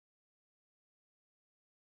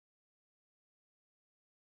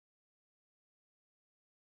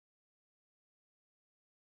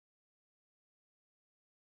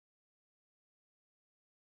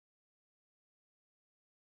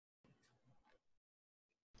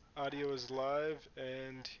Audio is live,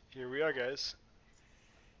 and here we are, guys.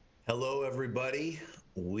 Hello, everybody.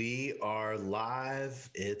 We are live.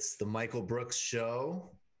 It's the Michael Brooks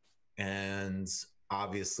Show. And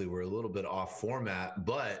obviously, we're a little bit off format,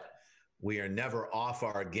 but we are never off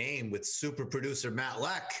our game with super producer Matt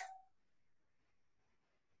Leck,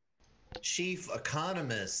 chief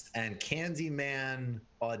economist and Candyman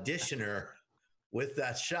auditioner with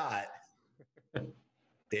that shot,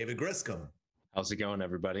 David Griscom. How's it going,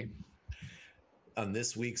 everybody? On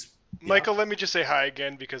this week's. Michael, let me just say hi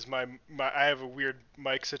again because I have a weird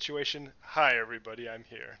mic situation. Hi, everybody. I'm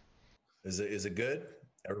here. Is it good?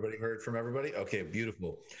 Everybody heard from everybody? Okay,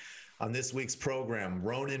 beautiful. On this week's program,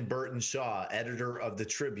 Ronan Burtenshaw, editor of the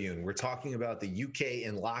Tribune. We're talking about the UK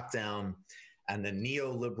in lockdown and the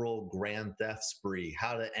neoliberal grand theft spree,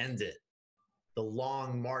 how to end it, the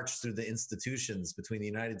long march through the institutions between the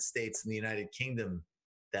United States and the United Kingdom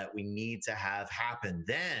that we need to have happen.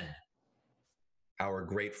 Then our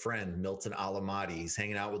great friend, Milton Allimadi, he's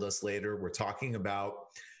hanging out with us later. We're talking about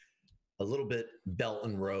a little bit Belt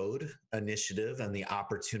and Road initiative and the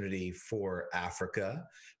opportunity for Africa.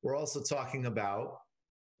 We're also talking about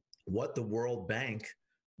what the World Bank,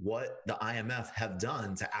 what the IMF have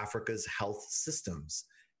done to Africa's health systems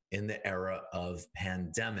in the era of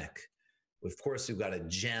pandemic. Of course, we've got a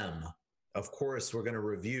gem. Of course, we're going to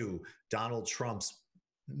review Donald Trump's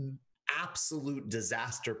absolute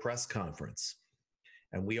disaster press conference.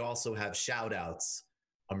 And we also have shout outs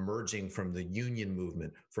emerging from the union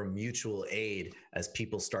movement, from mutual aid, as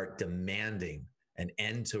people start demanding an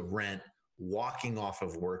end to rent, walking off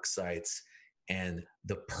of work sites, and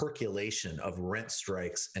the percolation of rent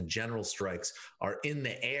strikes and general strikes are in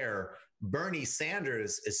the air. Bernie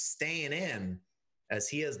Sanders is staying in as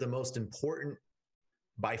he has the most important,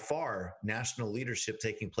 by far, national leadership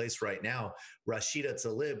taking place right now. Rashida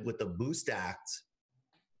Tlaib with the Boost Act,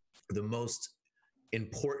 the most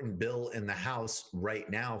important bill in the House right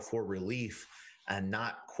now for relief and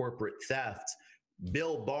not corporate theft.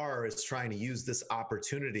 Bill Barr is trying to use this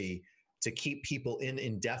opportunity to keep people in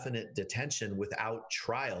indefinite detention without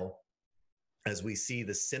trial, as we see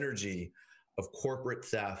the synergy of corporate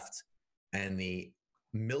theft and the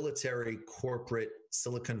military, corporate,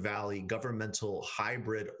 Silicon Valley, governmental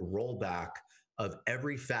hybrid rollback of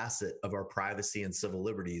every facet of our privacy and civil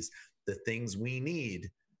liberties, the things we need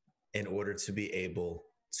in order to be able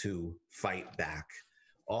to fight back.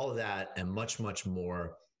 All of that and much, much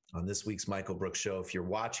more on this week's Michael Brooks Show. If you're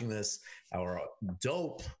watching this, our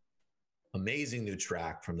dope, amazing new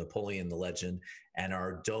track from Napoleon the Legend and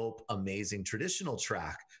our dope, amazing traditional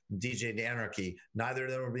track from DJ Anarchy, neither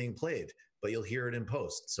of them are being played, but you'll hear it in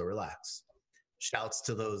post, so relax. Shouts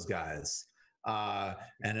to those guys. And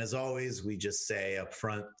as always, we just say up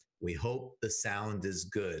front, we hope the sound is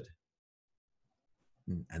good.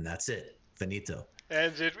 And that's it. Finito.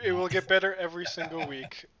 And it will get better every single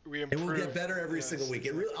week. We improve. It will get better every single week.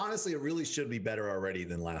 Honestly, it really should be better already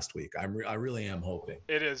than last week. I really am hoping.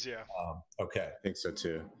 It is, yeah. Okay. I think so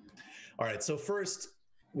too. All right. So first,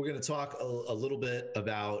 we're going to talk a little bit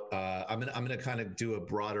about. I'm going to kind of do a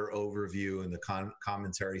broader overview in the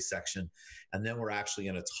commentary section, and then we're actually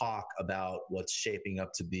going to talk about what's shaping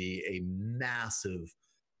up to be a massive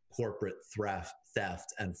corporate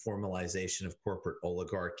theft and formalization of corporate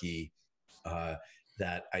oligarchy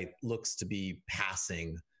that looks to be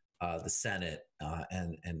passing the Senate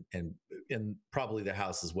and probably the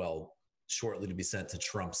House as well, shortly to be sent to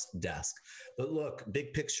Trump's desk. But look,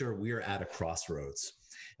 big picture, we are at a crossroads,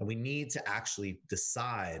 and we need to actually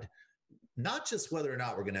decide not just whether or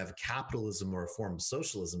not we're going to have capitalism or a form of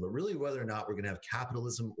socialism, but really whether or not we're going to have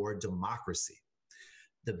capitalism or democracy.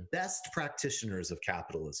 The best practitioners of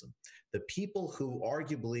capitalism, the people who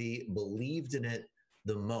arguably believed in it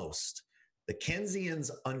the most, the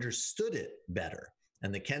Keynesians understood it better,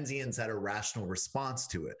 and the Keynesians had a rational response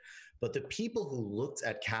to it. But the people who looked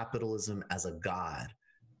at capitalism as a god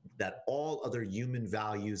that all other human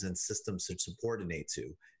values and systems should subordinate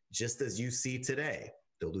to, just as you see today,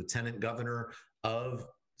 the lieutenant governor of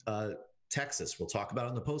Texas, we'll talk about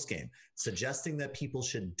in the postgame, suggesting that people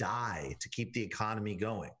should die to keep the economy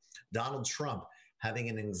going. Donald Trump having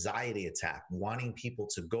an anxiety attack, wanting people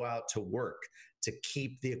to go out to work to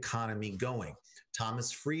keep the economy going.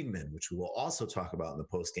 Thomas Friedman, which we will also talk about in the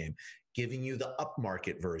postgame, giving you the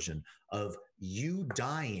upmarket version of you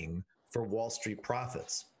dying for Wall Street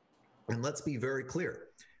profits. And let's be very clear.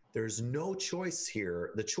 There's no choice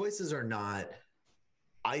here. The choices are not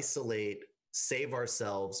isolate, save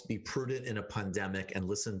ourselves, be prudent in a pandemic, and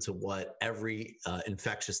listen to what every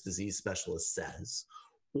infectious disease specialist says,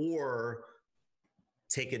 or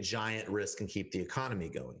take a giant risk and keep the economy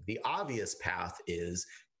going. The obvious path is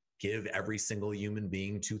give every single human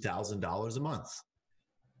being $2,000 a month,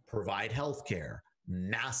 provide health care,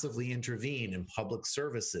 massively intervene in public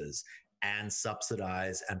services, and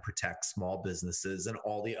subsidize and protect small businesses and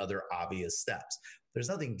all the other obvious steps. There's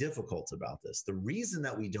nothing difficult about this. The reason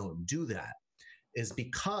that we don't do that is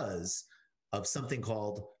because of something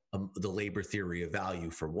called the labor theory of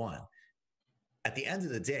value, for one. At the end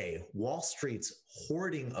of the day, Wall Street's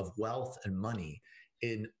hoarding of wealth and money,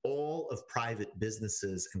 in all of private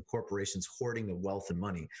businesses and corporations' hoarding of wealth and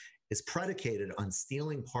money, is predicated on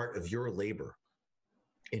stealing part of your labor.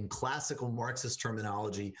 In classical Marxist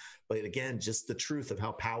terminology, but again, just the truth of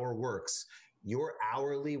how power works, your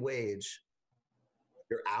hourly wage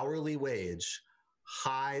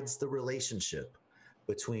hides the relationship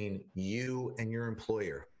between you and your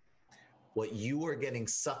employer. What you are getting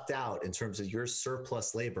sucked out in terms of your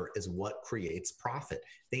surplus labor is what creates profit.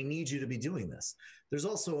 They need you to be doing this. There's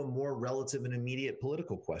also a more relative and immediate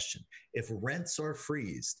political question. If rents are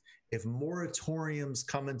freezed, if moratoriums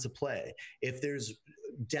come into play, if there's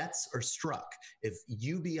debts are struck, if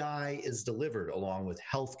UBI is delivered along with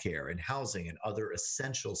healthcare and housing and other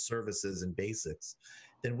essential services and basics,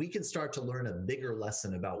 then we can start to learn a bigger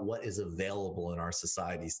lesson about what is available in our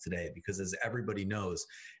societies today. Because as everybody knows,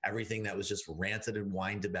 everything that was just ranted and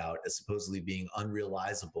whined about as supposedly being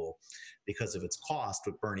unrealizable because of its cost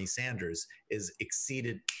with Bernie Sanders is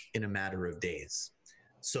exceeded in a matter of days.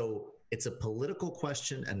 So it's a political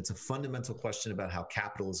question, and it's a fundamental question about how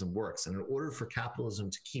capitalism works. And in order for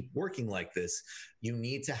capitalism to keep working like this, you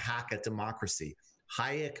need to hack at democracy.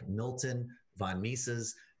 Hayek, Milton, von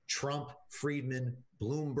Mises, Trump, Friedman,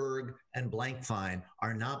 Bloomberg, and Blankfein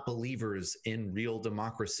are not believers in real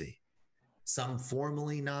democracy. Some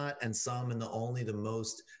formally not, and some in only the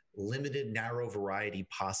most limited, narrow variety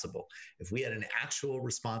possible. If we had an actual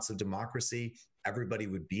responsive democracy, everybody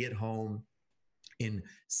would be at home in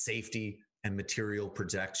safety and material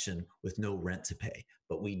protection with no rent to pay.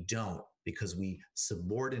 But we don't, because we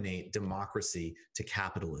subordinate democracy to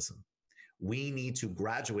capitalism. We need to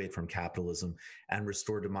graduate from capitalism and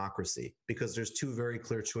restore democracy, because there's two very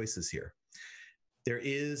clear choices here. There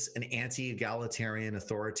is an anti-egalitarian,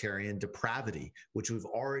 authoritarian depravity, which we've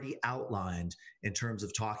already outlined in terms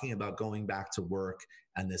of talking about going back to work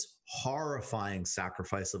and this horrifying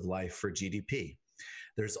sacrifice of life for GDP.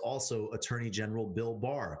 There's also Attorney General Bill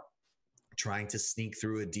Barr trying to sneak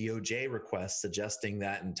through a DOJ request suggesting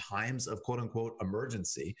that in times of quote unquote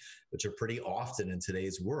emergency, which are pretty often in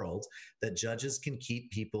today's world, that judges can keep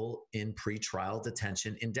people in pretrial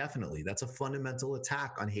detention indefinitely. That's a fundamental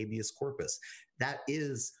attack on habeas corpus. That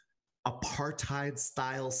is apartheid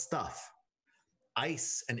style stuff.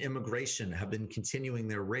 ICE and immigration have been continuing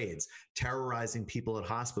their raids, terrorizing people at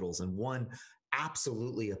hospitals. And one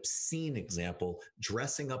absolutely obscene example,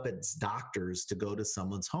 dressing up as doctors to go to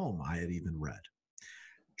someone's home, I had even read.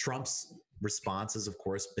 Trump's response has, of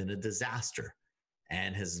course, been a disaster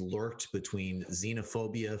and has lurked between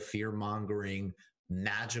xenophobia, fear-mongering,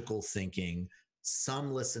 magical thinking,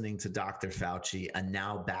 some listening to Dr. Fauci, and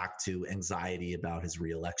now back to anxiety about his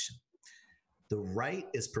reelection. The right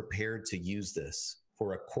is prepared to use this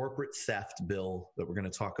for a corporate theft bill that we're going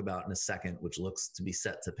to talk about in a second, which looks to be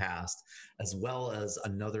set to pass, as well as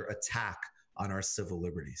another attack on our civil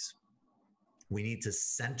liberties. We need to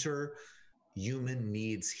center human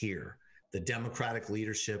needs here. The Democratic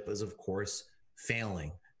leadership is, of course,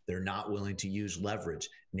 failing. They're not willing to use leverage.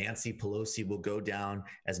 Nancy Pelosi will go down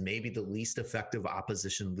as maybe the least effective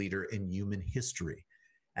opposition leader in human history.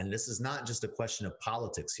 And this is not just a question of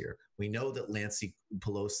politics here. We know that Nancy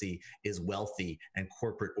Pelosi is wealthy and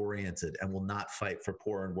corporate oriented and will not fight for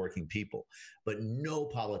poor and working people. But no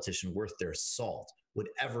politician worth their salt would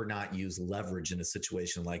ever not use leverage in a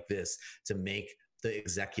situation like this to make the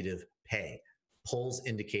executive pay. Polls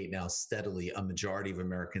indicate now steadily a majority of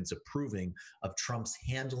Americans approving of Trump's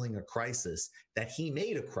handling a crisis that he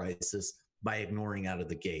made a crisis by ignoring out of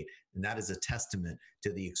the gate. And that is a testament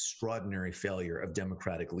to the extraordinary failure of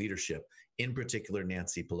Democratic leadership, in particular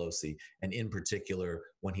Nancy Pelosi, and in particular,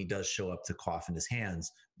 when he does show up to cough in his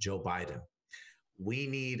hands, Joe Biden. We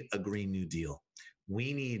need a Green New Deal.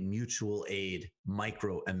 We need mutual aid,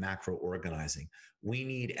 micro and macro organizing. We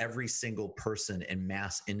need every single person in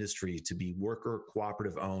mass industry to be worker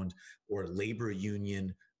cooperative owned or labor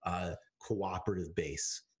union cooperative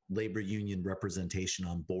base. Labor union representation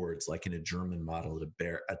on boards, like in a German model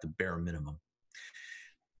at the bare minimum.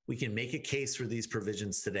 We can make a case for these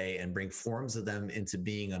provisions today and bring forms of them into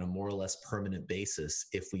being on a more or less permanent basis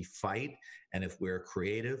if we fight and if we're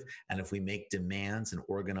creative and if we make demands and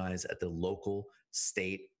organize at the local,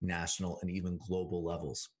 state, national, and even global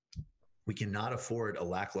levels. We cannot afford a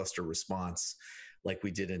lackluster response like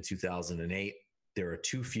we did in 2008. There are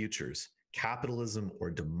two futures, capitalism or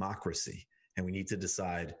democracy. And we need to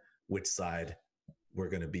decide which side we're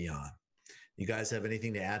going to be on. You guys have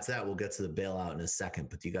anything to add to that? We'll get to the bailout in a second,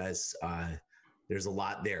 but you guys, there's a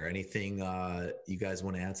lot there. Anything you guys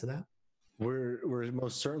want to add to that? We're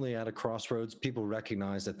most certainly at a crossroads. People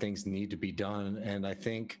recognize that things need to be done. And I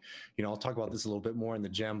think, I'll talk about this a little bit more in the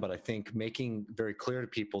gem, but I think making very clear to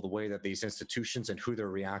people the way that these institutions and who they're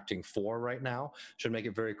reacting for right now should make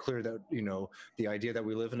it very clear that, the idea that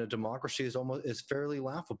we live in a democracy is fairly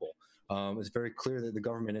laughable. It's very clear that the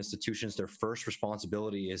government institutions, their first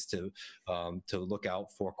responsibility is to look out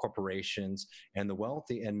for corporations and the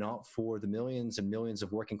wealthy, and not for the millions and millions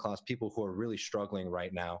of working class people who are really struggling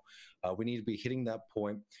right now. We need to be hitting that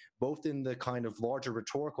point, both in the kind of larger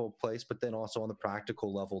rhetorical place, but then also on the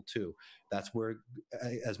practical level too. That's where,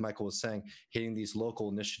 as Michael was saying, hitting these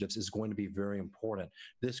local initiatives is going to be very important.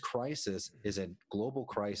 This crisis is a global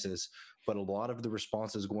crisis, but a lot of the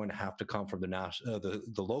response is going to have to come from the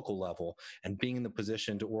local level, and being in the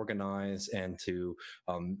position to organize and to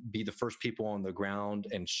be the first people on the ground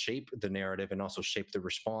and shape the narrative and also shape the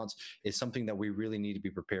response is something that we really need to be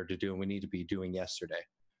prepared to do, and we need to be doing yesterday.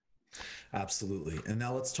 Absolutely. And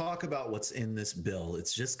now let's talk about what's in this bill.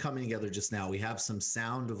 It's just coming together just now. We have some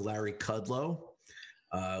sound of Larry Kudlow,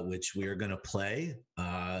 which we are going to play.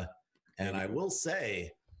 And I will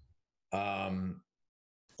say, Larry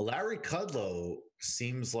Kudlow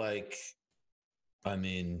seems like,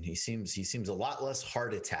 he seems a lot less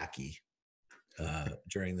heart attacky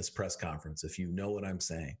during this press conference, if you know what I'm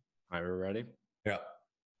saying. Are we ready? Yeah.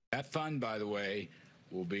 That fund, by the way,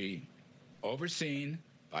 will be overseen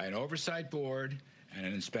by an oversight board and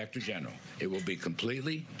an inspector general. It will be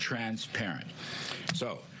completely transparent.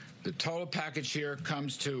 So the total package here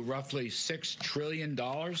comes to roughly $6 trillion,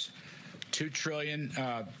 $2 trillion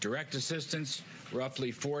direct assistance,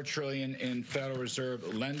 roughly $4 trillion in Federal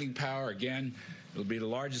Reserve lending power. Again, it'll be the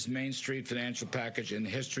largest Main Street financial package in the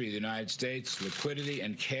history of the United States. Liquidity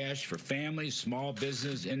and cash for families, small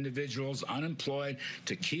business, individuals, unemployed,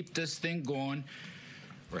 to keep this thing going.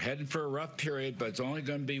 We're heading for a rough period, but it's only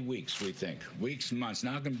going to be weeks, we think. Weeks, months,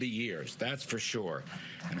 not going to be years, that's for sure.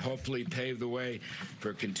 And hopefully pave the way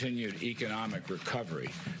for continued economic recovery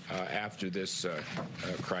after this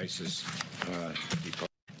crisis.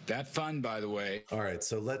 That fund, by the way. All right,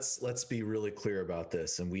 so let's be really clear about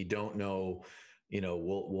this, and we don't know.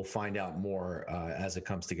 We'll find out more as it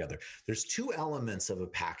comes together. There's two elements of a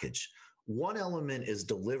package. One element is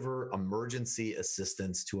deliver emergency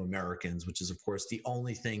assistance to Americans, which is, of course, the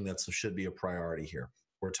only thing that should be a priority here.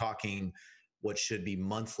 We're talking what should be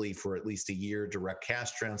monthly for at least a year, direct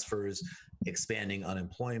cash transfers, expanding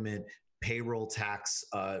unemployment, payroll tax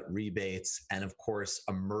rebates, and of course,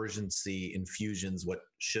 emergency infusions, what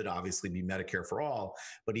should obviously be Medicare for all,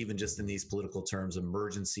 but even just in these political terms,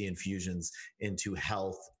 emergency infusions into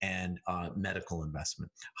health and medical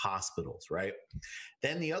investment, hospitals, right?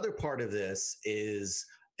 Then the other part of this is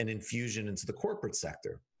an infusion into the corporate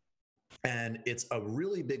sector. And it's a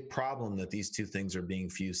really big problem that these two things are being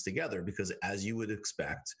fused together, because as you would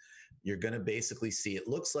expect, you're going to basically see, it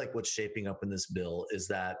looks like what's shaping up in this bill is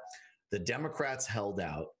that the Democrats held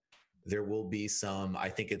out. There will be some, I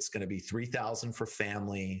think it's going to be $3,000 for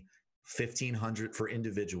family, $1,500 for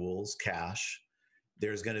individuals, cash.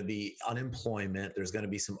 There's going to be unemployment. There's going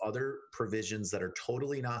to be some other provisions that are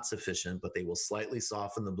totally not sufficient, but they will slightly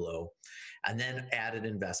soften the blow. And then added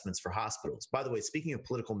investments for hospitals. By the way, speaking of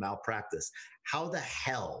political malpractice, how the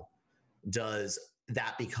hell does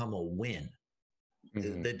that become a win?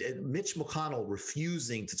 Mm-hmm. Mitch McConnell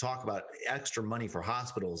refusing to talk about extra money for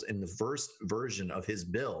hospitals in the first version of his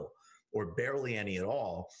bill, or barely any at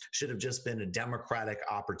all, should have just been a Democratic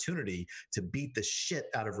opportunity to beat the shit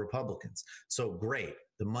out of Republicans. So great,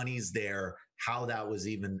 the money's there. How that was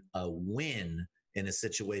even a win in a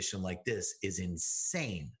situation like this is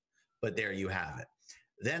insane. But there you have it.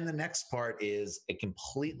 Then the next part is a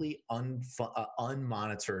completely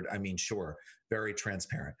unmonitored, sure, very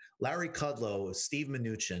transparent. Larry Kudlow, Steve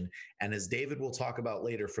Mnuchin, and as David will talk about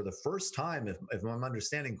later, for the first time, if I'm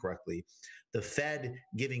understanding correctly, the Fed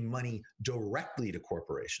giving money directly to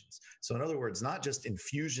corporations. So in other words, not just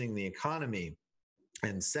infusing the economy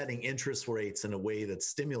and setting interest rates in a way that's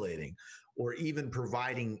stimulating, or even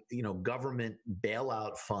providing, government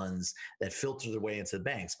bailout funds that filter their way into the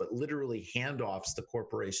banks, but literally handoffs to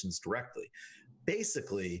corporations directly.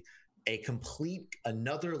 Basically,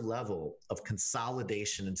 another level of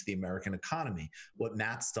consolidation into the American economy, what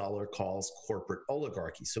Matt Stoller calls corporate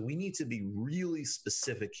oligarchy. So we need to be really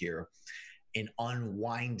specific here in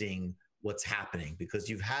unwinding what's happening, because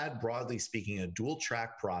you've had, broadly speaking, a dual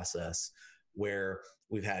track process where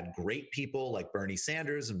we've had great people like Bernie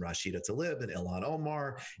Sanders and Rashida Tlaib and Ilhan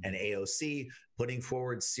Omar and AOC putting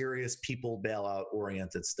forward serious people bailout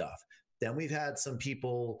oriented stuff. Then we've had some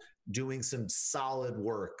people doing some solid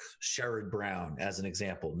work. Sherrod Brown, as an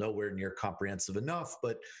example, nowhere near comprehensive enough,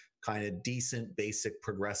 but kind of decent, basic,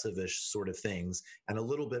 progressive-ish sort of things, and a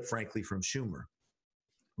little bit, frankly, from Schumer.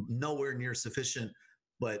 Nowhere near sufficient,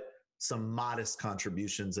 but some modest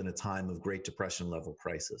contributions in a time of Great Depression level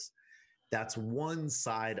crisis. That's one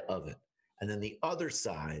side of it. And then the other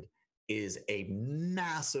side is a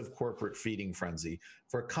massive corporate feeding frenzy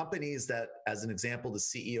for companies that, as an example, the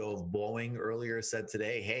CEO of Boeing earlier said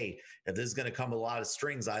today, hey, if this is going to come with a lot of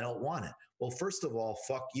strings, I don't want it. Well, first of all,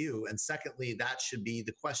 fuck you. And secondly, that should be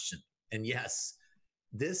the question. And yes,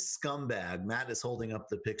 this scumbag, Matt is holding up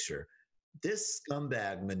the picture, this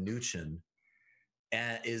scumbag Mnuchin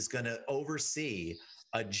is going to oversee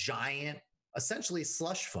a giant, essentially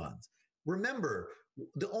slush fund. Remember,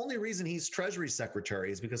 the only reason he's Treasury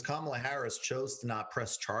Secretary is because Kamala Harris chose to not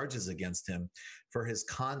press charges against him for his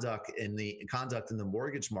conduct in the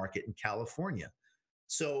mortgage market in California.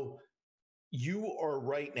 So you are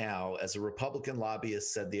right now, as a Republican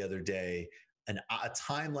lobbyist said the other day, a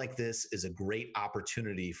time like this is a great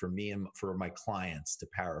opportunity for me and for my clients, to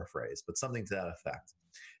paraphrase, but something to that effect.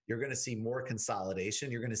 You're going to see more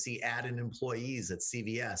consolidation. You're going to see added employees at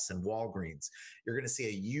CVS and Walgreens. You're going to see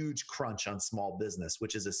a huge crunch on small business,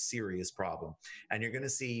 which is a serious problem. And you're going to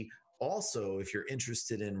see also, if you're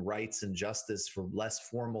interested in rights and justice for less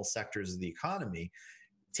formal sectors of the economy,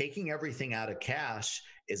 taking everything out of cash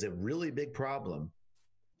is a really big problem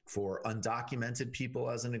for undocumented people,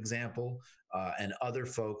 as an example, and other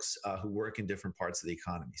folks who work in different parts of the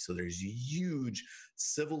economy. So there's huge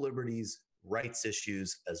civil liberties, rights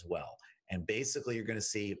issues as well. And basically, you're going to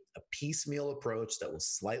see a piecemeal approach that will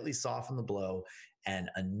slightly soften the blow, and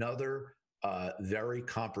another very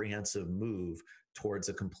comprehensive move towards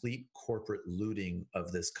a complete corporate looting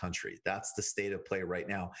of this country. That's the state of play right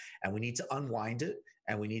now. And we need to unwind it,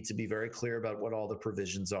 and we need to be very clear about what all the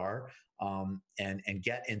provisions are, and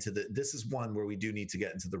get into this is one where we do need to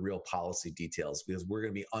get into the real policy details, because we're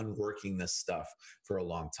going to be unworking this stuff for a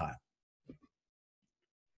long time.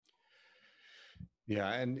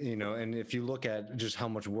 Yeah, and and if you look at just how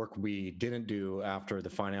much work we didn't do after the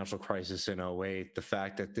financial crisis in 2008, the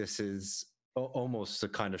fact that this is almost a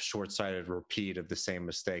kind of short-sighted repeat of the same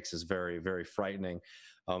mistakes is very, very frightening.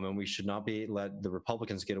 And we should not let the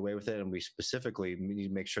Republicans get away with it. And we specifically need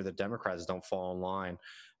to make sure that Democrats don't fall in line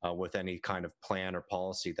with any kind of plan or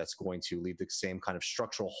policy that's going to leave the same kind of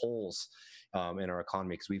structural holes in our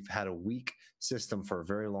economy, because we've had a weak system for a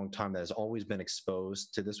very long time that has always been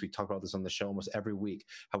exposed to this. We talk about this on the show almost every week,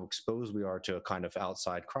 how exposed we are to a kind of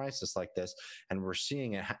outside crisis like this. And we're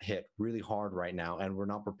seeing it hit really hard right now, and we're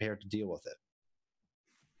not prepared to deal with it.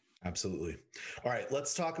 Absolutely. All right,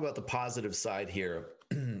 let's talk about the positive side here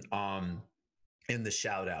in the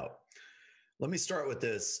shout out. Let me start with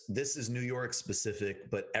this. This is New York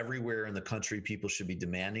specific, but everywhere in the country, people should be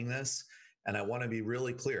demanding this. And I want to be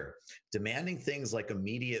really clear. Demanding things like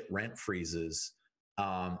immediate rent freezes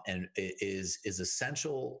and is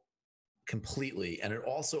essential completely. And it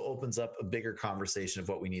also opens up a bigger conversation of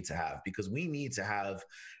what we need to have, because we need to have,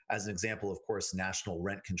 as an example, of course, national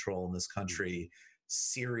rent control in this country,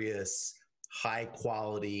 serious, high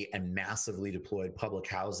quality and massively deployed public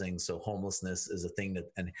housing. So homelessness is a thing that,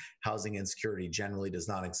 and housing insecurity generally does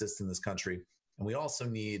not exist in this country. And we also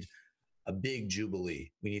need a big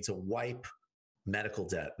jubilee. We need to wipe medical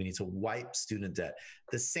debt. We need to wipe student debt.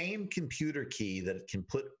 The same computer key that can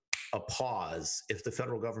put a pause if the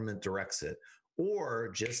federal government directs it,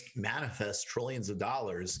 or just manifest trillions of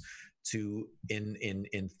dollars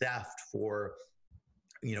in theft for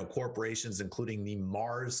corporations, including the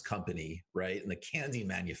Mars company, right, and the candy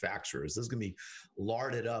manufacturers. This is going to be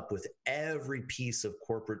larded up with every piece of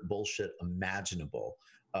corporate bullshit imaginable,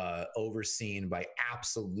 overseen by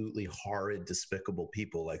absolutely horrid, despicable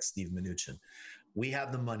people like Steve Mnuchin. We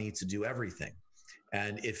have the money to do everything.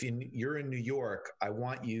 And if you're in New York, I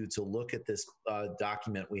want you to look at this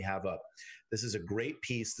document we have up. This is a great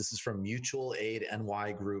piece. This is from Mutual Aid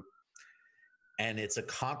NY Group. And it's a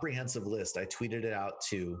comprehensive list. I tweeted it out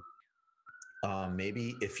too.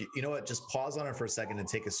 Maybe if you know what, just pause on it for a second and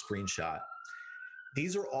take a screenshot.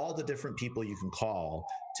 These are all the different people you can call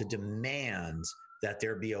to demand that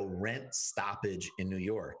there be a rent stoppage in New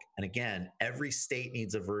York. And again, every state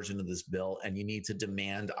needs a version of this bill, and you need to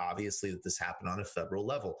demand, obviously, that this happen on a federal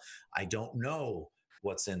level. I don't know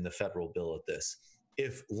what's in the federal bill at this.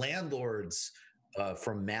 If landlords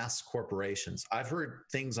from mass corporations, I've heard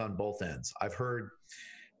things on both ends. I've heard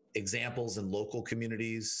examples in local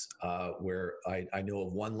communities where I know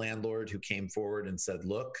of one landlord who came forward and said,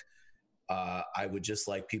 look, I would just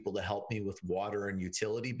like people to help me with water and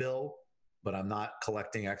utility bill, but I'm not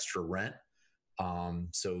collecting extra rent.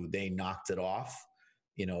 So they knocked it off,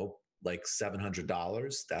 like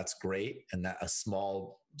 $700. That's great. And that a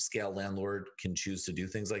small scale landlord can choose to do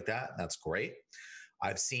things like that. That's great.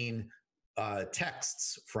 I've seen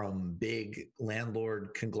texts from big landlord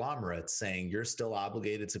conglomerates saying you're still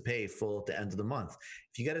obligated to pay full at the end of the month.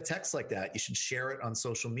 If you get a text like that, you should share it on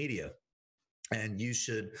social media. And you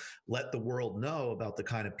should let the world know about the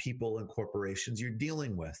kind of people and corporations you're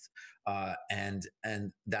dealing with. And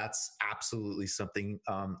that's absolutely something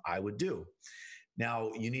I would do.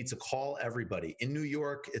 Now, you need to call everybody. In New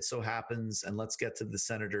York, it so happens, and let's get to the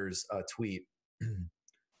senator's tweet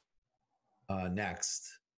next.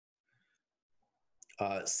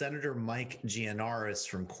 Senator Mike Gianaris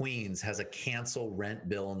from Queens has a cancel rent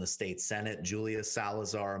bill in the state Senate. Julia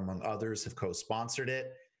Salazar, among others, have co-sponsored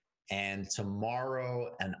it. And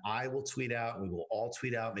tomorrow, and I will tweet out, and we will all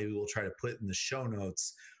tweet out, maybe we'll try to put in the show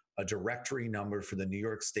notes, a directory number for the New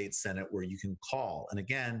York State Senate where you can call. And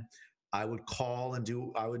again, I would call and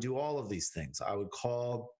I would do all of these things. I would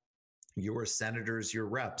call your senators, your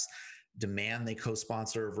reps, demand they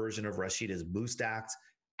co-sponsor a version of Rashida's Boost Act,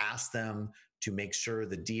 ask them to make sure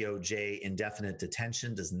the DOJ indefinite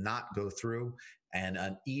detention does not go through. And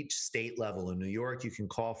on each state level in New York, you can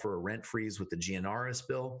call for a rent freeze with the Gianaris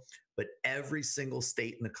bill, but every single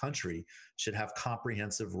state in the country should have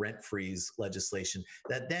comprehensive rent freeze legislation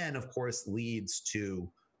that then, of course, leads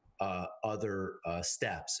to other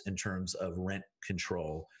steps in terms of rent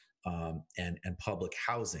control and public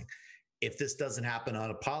housing. If this doesn't happen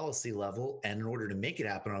on a policy level, and in order to make it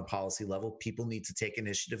happen on a policy level, people need to take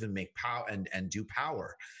initiative and make power and do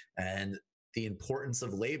power. And the importance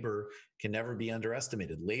of labor can never be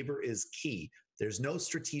underestimated. Labor is key. There's no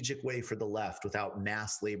strategic way for the left without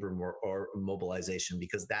mass labor or mobilization,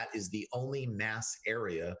 because that is the only mass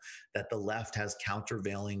area that the left has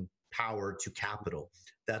countervailing power to capital.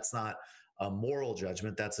 That's not a moral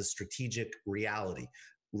judgment. That's a strategic reality.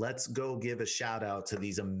 Let's go give a shout out to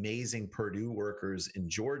these amazing Purdue workers in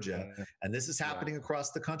Georgia. And this is happening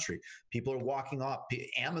across the country. People are walking off.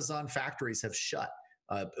 Amazon factories have shut.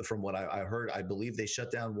 From what I heard, I believe they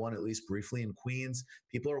shut down one at least briefly in Queens.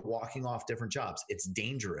 People are walking off different jobs. It's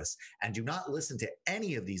dangerous. And do not listen to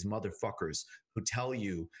any of these motherfuckers who tell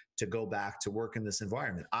you to go back to work in this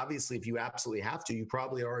environment. Obviously, if you absolutely have to, you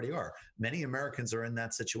probably already are. Many Americans are in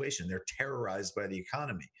that situation. They're terrorized by the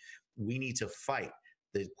economy. We need to fight.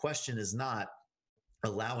 The question is not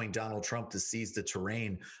allowing Donald Trump to seize the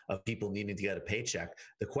terrain of people needing to get a paycheck.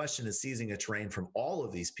 The question is seizing a terrain from all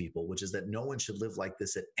of these people, which is that no one should live like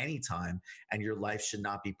this at any time, and your life should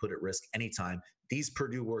not be put at risk anytime. These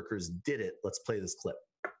Purdue workers did it. Let's play this clip.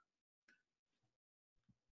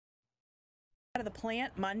 Out of the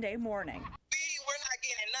plant Monday morning. We're not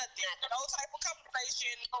getting nothing. No type of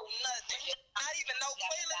compensation, no nothing. Not even no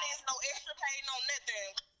cleanliness, no extra pay, no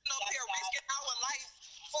nothing. No here risking our life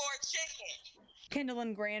for a chicken. Kendall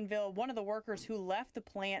in Granville, one of the workers who left the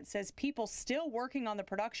plant, says people still working on the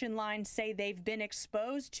production line say they've been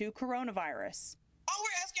exposed to coronavirus. All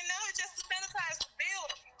we're asking now is just to sanitize the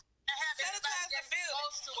building. Sanitize the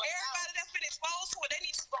building. Everybody that's been exposed to it, they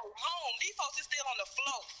need to go home. These folks are still on the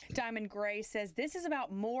floor. Diamond Gray says this is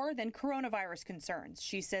about more than coronavirus concerns.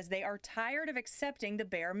 She says they are tired of accepting the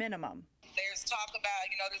bare minimum. There's talk about,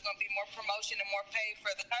 there's going to be more promotion and more pay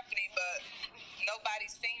for the company, but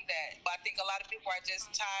nobody's seen that. But I think a lot of people are just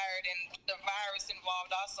tired, and the virus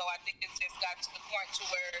involved also. I think it's just got to the point to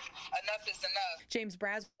where enough is enough. James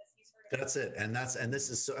Braswell. That's it. And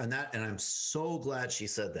I'm so glad she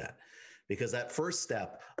said that, because that first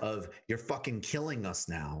step of you're fucking killing us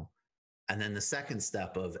now. And then the second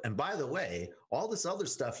step of, and by the way, all this other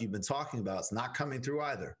stuff you've been talking about is not coming through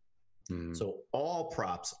either. So all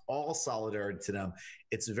props, all solidarity to them.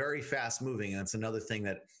 It's very fast moving. And it's another thing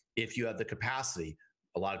that if you have the capacity,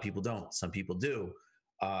 a lot of people don't, some people do.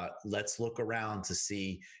 Let's look around to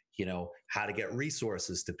see, how to get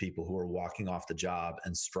resources to people who are walking off the job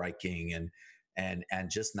and striking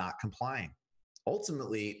and just not complying.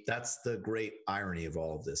 Ultimately, that's the great irony of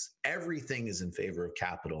all of this. Everything is in favor of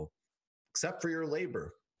capital, except for your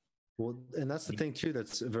labor. Well, and that's the thing too,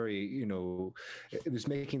 that's very, it was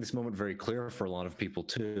making this moment very clear for a lot of people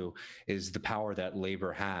too, is the power that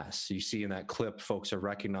labor has. You see in that clip, folks are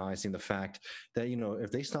recognizing the fact that,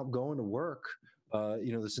 if they stop going to work,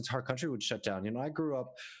 this entire country would shut down. I grew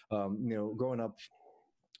up, growing up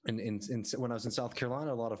when I was in South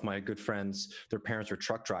Carolina, a lot of my good friends, their parents were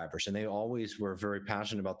truck drivers, and they always were very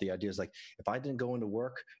passionate about the ideas like, if I didn't go into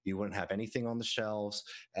work, you wouldn't have anything on the shelves.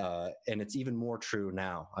 And it's even more true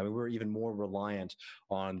now. I mean, we're even more reliant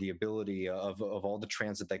on the ability of all the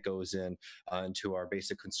transit that goes into our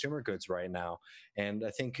basic consumer goods right now. And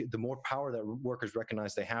I think the more power that workers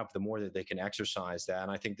recognize they have, the more that they can exercise that.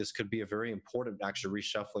 And I think this could be a very important, actually,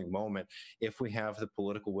 reshuffling moment if we have the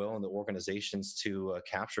political will and the organizations to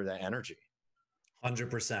capture that energy.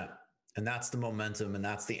 100%. And that's the momentum, and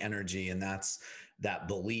that's the energy, and that's that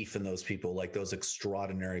belief in those people, like those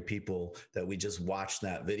extraordinary people that we just watched in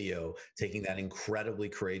that video, taking that incredibly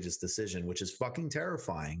courageous decision, which is fucking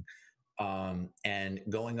terrifying, and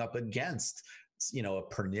going up against, you know, a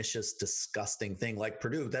pernicious, disgusting thing like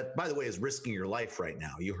Purdue, that, by the way, is risking your life right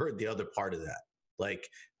now. You heard the other part of that. Like,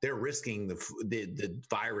 they're risking the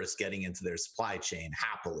virus getting into their supply chain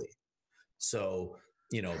happily. So,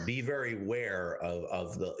 you know, be very aware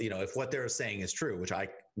of the, you know, if what they're saying is true, which I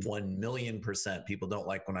 1,000,000%, people don't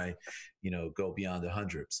like when I, you know, go beyond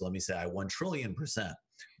 100. So let me say I 1,000,000,000,000%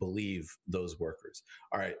 believe those workers.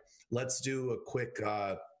 All right, let's do a quick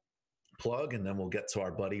plug, and then we'll get to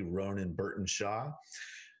our buddy Ronan Burtenshaw.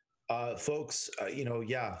 Folks, you know,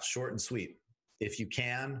 yeah, short and sweet. If you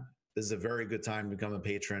can, this is a very good time to become a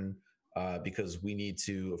patron, because we need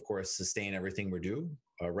to, of course, sustain everything we're doing.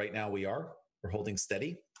 Right now we're holding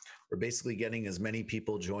steady. We're basically getting as many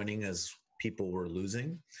people joining as people we're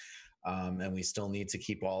losing. And we still need to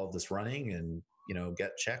keep all of this running and, you know,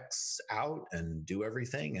 get checks out and do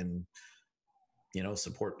everything and, you know,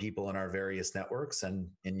 support people in our various networks and,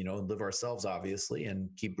 you know, live ourselves, obviously, and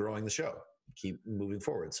keep growing the show, keep moving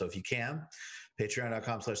forward. So if you can,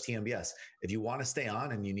 patreon.com/TMBS. If you want to stay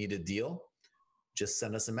on and you need a deal, just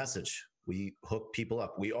send us a message. We hook people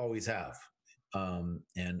up. We always have.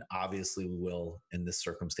 And obviously we will in this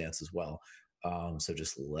circumstance as well. So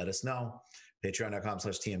just let us know.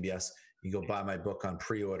 Patreon.com/TMBS. You can go buy my book on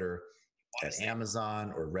pre-order at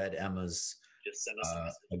Amazon or Red Emma's. Just send us a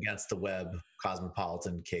message. Against the Web,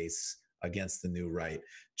 Cosmopolitan Case Against the New Right.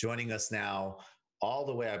 Joining us now, all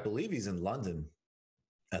the way, I believe he's in London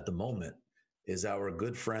at the moment, is our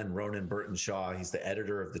good friend Ronan Burtenshaw. He's the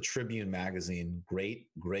editor of the Tribune magazine. Great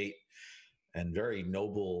and very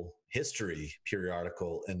noble history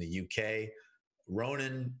periodical in the UK.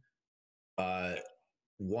 Ronan,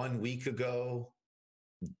 1 week ago,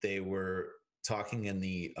 they were talking in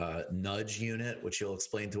the nudge unit, which you'll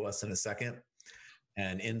explain to us in a second.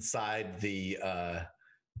 And inside the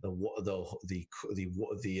you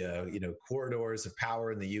know, corridors of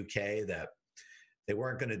power in the UK, that they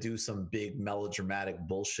weren't going to do some big melodramatic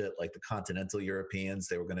bullshit like the continental Europeans.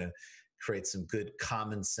 They were going to create some good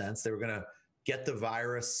common sense. They were going to get the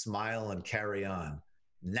virus, smile, and carry on.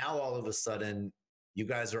 Now, all of a sudden, you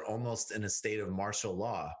guys are almost in a state of martial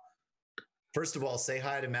law. First of all, say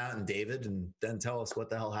hi to Matt and David, and then tell us what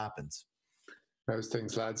the hell happens. Those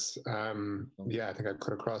things, lads. Yeah, I think I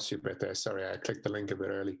cut across you a bit there. Sorry, I clicked the link a bit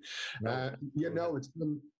early. Yeah, no,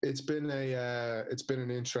 it's been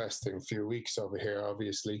an interesting few weeks over here.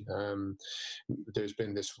 Obviously, there's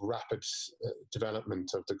been this rapid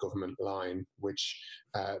development of the government line, which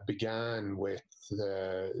began with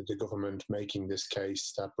the government making this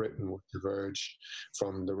case that Britain would diverge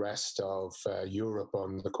from the rest of Europe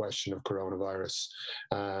on the question of coronavirus.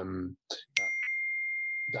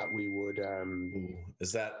 That we would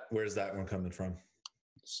where's that one coming from?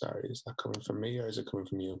 Sorry, is that coming from me or is it coming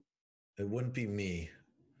from you? It wouldn't be me.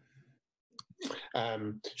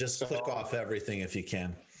 Just click off everything if you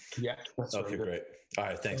can. Yeah, that's okay, great. All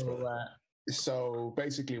right, thanks, brother. So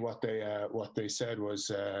basically what they said was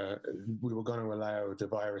we were going to allow the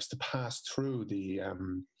virus to pass through the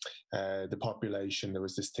population. There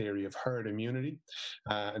was this theory of herd immunity,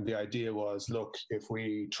 and the idea was, look, if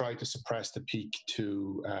we try to suppress the peak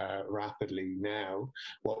too rapidly now,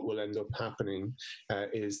 what will end up happening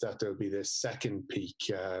is that there'll be this second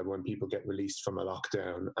peak when people get released from a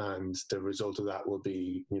lockdown, and the result of that will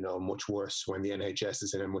be, you know, much worse when the NHS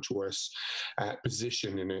is in a much worse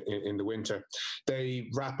position in the winter. They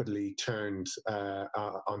rapidly turned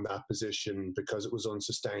on that position because it was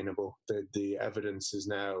unsustainable. The evidence is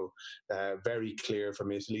now very clear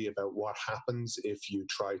from Italy about what happens if you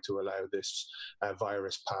try to allow this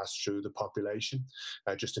virus pass through the population.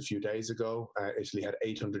 Just a few days ago, Italy had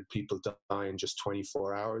 800 people die in just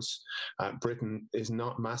 24 hours. Britain is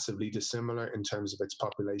not massively dissimilar in terms of its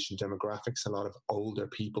population demographics, a lot of older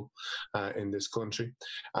people in this country.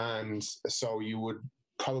 And so you would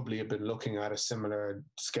probably have been looking at a similar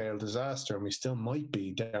scale disaster, and we still might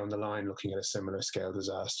be down the line looking at a similar scale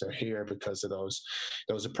disaster here because of those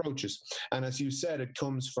approaches. And as you said, it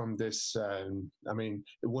comes from this, I mean,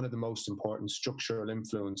 one of the most important structural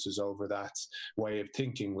influences over that way of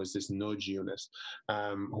thinking was this nudge unit,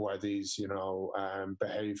 who are these,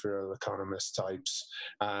 behavioral economist types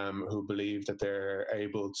who believe that they're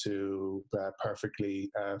able to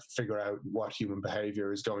perfectly figure out what human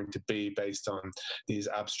behavior is going to be based on these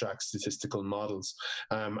abstract statistical models.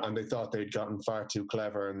 And they thought they'd gotten far too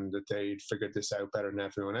clever and that they'd figured this out better than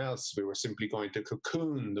everyone else. We were simply going to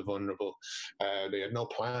cocoon the vulnerable. They had no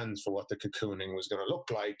plans for what the cocooning was going to look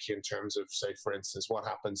like in terms of, say, for instance, what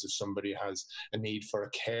happens if somebody has a need for a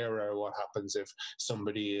carer? What happens if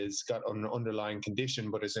somebody has got an underlying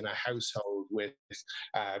condition but is in a household with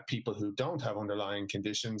people who don't have underlying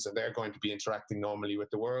conditions, and they're going to be interacting normally with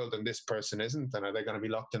the world, and this person isn't? And are they going to be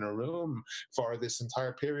locked in a room for this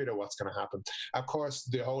entire period, or what's going to happen? Of course,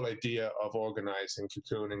 the whole idea of organizing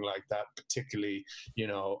cocooning like that, particularly,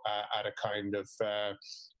 at a kind of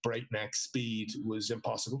breakneck speed, was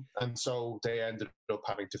impossible. And so they ended up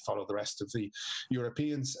having to follow the rest of the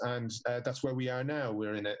Europeans. And that's where we are now.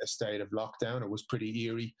 We're in a state of lockdown. It was pretty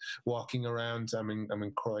eerie walking around. I'm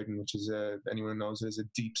in Croydon, which is, anyone knows, is a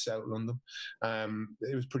deep South London.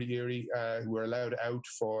 It was pretty eerie. We're allowed out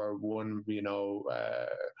for one,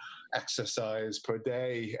 exercise per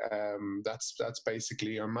day. That's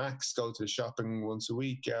basically your max. Go to the shopping once a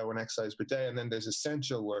week, one exercise per day. And then there's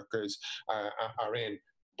essential workers are in.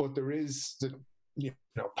 But there is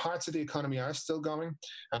parts of the economy are still going,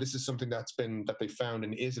 and this is something that they found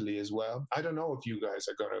in Italy as well. I don't know if you guys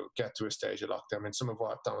are going to get to a stage of lockdown. I mean, some of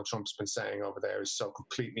what Donald Trump's been saying over there is so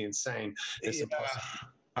completely insane. It's impossible.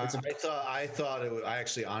 I thought it would. I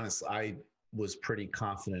actually, honestly, I was pretty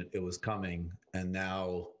confident it was coming, and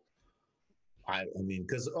now, I mean,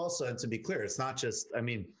 because also, and to be clear, it's not just. I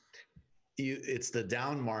mean, it's the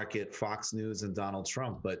down market, Fox News and Donald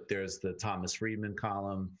Trump, but there's the Thomas Friedman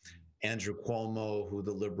column. Andrew Cuomo, who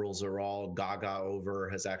the liberals are all gaga over,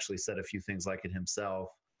 has actually said a few things like it himself.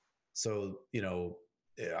 So,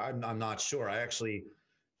 I'm not sure. I actually,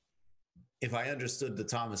 if I understood the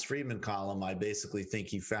Thomas Friedman column, I basically think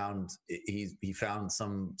he found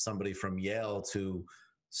somebody from Yale to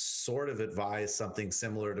sort of advise something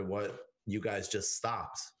similar to what you guys just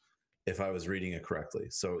stopped, if I was reading it correctly.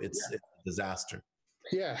 So it's a disaster.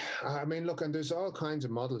 Yeah, I mean, look, and there's all kinds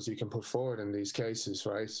of models you can put forward in these cases,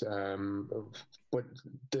 right? But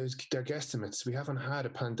they're guesstimates. We haven't had a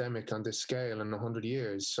pandemic on this scale in 100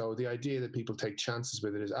 years. So the idea that people take chances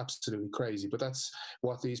with it is absolutely crazy. But that's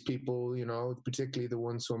what these people, particularly the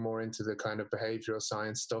ones who are more into the kind of behavioral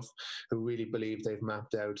science stuff, who really believe they've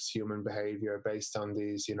mapped out human behavior based on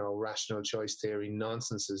these, rational choice theory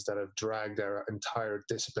nonsenses that have dragged our entire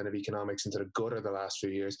discipline of economics into the gutter the last few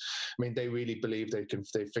years. I mean, they really believe they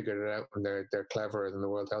figured it out, and they're cleverer than the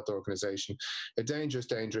World Health Organization. They're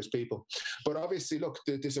dangerous people. But obviously, look,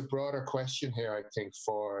 there's a broader question here, I think,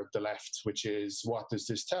 for the left, which is, what does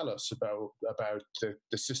this tell us about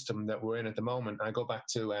the system that we're in at the moment? And I go back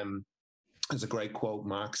to there's a great quote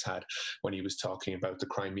Marx had when he was talking about the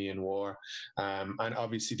Crimean War, and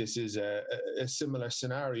obviously this is a similar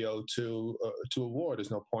scenario to a war.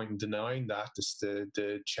 There's no point in denying that.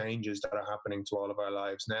 The changes that are happening to all of our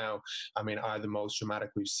lives now, I mean, are the most dramatic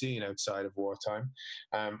we've seen outside of wartime.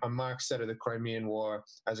 And Marx said of the Crimean War,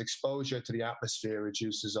 as exposure to the atmosphere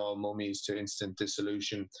reduces all mummies to instant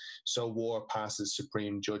dissolution, so war passes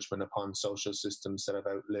supreme judgment upon social systems that have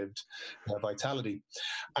outlived their vitality.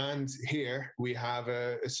 And here we have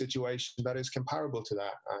a situation that is comparable to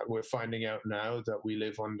that. We're finding out now that we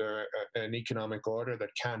live under an economic order that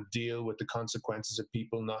can't deal with the consequences of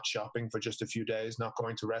people not shopping for just a few days, not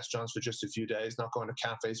going to restaurants for just a few days, not going to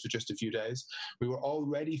cafes for just a few days. We were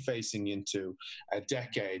already facing into a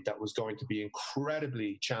decade that was going to be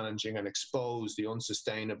incredibly challenging and expose the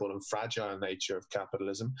unsustainable and fragile nature of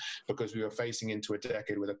capitalism, because we were facing into a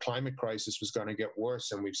decade where the climate crisis was going to get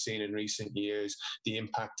worse. And we've seen in recent years the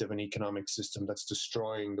impact of an economic system that's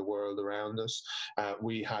destroying the world around us.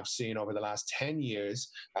 We have seen over the last 10 years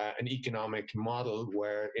an economic model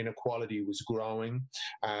where inequality was growing,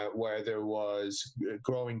 where there was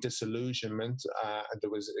growing disillusionment, there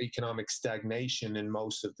was economic stagnation in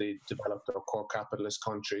most of the developed or core capitalist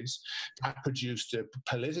countries. That produced a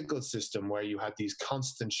political system where you had these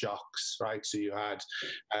constant shocks, right? So you had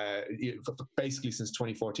basically since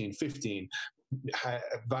 2014-15, a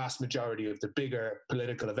vast majority of the bigger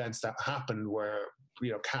political events that happened were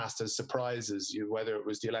cast as surprises, whether it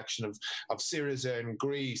was the election of Syriza in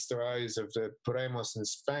Greece, the rise of the Podemos in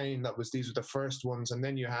Spain. These were the first ones. And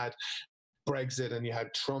then you had Brexit and you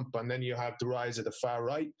had Trump, and then you have the rise of the far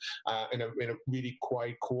right in a really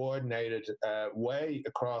quite coordinated way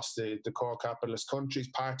across the core capitalist countries,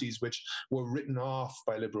 parties which were written off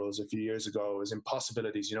by liberals a few years ago as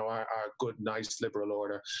impossibilities. Our good, nice liberal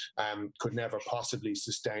order could never possibly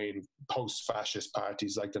sustain post-fascist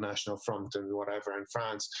parties like the National Front and whatever in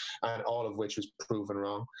France, and all of which was proven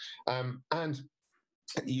wrong. And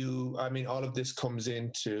all of this comes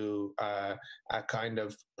into a kind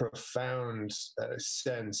of profound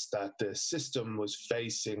sense that the system was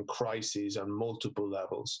facing crises on multiple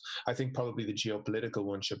levels. I think probably the geopolitical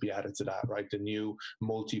one should be added to that, right? The new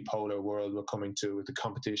multipolar world we're coming to, with the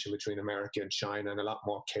competition between America and China and a lot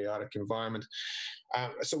more chaotic environment.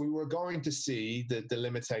 So we were going to see the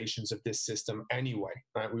limitations of this system anyway,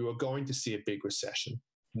 right? We were going to see a big recession.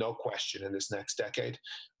 No question, in this next decade.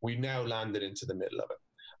 We now landed into the middle of it.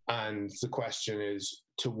 And the question is,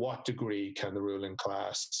 to what degree can the ruling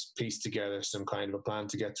class piece together some kind of a plan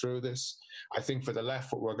to get through this? I think for the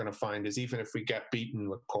left, what we're going to find is, even if we get beaten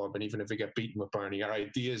with Corbyn, even if we get beaten with Bernie, our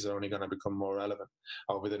ideas are only going to become more relevant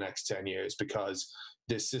over the next 10 years, because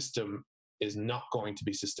this system is not going to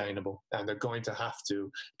be sustainable, and they're going to have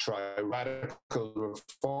to try radical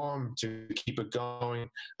reform to keep it going.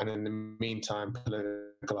 And in the meantime,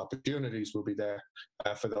 political opportunities will be there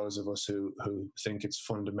for those of us who think it's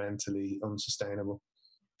fundamentally unsustainable.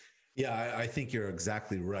 Yeah, I think you're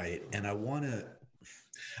exactly right. And I want to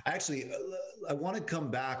come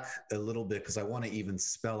back a little bit, because I want to even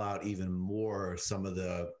spell out even more some of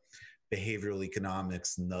the behavioral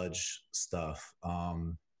economics nudge stuff.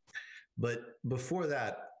 But before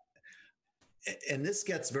that, and this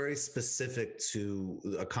gets very specific to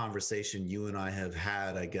a conversation you and I have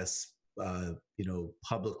had, I guess,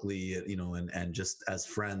 publicly, and just as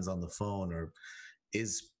friends on the phone,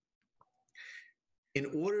 is in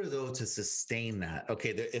order, though, to sustain that. Okay,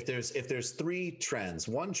 if there's three trends.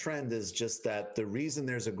 One trend is just that the reason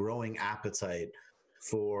there's a growing appetite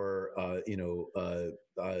for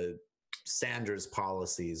Sanders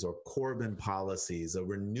policies or Corbyn policies, a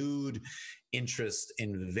renewed interest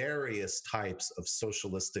in various types of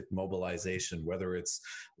socialistic mobilization, whether it's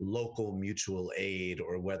local mutual aid,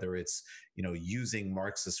 or whether it's using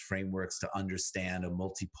Marxist frameworks to understand a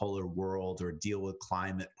multipolar world, or deal with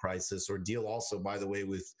climate crisis, or deal also, by the way,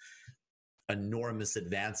 with enormous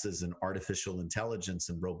advances in artificial intelligence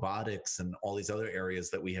and robotics and all these other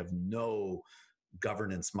areas that we have no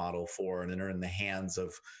governance model for, and are in the hands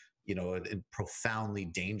of a profoundly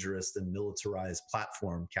dangerous and militarized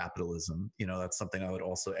platform capitalism. That's something I would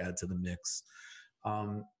also add to the mix.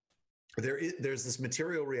 There's this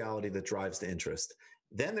material reality that drives the interest.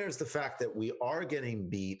 Then there's the fact that we are getting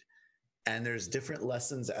beat, and there's different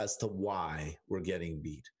lessons as to why we're getting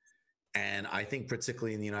beat. And I think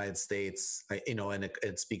particularly in the United States, and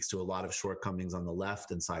it speaks to a lot of shortcomings on the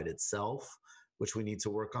left inside itself, which we need to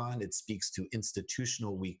work on. It speaks to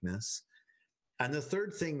institutional weakness. And the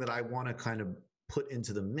third thing that I want to kind of put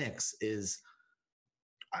into the mix is,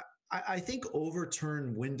 I think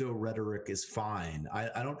overturn window rhetoric is fine.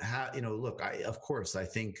 I don't have, of course, I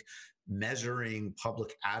think measuring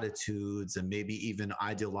public attitudes and maybe even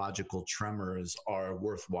ideological tremors are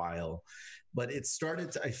worthwhile. But it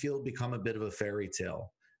started to, I feel, become a bit of a fairy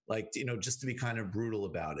tale. Like, just to be kind of brutal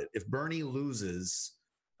about it. If Bernie loses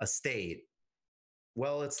a state,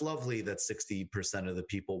 well, it's lovely that 60% of the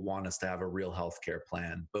people want us to have a real healthcare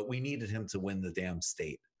plan, but we needed him to win the damn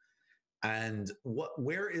state. And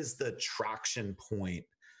where is the traction point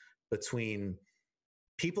between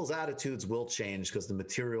people's attitudes will change because the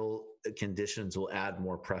material conditions will add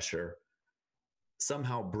more pressure?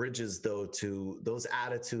 Somehow bridges, though, to those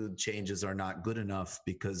attitude changes are not good enough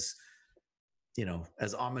because,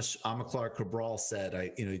 as Amilcar Cabral said,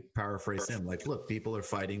 I paraphrase him, like, look, people are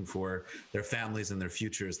fighting for their families and their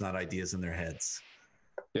futures, not ideas in their heads.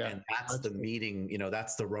 Yeah. And that's the meeting,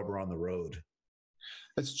 that's the rubber on the road.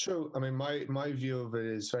 It's true. I mean, my view of it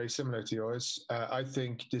is very similar to yours. I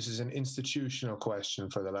think this is an institutional question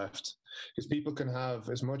for the left, because people can have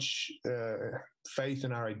as much faith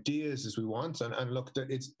in our ideas as we want, and look, that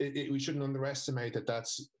we shouldn't underestimate that.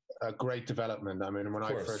 That's a great development. I mean, when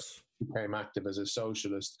I first became active as a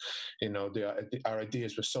socialist, our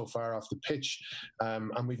ideas were so far off the pitch,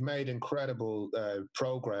 and we've made incredible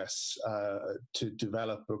progress to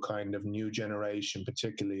develop a kind of new generation,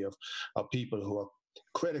 particularly of people who are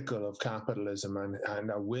critical of capitalism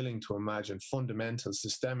and are willing to imagine fundamental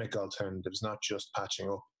systemic alternatives, not just patching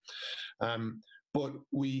up. But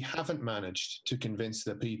we haven't managed to convince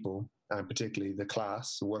the people, and particularly the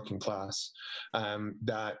class, the working class,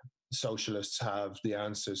 that socialists have the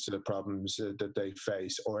answers to the problems that they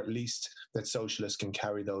face, or at least that socialists can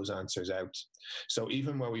carry those answers out. So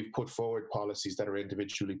even where we've put forward policies that are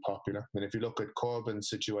individually popular, and if you look at Corbyn's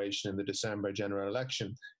situation in the December general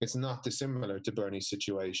election, it's not dissimilar to Bernie's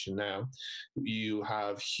situation now. You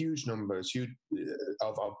have huge numbers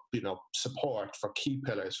of support for key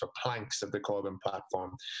pillars, for planks of the Corbyn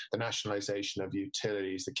platform: the nationalisation of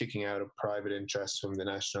utilities, the kicking out of private interests from the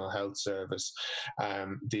National Health Service,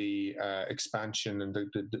 the expansion and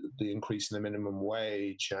the increase in the minimum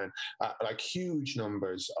wage, and like huge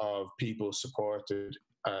numbers of people supported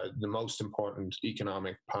the most important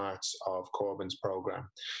economic parts of Corbyn's programme.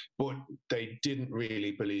 But they didn't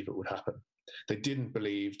really believe it would happen. They didn't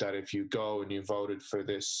believe that if you go and you voted for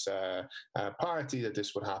this party, that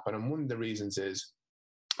this would happen. And one of the reasons is,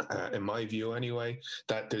 in my view anyway,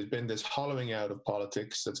 that there's been this hollowing out of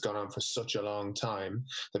politics that's gone on for such a long time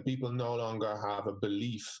that people no longer have a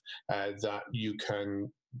belief that you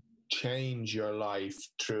can change your life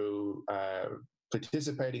through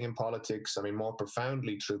participating in politics, I mean, more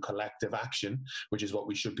profoundly through collective action, which is what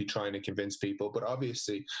we should be trying to convince people, but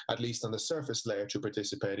obviously, at least on the surface layer, through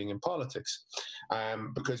participating in politics.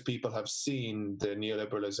 Because people have seen the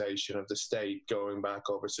neoliberalization of the state going back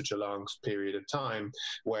over such a long period of time,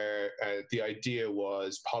 where the idea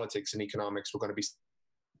was politics and economics were going to be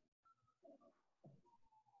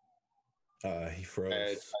he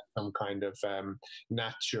froze. Some kind of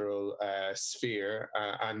natural sphere,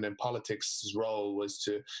 and then politics' role was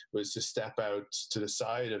to step out to the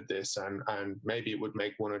side of this, and maybe it would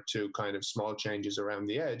make one or two kind of small changes around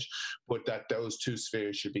the edge, but that those two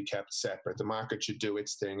spheres should be kept separate. The market should do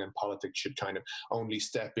its thing, and politics should kind of only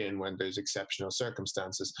step in when there's exceptional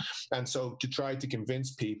circumstances. And so, to try to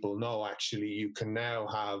convince people, no, actually, you can now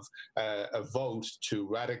have a vote to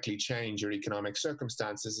radically change your economic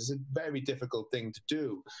circumstances, is a very difficult thing to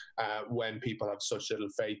do when people have such little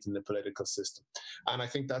faith in the political system. And I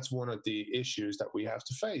think that's one of the issues that we have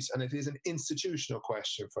to face. And it is an institutional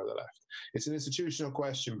question for the left. It's an institutional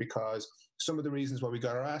question because some of the reasons why we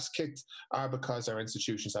got our ass kicked are because our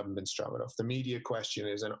institutions haven't been strong enough. The media question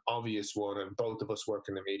is an obvious one, and both of us work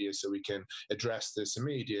in the media, so we can address this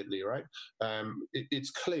immediately, right? It's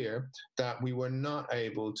clear that we were not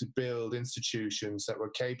able to build institutions that were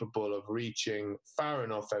capable of reaching far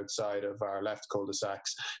enough outside of our left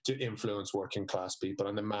cul-de-sacs to influence working class people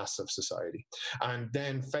and the mass of society. And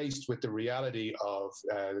then faced with the reality of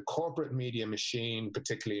the corporate media machine,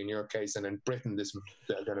 particularly in your case, and in Britain, this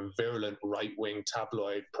kind of virulent right-wing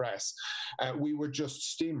tabloid press, we were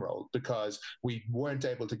just steamrolled because we weren't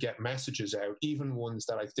able to get messages out, even ones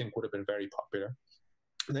that I think would have been very popular.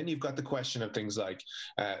 And then you've got the question of things like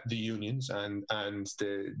the unions and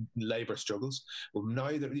the labor struggles. Well,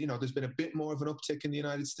 neither, there's been a bit more of an uptick in the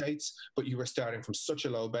United States, but you were starting from such a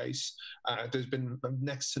low base. There's been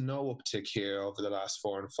next to no uptick here over the last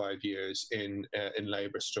 4 and 5 years in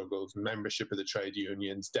labor struggles, membership of the trade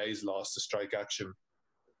unions, days lost to strike action.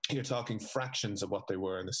 You're talking fractions of what they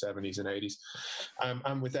were in the 70s and 80s.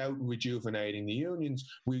 And without rejuvenating the unions,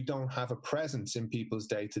 we don't have a presence in people's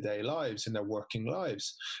day-to-day lives, in their working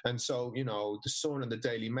lives. And so, the Sun and the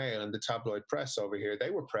Daily Mail and the tabloid press over here, they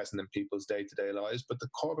were present in people's day-to-day lives, but the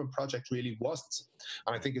Corbyn project really wasn't.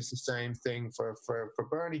 And I think it's the same thing for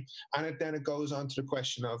Bernie. And then it goes on to the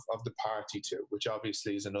question of the party too, which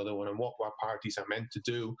obviously is another one, and what parties are meant to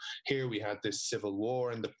do. Here we had this civil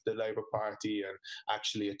war in the Labour Party, and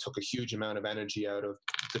actually it took a huge amount of energy out of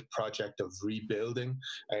the project of rebuilding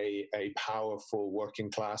a powerful working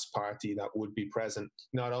class party that would be present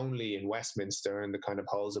not only in Westminster and the kind of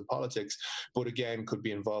halls of politics, but again could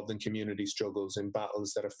be involved in community struggles, in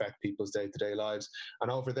battles that affect people's day-to-day lives. And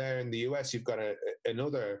over there in the US, you've got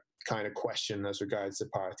another kind of question as regards the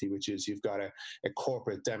party, which is you've got a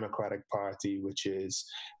corporate democratic party, which is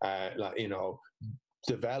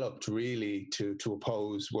developed really to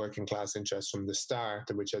oppose working class interests from the start,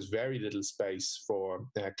 which has very little space for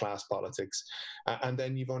class politics. And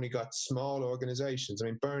then you've only got small organizations. I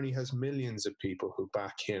mean, Bernie has millions of people who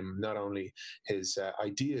back him, not only his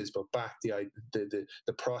ideas, but back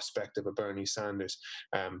the prospect of a Bernie Sanders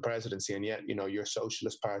presidency. And yet, your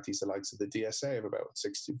socialist parties, the likes of the DSA, have about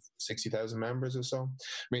 60,000 members or so. I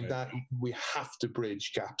mean, that we have to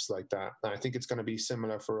bridge gaps like that. And I think it's going to be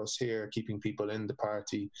similar for us here, keeping people in the party,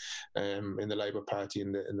 in the Labour Party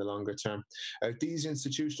in the longer term. These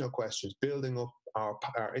institutional questions, building up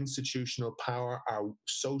our institutional power, our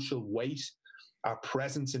social weight, our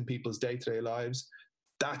presence in people's day-to-day lives,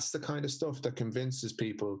 that's the kind of stuff that convinces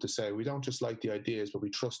people to say, we don't just like the ideas, but we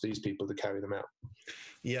trust these people to carry them out.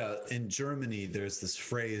 Yeah, in Germany, there's this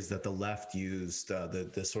phrase that the left used,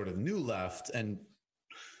 the sort of new left, and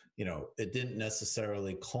it didn't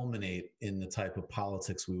necessarily culminate in the type of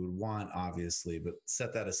politics we would want, obviously, but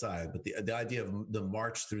set that aside. But the idea of the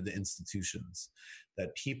march through the institutions,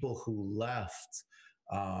 that people who left,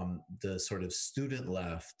 the sort of student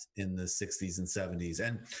left in the 60s and 70s,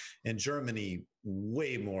 and in Germany,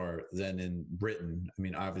 way more than in Britain. I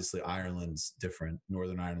mean, obviously, Ireland's different,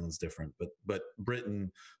 Northern Ireland's different, but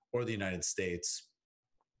Britain or the United States,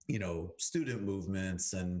 student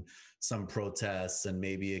movements and some protests, and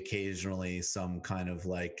maybe occasionally some kind of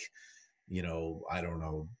like, I don't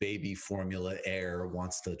know, baby Formula Air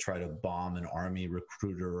wants to try to bomb an army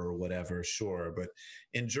recruiter or whatever, sure. But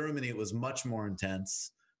in Germany, it was much more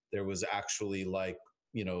intense. There was actually like,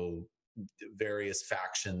 various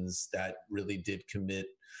factions that really did commit,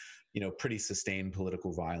 pretty sustained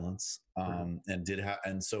political violence,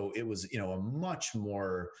 and so it was, a much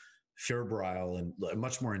more febrile and a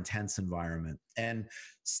much more intense environment. And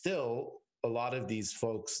still, a lot of these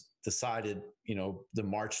folks decided, the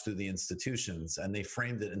march through the institutions, and they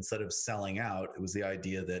framed it, instead of selling out, it was the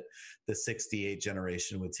idea that the 68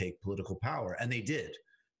 generation would take political power, and they did.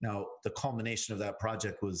 Now, the culmination of that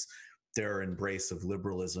project was their embrace of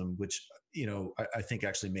liberalism, which, I think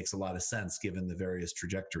actually makes a lot of sense given the various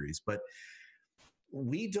trajectories. But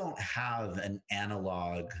we don't have an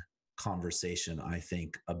analog conversation, I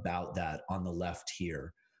think, about that on the left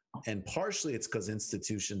here. And partially it's because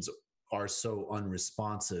institutions are so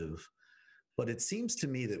unresponsive. But it seems to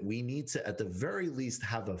me that we need to, at the very least,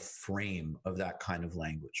 have a frame of that kind of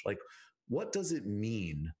language. Like, what does it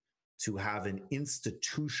mean to have an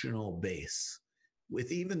institutional base,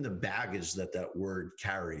 with even the baggage that word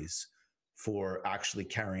carries, for actually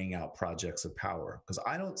carrying out projects of power? Because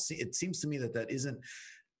I don't see, it seems to me that isn't,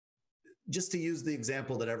 just to use the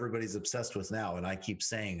example that everybody's obsessed with now, and I keep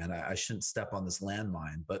saying, and I shouldn't step on this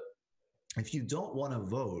landmine, but if you don't want to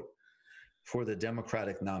vote for the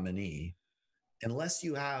Democratic nominee, unless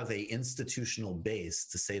you have a institutional base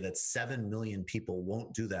to say that 7 million people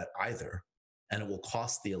won't do that either, and it will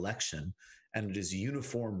cost the election, and it is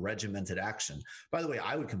uniform regimented action. By the way,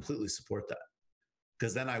 I would completely support that,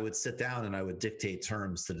 because then I would sit down and I would dictate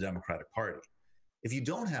terms to the Democratic Party. If you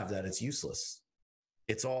don't have that, it's useless.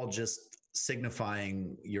 It's all just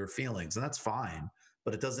signifying your feelings, and that's fine,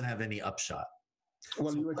 but it doesn't have any upshot.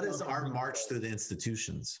 Well, so what is our march through the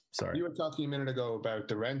institutions? Sorry. You were talking a minute ago about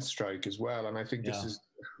the rent strike as well, and I think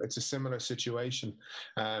it's a similar situation,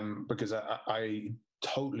 because I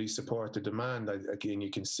totally support the demand. Again, you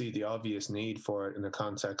can see the obvious need for it in a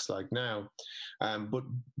context like now, but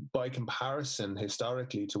by comparison,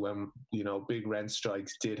 historically, to when big rent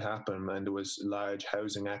strikes did happen and there was large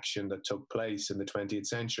housing action that took place in the 20th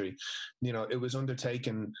century, it was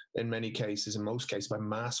undertaken in many cases, in most cases, by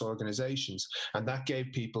mass organizations, and that gave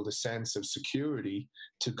people the sense of security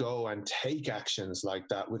to go and take actions like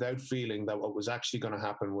that without feeling that what was actually going to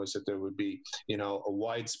happen was that there would be a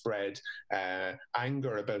widespread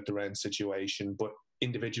anger about the rent situation, but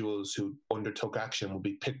individuals who undertook action will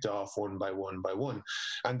be picked off one by one by one.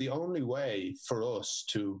 And the only way for us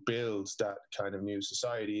to build that kind of new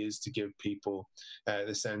society is to give people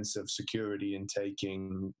the sense of security in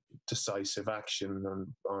taking decisive action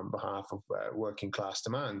on behalf of working class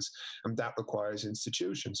demands. And that requires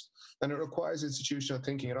institutions. And it requires institutional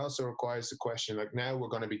thinking. It also requires the question, like now we're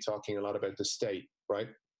going to be talking a lot about the state, right?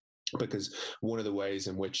 Because one of the ways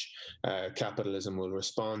in which capitalism will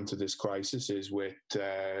respond to this crisis is with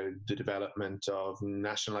the development of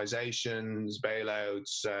nationalizations,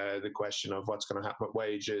 bailouts, the question of what's going to happen with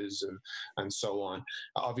wages and so on.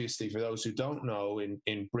 Obviously, for those who don't know,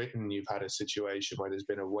 in Britain, you've had a situation where there's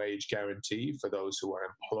been a wage guarantee for those who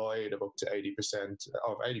are employed of up to 80%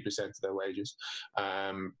 of their wages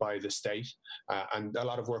by the state. And a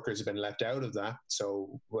lot of workers have been left out of that.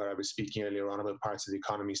 So where I was speaking earlier on about parts of the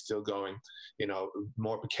economy still going,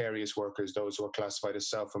 more precarious workers, those who are classified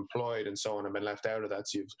as self-employed and so on, have been left out of that.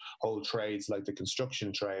 So you've whole trades like the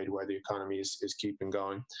construction trade where the economy is keeping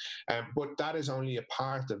going. But that is only a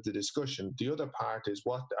part of the discussion. The other part is,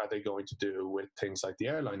 what are they going to do with things like the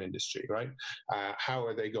airline industry, right? How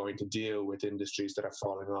are they going to deal with industries that are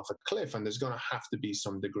falling off a cliff? And there's going to have to be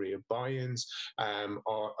some degree of buy-ins,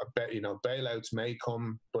 or bailouts may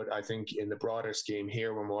come, but I think in the broader scheme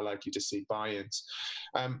here, we're more likely to see buy-ins.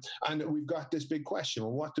 And we've got this big question,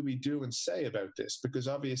 well, what do we do and say about this? Because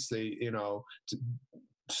obviously, to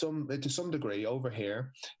some degree over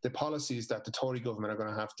here, the policies that the Tory government are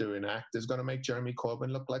going to have to enact is going to make Jeremy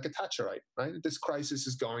Corbyn look like a Thatcherite, right? This crisis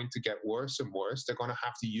is going to get worse and worse. They're going to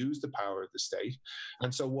have to use the power of the state.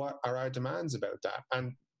 And so what are our demands about that?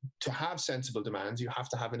 And to have sensible demands, you have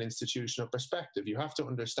to have an institutional perspective. You have to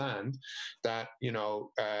understand that,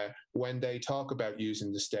 when they talk about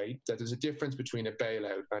using the state, that there's a difference between a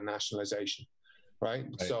bailout and nationalization. Right?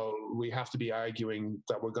 So we have to be arguing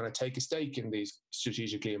that we're going to take a stake in these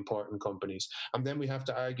strategically important companies, and then we have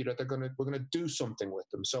to argue that we're going to do something with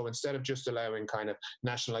them. So instead of just allowing kind of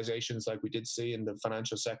nationalizations like we did see in the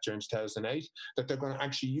financial sector in 2008, that they're going to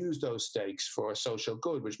actually use those stakes for social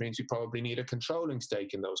good, which means we probably need a controlling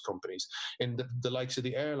stake in those companies. In the likes of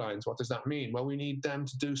the airlines, what does that mean? Well, we need them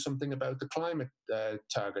to do something about the climate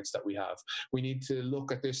targets that we have. We need to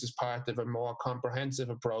look at this as part of a more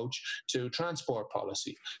comprehensive approach to transport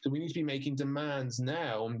policy. So we need to be making demands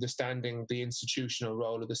now, understanding the institutional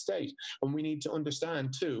role of the state. And we need to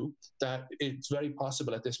understand too that it's very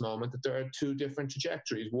possible at this moment that there are two different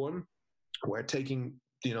trajectories. One, we're taking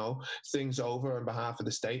things over on behalf of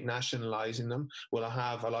the state, nationalizing them, will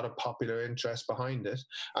have a lot of popular interest behind it.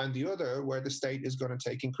 And the other, where the state is going to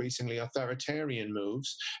take increasingly authoritarian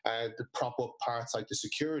moves to prop up parts like the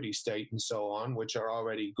security state and so on, which are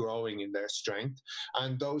already growing in their strength.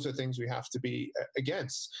 And those are things we have to be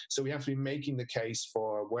against. So we have to be making the case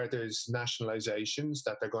for where there's nationalizations,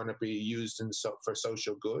 that they're going to be used for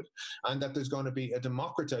social good, and that there's going to be a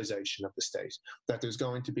democratization of the state, that there's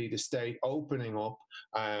going to be the state opening up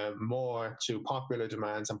more to popular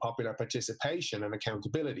demands and popular participation and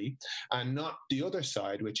accountability, and not the other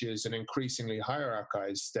side, which is an increasingly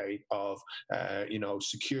hierarchized state of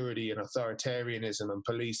security and authoritarianism and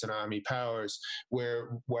police and army powers, where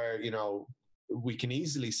we can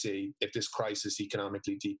easily see, if this crisis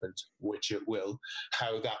economically deepens, which it will,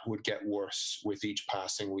 how that would get worse with each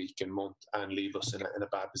passing week and month and leave us in a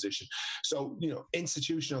bad position. So,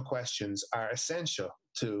 institutional questions are essential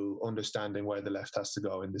to understanding where the left has to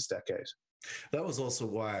go in this decade. That was also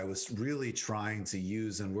why I was really trying to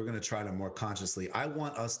use, and we're going to try to more consciously, I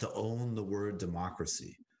want us to own the word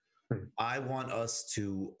democracy. I want us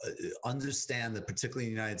to understand that, particularly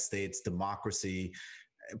in the United States, democracy,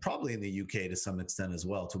 probably in the UK to some extent as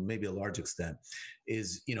well, to maybe a large extent,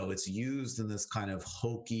 is, it's used in this kind of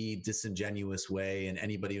hokey, disingenuous way. And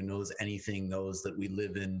anybody who knows anything knows that we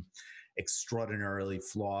live in extraordinarily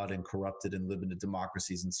flawed and corrupted and limited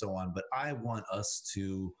democracies and so on. But I want us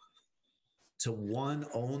to one,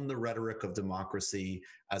 own the rhetoric of democracy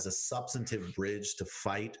as a substantive bridge to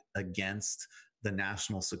fight against the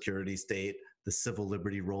national security state, the civil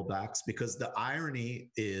liberty rollbacks, because the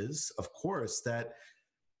irony is, of course, that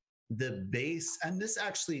the base, and this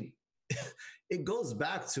actually, it goes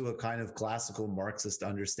back to a kind of classical Marxist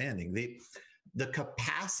understanding. The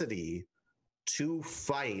capacity to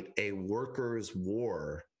fight a workers'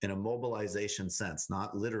 war in a mobilization sense,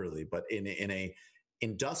 not literally, but in a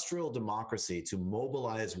industrial democracy, to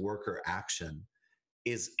mobilize worker action,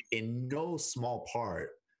 is in no small part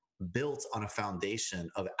built on a foundation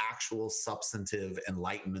of actual substantive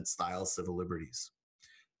Enlightenment style civil liberties.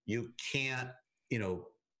 You can't,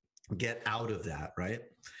 get out of that, right?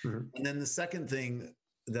 Mm-hmm. And then the second thing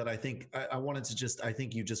that I think I wanted to I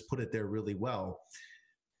think you just put it there really well.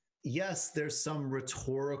 Yes, there's some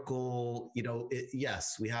rhetorical,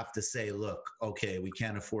 yes, we have to say, look, okay, we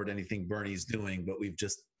can't afford anything Bernie's doing, but we've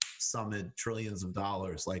just summoned trillions of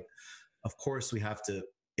dollars. Like, of course, we have to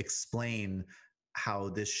explain how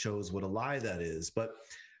this shows what a lie that is. But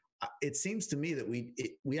it seems to me that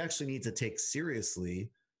we actually need to take seriously,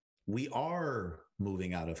 we are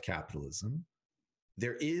moving out of capitalism.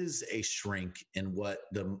 There is a shrink in what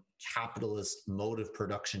the capitalist mode of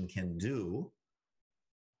production can do.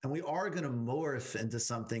 And we are going to morph into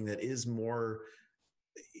something that is more,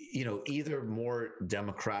 either more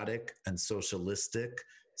democratic and socialistic,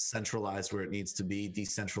 centralized where it needs to be,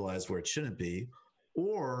 decentralized where it shouldn't be,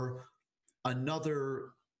 or another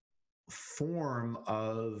form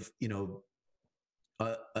of,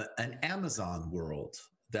 an Amazon world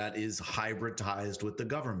that is hybridized with the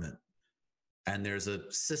government. And there's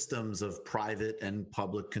systems of private and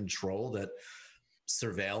public control that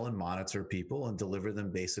surveil and monitor people and deliver them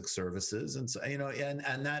basic services. And so,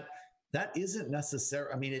 and that isn't necessary.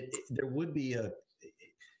 I mean, there would be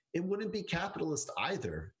it wouldn't be capitalist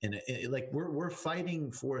either. Like we're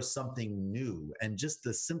fighting for something new, and just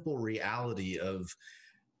the simple reality of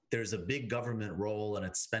there's a big government role and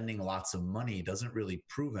it's spending lots of money doesn't really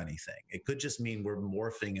prove anything. It could just mean we're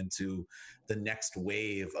morphing into the next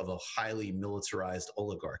wave of a highly militarized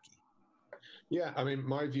oligarchy. Yeah, I mean,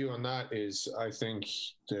 my view on that is, I think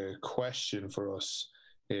the question for us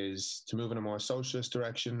is to move in a more socialist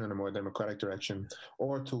direction and a more democratic direction,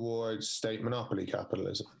 or towards state monopoly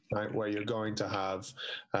capitalism, right, where you're going to have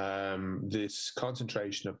this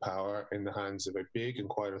concentration of power in the hands of a big and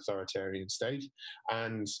quite authoritarian state,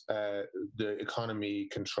 and the economy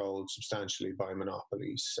controlled substantially by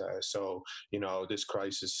monopolies. So, this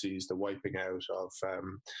crisis sees the wiping out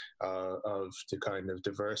of the kind of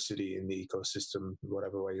diversity in the ecosystem,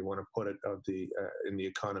 whatever way you want to put it, of the in the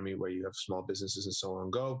economy, where you have small businesses and so on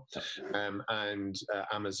go, and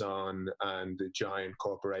Amazon and the giant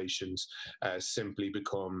corporations simply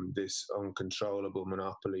become this uncontrollable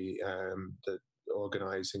monopoly that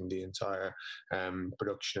organizing the entire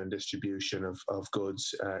production and distribution of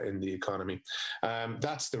goods in the economy.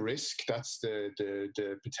 That's the risk. That's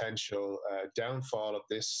the potential downfall of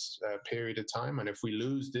this period of time. And if we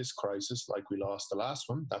lose this crisis, like we lost the last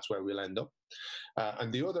one, that's where we'll end up.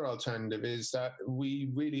 And the other alternative is that we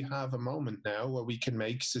really have a moment now where we can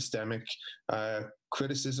make systemic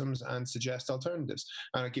criticisms and suggest alternatives.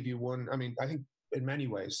 And I'll give you one. I mean, I think in many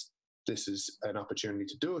ways, this is an opportunity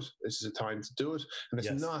to do it. This is a time to do it, and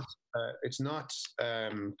it's not. It's not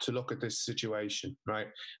to look at this situation, right,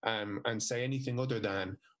 and say anything other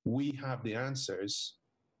than we have the answers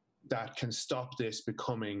that can stop this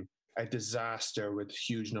becoming a disaster with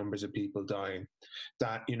huge numbers of people dying.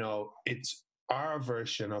 That it's our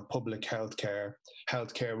version of public healthcare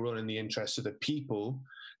run in the interests of the people,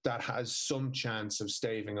 that has some chance of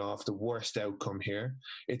staving off the worst outcome here.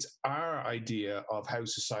 It's our idea of how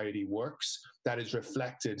society works that is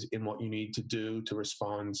reflected in what you need to do to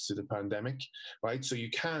respond to the pandemic, right? So you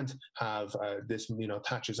can't have this,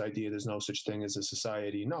 Thatcher's idea, there's no such thing as a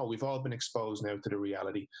society. No, we've all been exposed now to the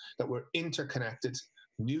reality that we're interconnected,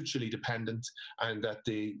 mutually dependent, and that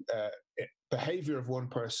the behavior of one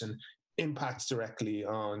person impacts directly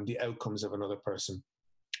on the outcomes of another person.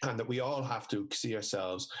 And that we all have to see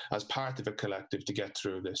ourselves as part of a collective to get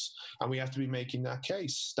through this. And we have to be making that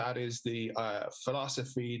case. That is the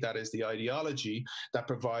philosophy, that is the ideology that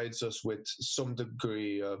provides us with some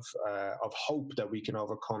degree of hope that we can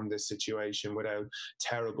overcome this situation without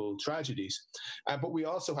terrible tragedies. But we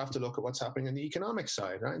also have to look at what's happening on the economic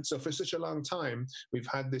side, right? So for such a long time, we've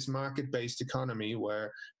had this market-based economy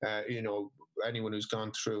where, anyone who's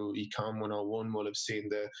gone through Econ 101 will have seen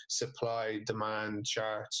the supply-demand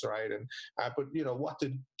charts, right? And but what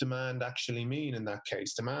did demand actually mean in that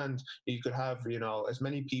case? Demand, you could have as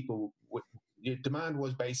many people. Demand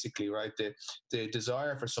was basically, right, the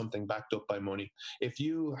desire for something backed up by money. If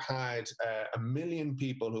you had 1 million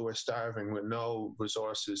people who were starving with no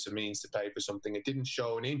resources and means to pay for something, it didn't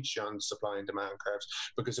show an inch on the supply and demand curves,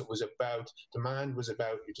 because demand was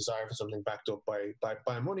about your desire for something backed up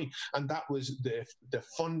by money. And that was the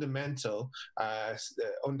fundamental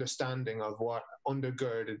understanding of what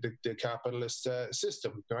undergirded the capitalist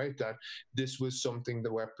system, right? That this was something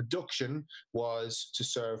that where production was to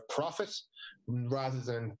serve profit rather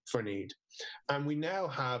than for need. And we now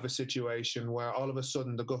have a situation where all of a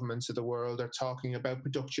sudden the governments of the world are talking about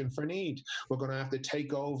production for need. We're going to have to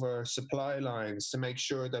take over supply lines to make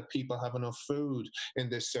sure that people have enough food in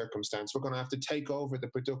this circumstance. We're going to have to take over the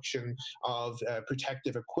production of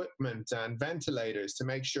protective equipment and ventilators to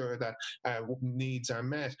make sure that needs are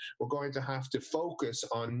met. We're going to have to focus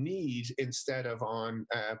on need instead of on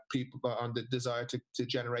on the desire to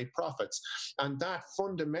generate profits. And that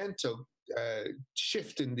fundamental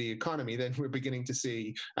shift in the economy that we're beginning to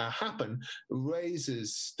see happen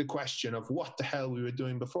raises the question of what the hell we were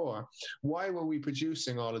doing before. Why were we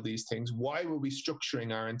producing all of these things? Why were we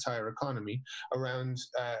structuring our entire economy around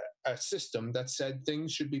a system that said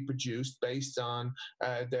things should be produced based on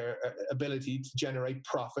their ability to generate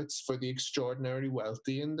profits for the extraordinarily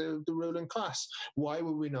wealthy and the ruling class? Why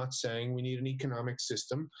were we not saying we need an economic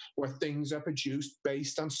system where things are produced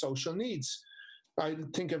based on social needs? I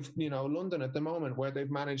think of London at the moment, where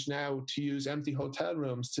they've managed now to use empty hotel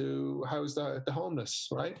rooms to house the homeless,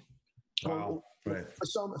 right? Wow. Right.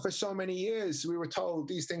 For so many years, we were told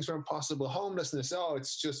these things were impossible. Homelessness,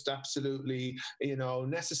 it's just absolutely,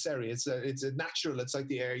 necessary. It's a natural. It's like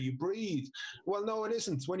the air you breathe. Well, no, it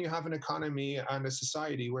isn't. When you have an economy and a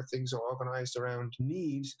society where things are organized around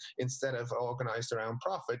need instead of organized around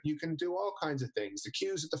profit, you can do all kinds of things. The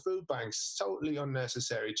queues at the food banks, totally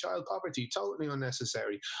unnecessary. Child poverty, totally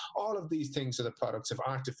unnecessary. All of these things are the products of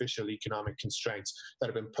artificial economic constraints that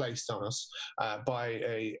have been placed on us by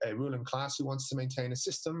a ruling class who wants to maintain a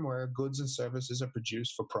system where goods and services are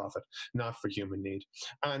produced for profit, not for human need.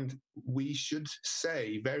 And we should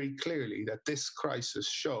say very clearly that this crisis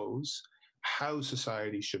shows how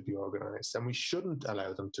society should be organized, and we shouldn't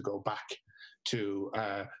allow them to go back to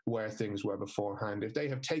where things were beforehand. If they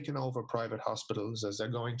have taken over private hospitals, as they're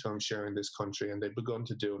going to, I'm sure, in this country, and they've begun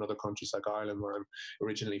to do in other countries like Ireland, where I'm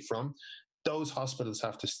originally from, those hospitals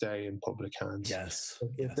have to stay in public hands. Yes.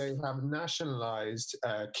 If they have nationalized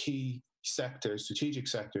key sectors, strategic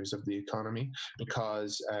sectors of the economy,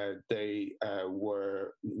 because they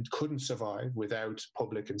couldn't survive without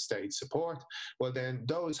public and state support, well, then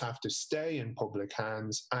those have to stay in public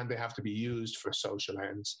hands and they have to be used for social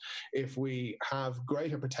ends. If we have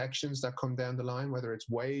greater protections that come down the line, whether it's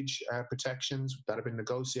wage protections that have been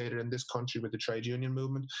negotiated in this country with the trade union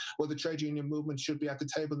movement, well, the trade union movement should be at the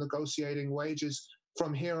table negotiating wages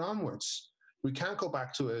from here onwards. We can't go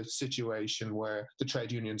back to a situation where the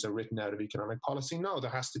trade unions are written out of economic policy. No,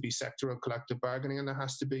 there has to be sectoral collective bargaining, and there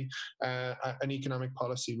has to be an economic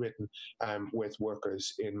policy written with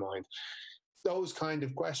workers in mind. Those kind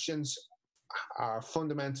of questions are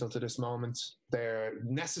fundamental to this moment. They're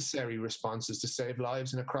necessary responses to save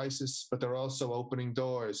lives in a crisis, but they're also opening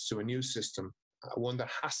doors to a new system, one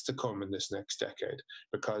that has to come in this next decade,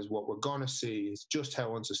 because what we're going to see is just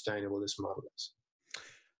how unsustainable this model is.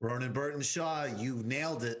 Ronan Burtenshaw, you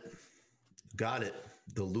nailed it. Got it.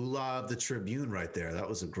 The Lula of the Tribune right there. That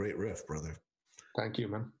was a great riff, brother. Thank you,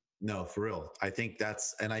 man. No, for real. I think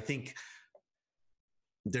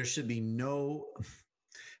there should be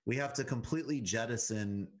we have to completely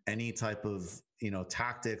jettison any type of,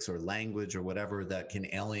 tactics or language or whatever that can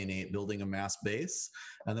alienate building a mass base.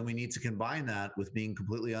 And then we need to combine that with being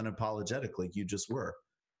completely unapologetic, like you just were.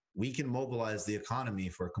 We can mobilize the economy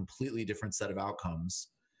for a completely different set of outcomes.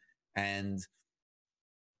 And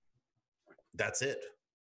that's it.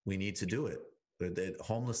 We need to do it.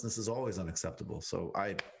 Homelessness is always unacceptable. So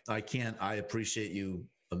I appreciate you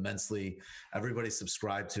immensely. Everybody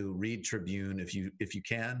subscribe to read Tribune if you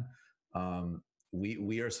can.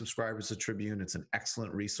 We are subscribers to Tribune. It's an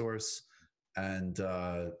excellent resource. And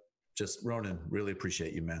just Ronan, really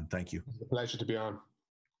appreciate you, man. Thank you. It's a pleasure to be on.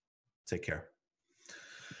 Take care.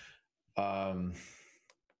 That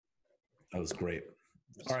was great.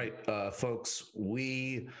 All right, folks,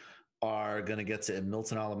 we are going to get to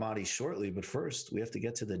Milton Allimadi shortly, but first we have to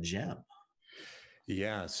get to the gem.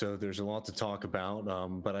 Yeah, so there's a lot to talk about,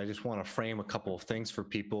 but I just want to frame a couple of things for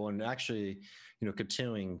people, and actually,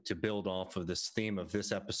 continuing to build off of this theme of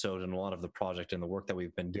this episode and a lot of the project and the work that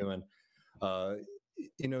we've been doing.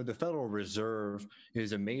 The Federal Reserve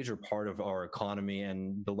is a major part of our economy,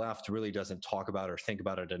 and the left really doesn't talk about or think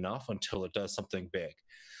about it enough until it does something big.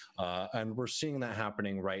 And we're seeing that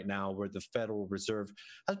happening right now, where the Federal Reserve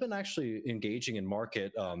has been actually engaging in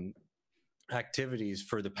market activities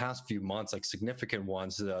for the past few months, like significant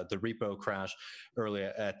ones. The repo crash early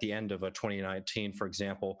at the end of 2019, for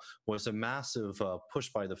example, was a massive push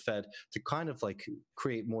by the Fed to kind of like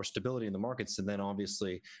create more stability in the markets. And then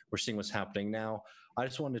obviously we're seeing what's happening now. I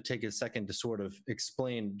just wanted to take a second to sort of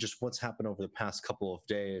explain just what's happened over the past couple of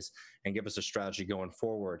days and give us a strategy going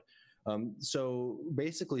forward. So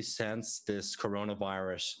basically, since this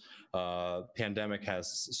coronavirus pandemic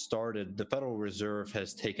has started, the Federal Reserve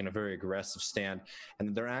has taken a very aggressive stand,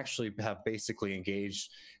 and they actually have basically engaged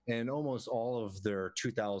in almost all of their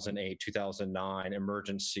 2008, 2009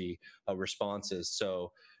 emergency responses.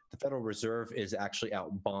 So the Federal Reserve is actually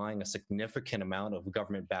out buying a significant amount of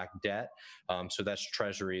government-backed debt. So that's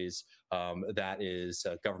treasuries, that is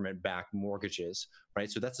government-backed mortgages, right?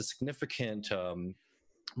 So that's a significant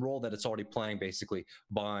role that it's already playing, basically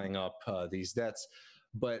buying up these debts.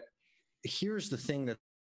 But here's the thing that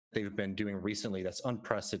they've been doing recently that's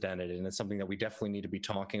unprecedented, and it's something that we definitely need to be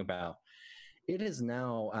talking about. It is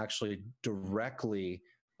now actually directly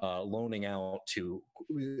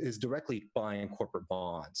is directly buying corporate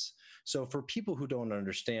bonds. So for people who don't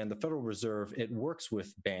understand, the Federal Reserve, it works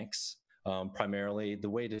with banks. Primarily,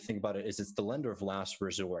 the way to think about it is it's the lender of last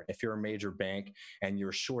resort. If you're a major bank and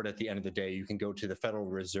you're short at the end of the day, you can go to the Federal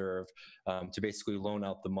Reserve to basically loan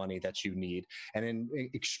out the money that you need. And in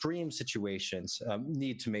extreme situations,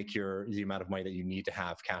 need to make the amount of money that you need to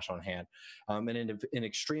have cash on hand. And in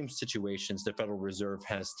extreme situations, the Federal Reserve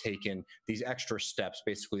has taken these extra steps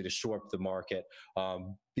basically to shore up the market,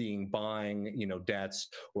 buying debts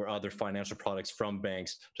or other financial products from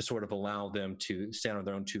banks to sort of allow them to stand on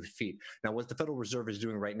their own 2 feet. Now, what the Federal Reserve is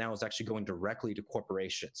doing right now is actually going directly to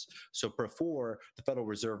corporations. So before, the Federal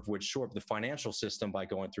Reserve would shore up the financial system by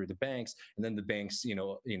going through the banks, and then the banks,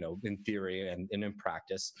 in theory and in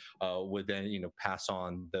practice, would then, pass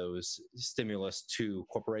on those stimulus to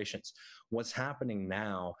corporations. What's happening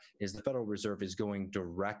now is the Federal Reserve is going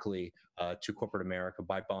directly to corporate America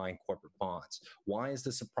by buying corporate bonds. Why is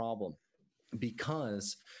this a problem?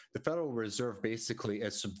 because the Federal Reserve basically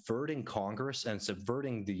is subverting Congress and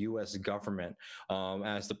subverting the U.S. government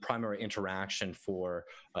as the primary interaction for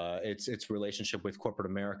its relationship with corporate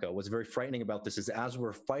America. What's very frightening about this is as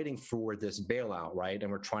we're fighting for this bailout, right,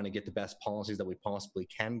 and we're trying to get the best policies that we possibly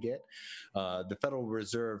can get, the Federal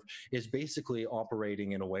Reserve is basically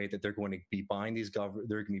operating in a way that they're going to be buying these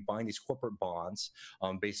corporate bonds,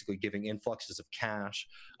 basically giving influxes of cash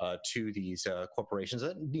to these corporations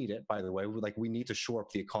that need it, by the way. Like, we need to shore up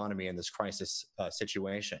the economy in this crisis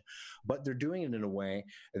situation. But they're doing it in a way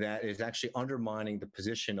that is actually undermining the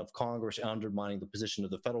position of Congress, undermining the position of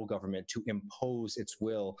the federal government to impose its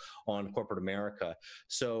will on corporate America.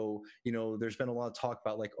 So, there's been a lot of talk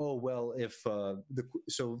about like, oh, well, if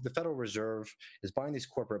the Federal Reserve is buying these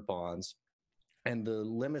corporate bonds, and the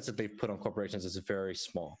limits that they've put on corporations is very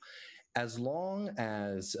small. As long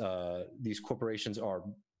as these corporations are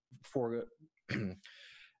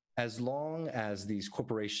as long as these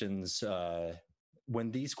corporations,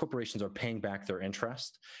 when these corporations are paying back their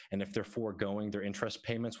interest, and if they're foregoing their interest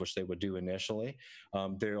payments, which they would do initially,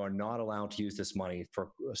 they are not allowed to use this money for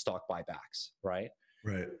stock buybacks, right?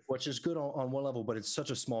 Right. Which is good on one level, but it's such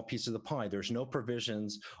a small piece of the pie. There's no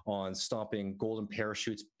provisions on stopping golden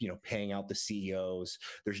parachutes, paying out the CEOs.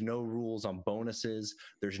 There's no rules on bonuses.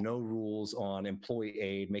 There's no rules on employee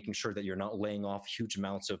aid, making sure that you're not laying off huge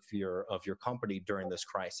amounts of your company during this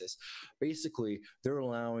crisis. Basically, they're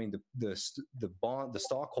allowing the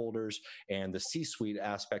stockholders and the C-suite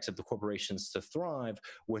aspects of the corporations to thrive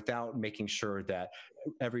without making sure that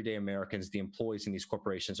everyday Americans, the employees in these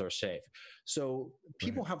corporations, are safe. So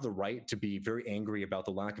people have the right to be very angry about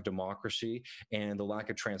the lack of democracy and the lack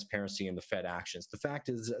of transparency in the Fed actions. The fact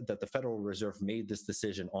is that the Federal Reserve made this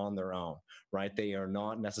decision on their own, right? They are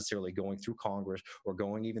not necessarily going through Congress or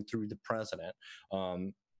going even through the president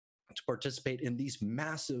to participate in these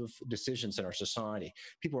massive decisions in our society.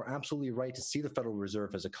 People are absolutely right to see the Federal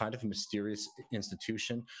Reserve as a kind of mysterious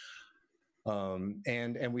institution.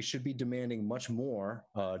 And we should be demanding much more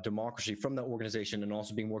democracy from that organization, and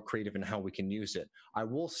also being more creative in how we can use it. I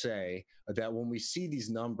will say that when we see these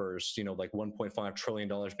numbers, like $1.5 trillion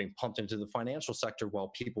being pumped into the financial sector, while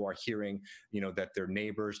people are hearing, that their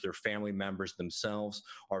neighbors, their family members themselves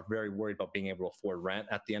are very worried about being able to afford rent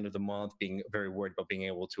at the end of the month, being very worried about being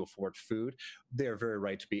able to afford food, they're very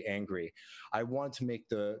right to be angry. I want to make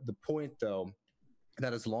the point, though,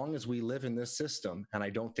 that as long as we live in this system, and I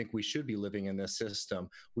don't think we should be living in this system,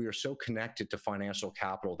 we are so connected to financial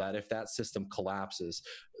capital that if that system collapses,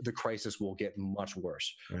 the crisis will get much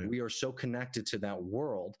worse. Right. We are so connected to that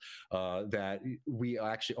world that we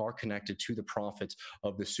actually are connected to the profits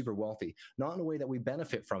of the super wealthy, not in a way that we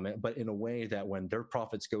benefit from it, but in a way that when their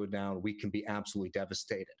profits go down, we can be absolutely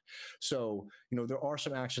devastated. So, there are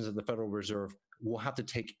some actions that the Federal Reserve will have to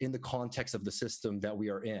take in the context of the system that we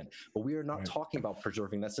are in. But we are not talking about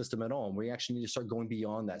preserving that system at all. And we actually need to start going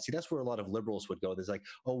beyond that. See, that's where a lot of liberals would go. There's like,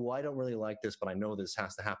 oh, well, I don't really like this, but I know this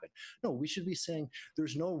has to happen. No, we should be saying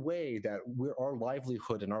there's no way that our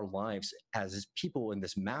livelihood and our lives as people in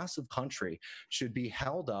this massive country should be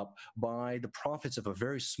held up by the profits of a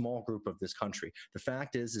very small group of this country. The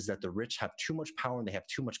fact is that the rich have too much power and they have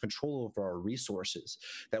too much control over our resources,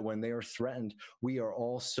 that when they are threatened, we are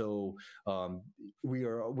also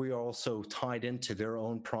tied into their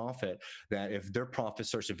own profit, that if their profit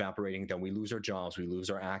starts evaporating, then we lose our jobs, we lose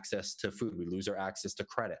our access to food, we lose our access to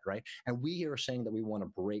credit, right? And we are saying that we want to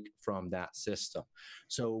break from that system.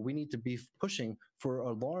 So we need to be pushing for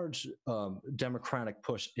a large democratic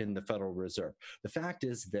push in the Federal Reserve. The fact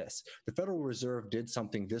is this: the Federal Reserve did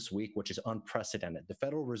something this week which is unprecedented. The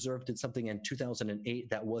Federal Reserve did something in 2008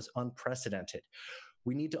 that was unprecedented.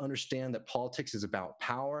 We need to understand that politics is about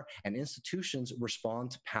power, and institutions respond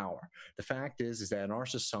to power. The fact is that in our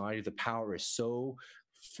society, the power is so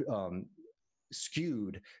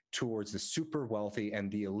skewed towards the super wealthy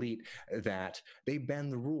and the elite that they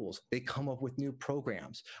bend the rules. They come up with new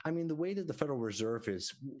programs. I mean, the way that the Federal Reserve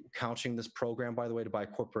is couching this program, by the way, to buy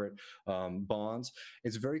corporate bonds,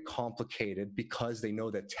 is very complicated because they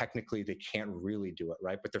know that technically they can't really do it,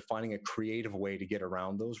 right? But they're finding a creative way to get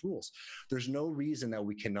around those rules. There's no reason that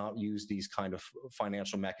we cannot use these kind of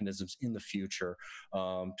financial mechanisms in the future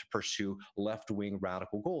to pursue left-wing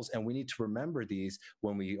radical goals. And we need to remember these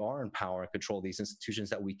when we are in power and control these institutions,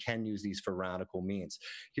 that we can use these for radical means.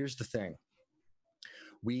 Here's the thing.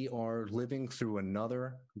 We are living through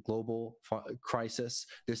another global crisis.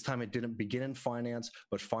 This time it didn't begin in finance,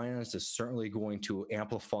 but finance is certainly going to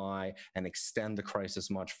amplify and extend the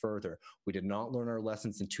crisis much further. We did not learn our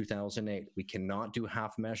lessons in 2008. We cannot do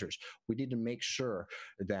half measures. We need to make sure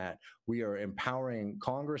that we are empowering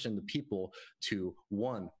Congress and the people to,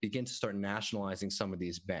 one, begin to start nationalizing some of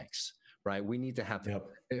these banks. Right. We need to have,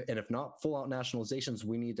 and if not full out nationalizations,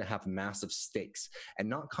 we need to have massive stakes, and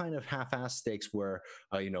not kind of half-assed stakes where,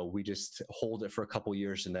 we just hold it for a couple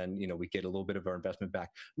years and then, we get a little bit of our investment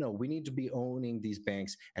back. No, we need to be owning these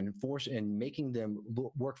banks and making them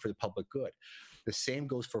work for the public good. The same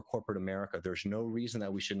goes for corporate America. There's no reason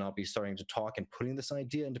that we should not be starting to talk and putting this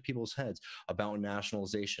idea into people's heads about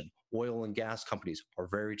nationalization. Oil and gas companies are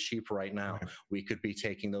very cheap right now. Right. We could be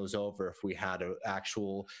taking those over if we had if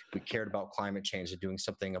we cared about climate change and doing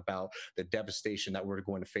something about the devastation that we're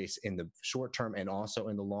going to face in the short term and also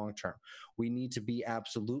in the long term. We need to be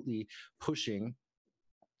absolutely pushing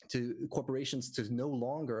to corporations to no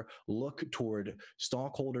longer look toward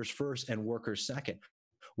stockholders first and workers second.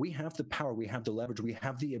 We have the power, we have the leverage, we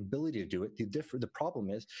have the ability to do it. The problem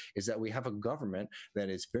is that we have a government that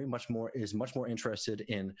is much more interested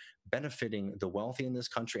in benefiting the wealthy in this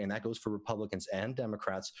country, and that goes for Republicans and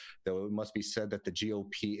Democrats. Though it must be said that the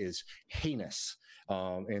GOP is heinous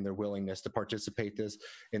in their willingness to participate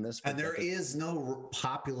in this. And there is no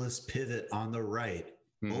populist pivot on the right.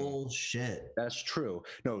 Bullshit. That's true.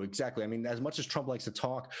 No, exactly. I mean, as much as Trump likes to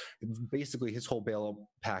talk, basically his whole bailout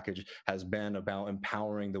package has been about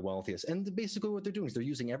empowering the wealthiest. And basically what they're doing is they're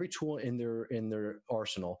using every tool in their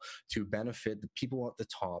arsenal to benefit the people at the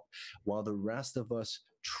top, while the rest of us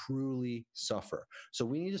truly suffer. So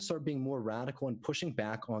we need to start being more radical and pushing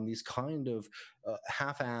back on these kind of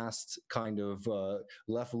half-assed kind of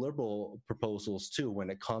left liberal proposals too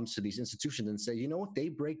when it comes to these institutions, and say, you know what, they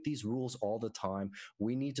break these rules all the time.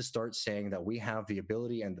 We need to start saying that we have the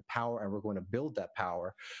ability and the power, and we're going to build that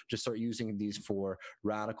power to start using these for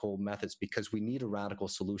radical methods, because we need a radical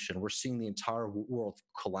solution. We're seeing the entire world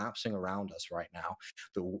collapsing around us right now.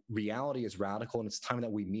 The reality is radical, and it's time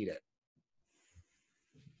that we meet it.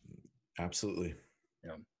 Absolutely.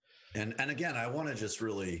 Yeah. And again, I want to just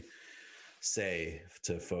really say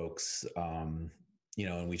to folks, and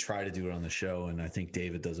we try to do it on the show, and I think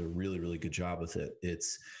David does a really, really good job with it.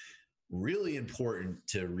 It's really important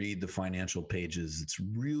to read the financial pages. It's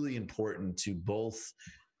really important to both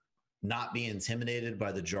not be intimidated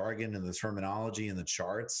by the jargon and the terminology and the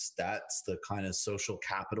charts. That's the kind of social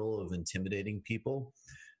capital of intimidating people.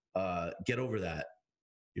 Get over that.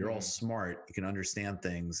 You're all smart. You can understand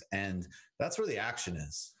things. And that's where the action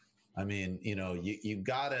is. I mean, you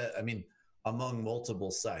gotta, among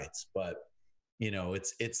multiple sites, but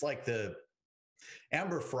it's like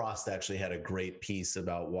Amber Frost actually had a great piece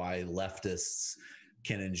about why leftists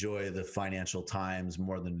can enjoy the Financial Times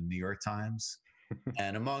more than the New York Times.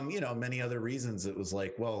 And among, many other reasons, it was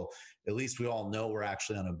like, well, at least we all know we're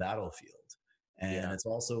actually on a battlefield. And it's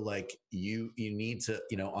also like, you need to,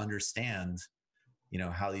 understand,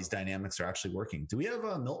 how these dynamics are actually working. Do we have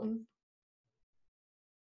Milton?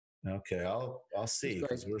 Okay, I'll see.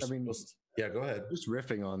 Because we're supposed to. Yeah, go ahead. Just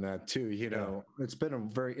riffing on that too, it's been a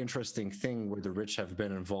very interesting thing where the rich have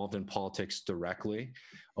been involved in politics directly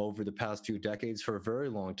over the past few decades. For a very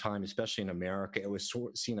long time, especially in America, it was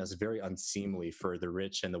seen as very unseemly for the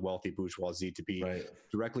rich and the wealthy bourgeoisie to be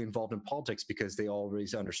directly involved in politics, because they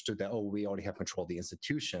always understood that, we already have control of the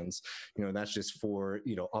institutions. That's just for,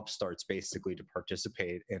 upstarts basically to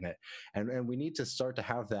participate in it. And we need to start to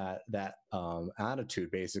have that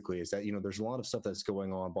attitude, basically, is that, there's a lot of stuff that's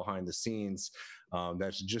going on behind the scenes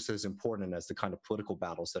that's just as important as the kind of political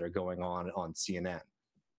battles that are going on CNN.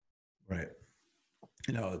 Right.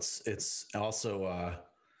 It's also,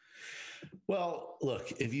 well,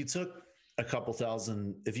 look, if you took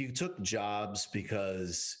if you took jobs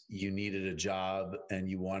because you needed a job and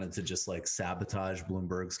you wanted to just like sabotage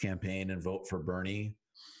Bloomberg's campaign and vote for Bernie,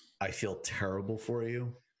 I feel terrible for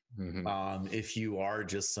you. Mm-hmm. If you are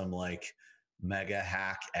just some like mega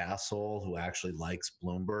hack asshole who actually likes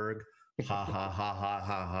Bloomberg, ha ha ha ha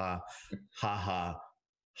ha ha ha ha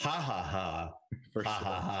ha ha ha ha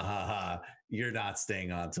ha ha ha, you're not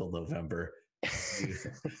staying on till November.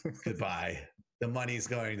 Goodbye. The money's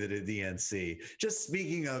going to the DNC. Just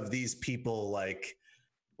speaking of these people, like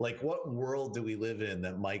what world do we live in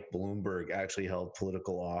that Mike Bloomberg actually held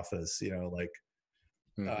political office?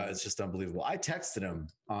 It's just unbelievable. I texted him.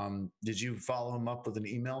 Did you follow him up with an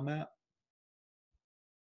email, Matt?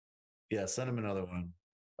 Yeah, send him another one.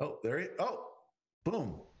 Oh,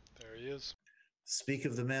 boom. There he is. Speak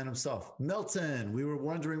of the man himself. Milton, we were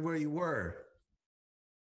wondering where you were.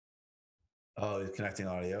 Oh, connecting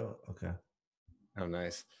audio. Okay. Oh,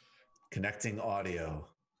 nice. Connecting audio.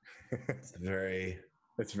 It's very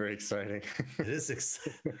exciting. It is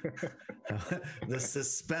the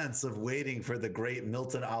suspense of waiting for the great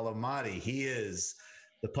Milton Allimadi. He is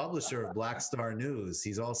the publisher of Black Star News.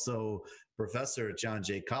 He's also professor at John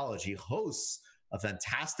Jay College. He hosts a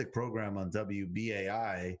fantastic program on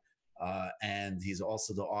WBAI, and he's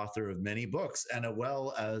also the author of many books, and as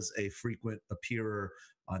well as a frequent appearer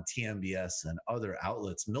on TMBS and other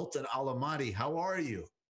outlets. Milton Allimadi, how are you?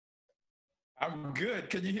 I'm good.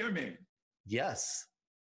 Can you hear me? Yes.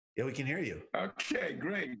 Yeah, we can hear you. Okay,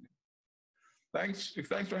 great. Thanks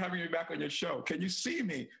for having me back on your show. Can you see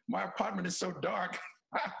me? My apartment is so dark.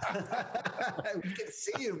 We can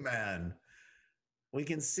see you, man. We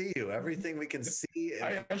can see you. Everything we can see.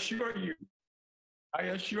 I assure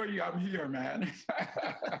you, I'm here, man.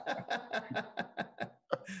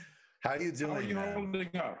 How are you doing? How are you holding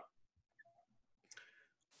up?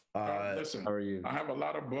 Listen, how are you? I have a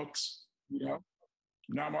lot of books, you know.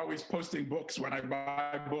 Now I'm always posting books when I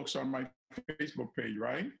buy books on my Facebook page,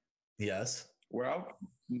 right? Yes. Well,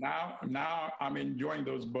 now I'm enjoying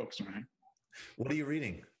those books, man. What are you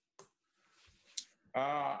reading?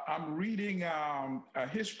 I'm reading a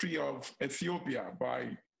history of Ethiopia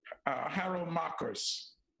by Harold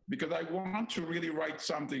Marcus, because I want to really write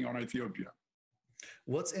something on Ethiopia.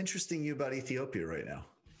 What's interesting you about Ethiopia right now?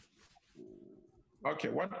 Okay,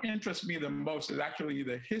 what interests me the most is actually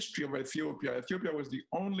the history of Ethiopia. Ethiopia was the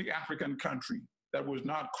only African country that was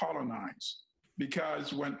not colonized,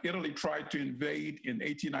 because when Italy tried to invade in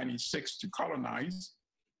 1896 to colonize,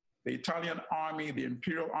 the Italian army, the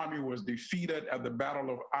imperial army, was defeated at the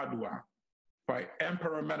Battle of Adwa by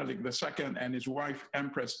Emperor Menelik II and his wife,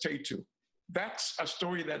 Empress Tetu. That's a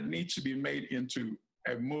story that needs to be made into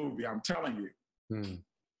a movie, I'm telling you.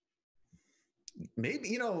 Maybe,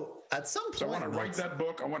 you know, at some point. So I want to write that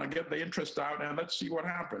book. I want to get the interest out, and let's see what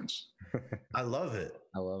happens. I love it.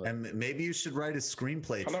 I love it. And maybe you should write a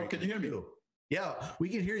screenplay. Hello, can you hear me? Too. Yeah, we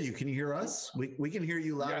can hear you. Can you hear us? We can hear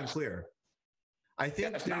you loud and clear. I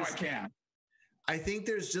think yes, now I can. I think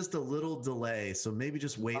there's just a little delay, so maybe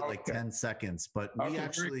just wait like 10 seconds. But we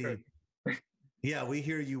actually, yeah, we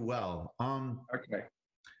hear you well. Okay.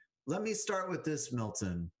 Let me start with this,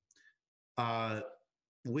 Milton.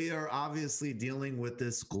 We are obviously dealing with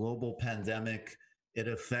this global pandemic. It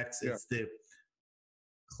affects, it's the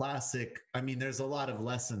classic, I mean, there's a lot of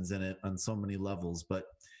lessons in it on so many levels, but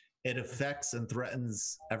it affects and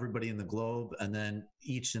threatens everybody in the globe, and then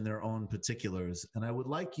each in their own particulars. And I would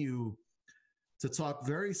like you to talk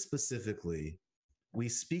very specifically. We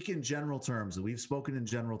speak in general terms, and we've spoken in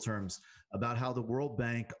general terms about how the World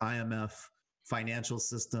Bank, IMF, financial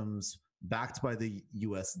systems, backed by the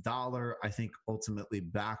US dollar, I think ultimately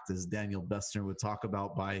backed, as Daniel Bessner would talk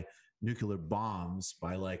about, by nuclear bombs,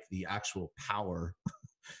 by like the actual power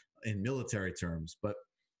in military terms, but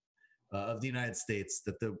of the United States,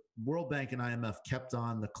 that the World Bank and IMF kept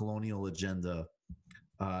on the colonial agenda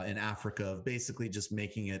in Africa of basically just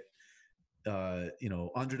making it, you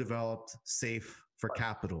know, underdeveloped, safe for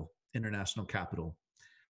capital, international capital.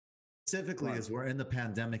 Specifically, as we're in the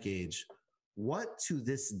pandemic age, what to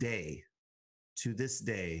this day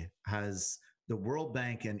has the World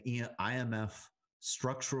Bank and IMF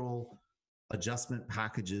structural adjustment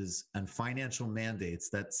packages and financial mandates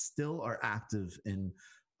that still are active in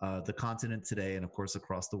the continent today and of course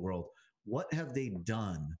across the world, what have they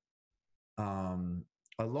done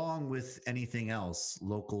along with anything else,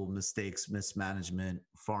 local mistakes, mismanagement,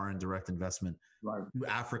 foreign direct investment, to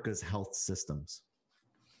Africa's health systems?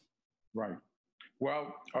 Right.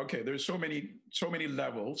 Well, okay, there's so many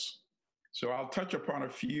levels. So I'll touch upon a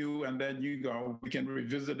few, and then we can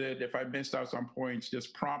revisit it. If I missed out some points,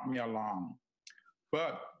 just prompt me along.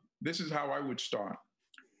 But this is how I would start.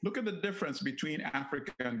 Look at the difference between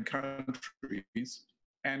African countries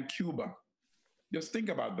and Cuba. Just think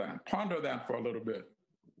about that. Ponder that for a little bit.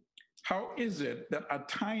 How is it that a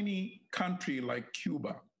tiny country like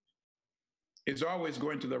Cuba is always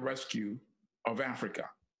going to the rescue of Africa,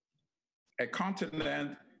 a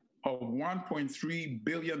continent of 1.3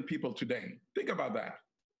 billion people today? Think about that.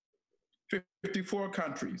 54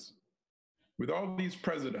 countries with all these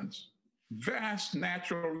presidents, vast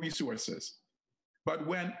natural resources. But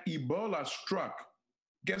when Ebola struck,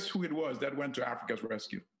 guess who it was that went to Africa's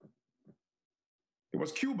rescue? It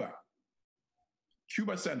was Cuba.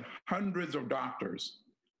 Cuba sent hundreds of doctors,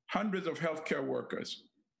 hundreds of healthcare workers.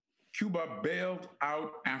 Cuba bailed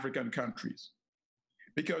out African countries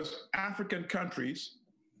because African countries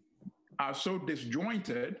are so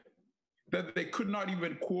disjointed that they could not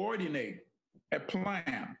even coordinate a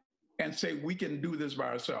plan and say, we can do this by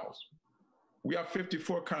ourselves. We have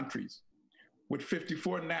 54 countries with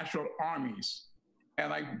 54 national armies.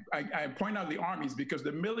 And I point out the armies because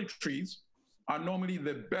the militaries are normally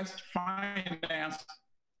the best financed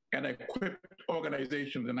and equipped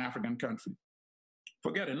organizations in African countries.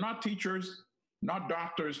 Forget it, not teachers, not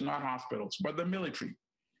doctors, not hospitals, but the military.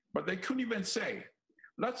 But they couldn't even say,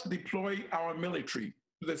 let's deploy our military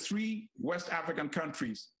to the 3 West African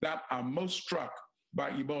countries that are most struck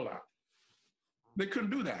by Ebola. They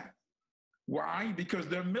couldn't do that. Why? Because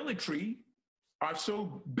their military are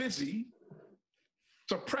so busy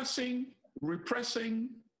suppressing, repressing,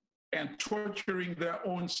 and torturing their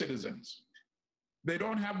own citizens. They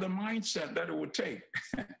don't have the mindset that it would take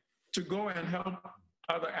to go and help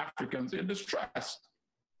other Africans in distress.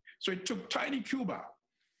 So it took tiny Cuba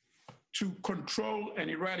to control and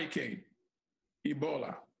eradicate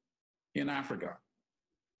Ebola in Africa.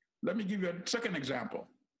 Let me give you a second example.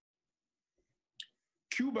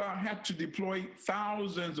 Cuba had to deploy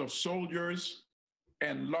thousands of soldiers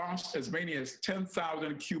and lost as many as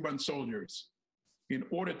 10,000 Cuban soldiers in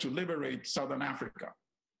order to liberate Southern Africa.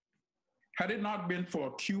 Had it not been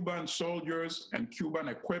for Cuban soldiers and Cuban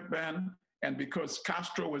equipment, and because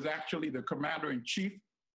Castro was actually the commander-in-chief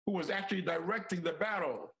who was actually directing the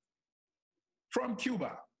battle from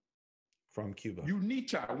Cuba,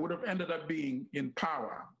 UNITA would have ended up being in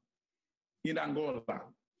power in Angola.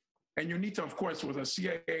 And UNITA, of course, was a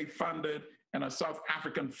CIA-funded and a South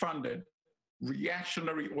African-funded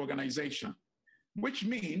reactionary organization, which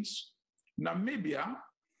means Namibia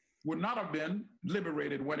would not have been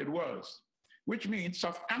liberated when it was, which means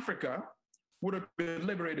South Africa would have been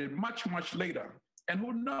liberated much, much later. And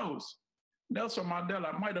who knows, Nelson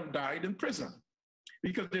Mandela might have died in prison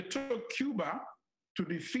because it took Cuba to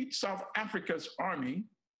defeat South Africa's army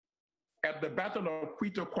at the Battle of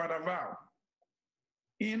Quito Cuanavao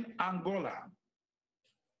in Angola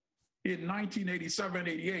in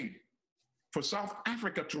 1987-88 for South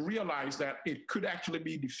Africa to realize that it could actually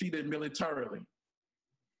be defeated militarily.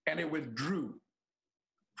 And it withdrew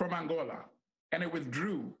from Angola, and it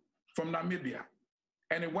withdrew from Namibia.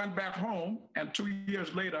 And it went back home, and 2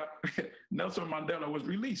 years later, Nelson Mandela was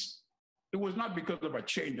released. It was not because of a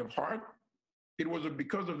change of heart. It was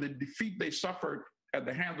because of the defeat they suffered at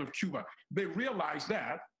the hands of Cuba. They realized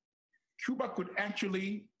that Cuba could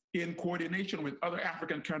actually, in coordination with other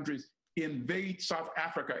African countries, invade South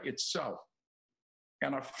Africa itself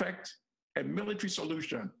and affect a military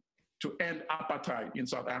solution to end apartheid in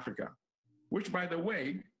South Africa, which, by the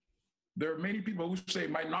way, there are many people who say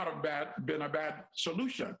might not have been a bad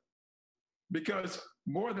solution, because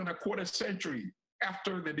more than a quarter century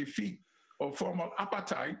after the defeat of formal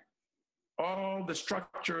apartheid, all the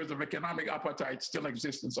structures of economic apartheid still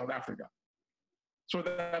exist in South Africa. So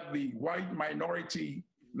that the white minority,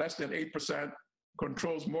 less than 8%,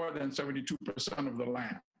 controls more than 72% of the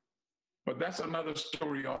land. But that's another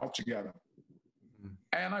story altogether.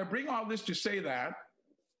 And I bring all this to say that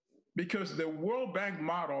because the World Bank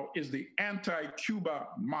model is the anti-Cuba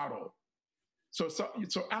model. So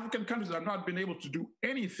African countries have not been able to do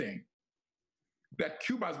anything that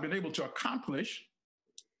Cuba has been able to accomplish,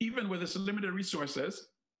 even with its limited resources,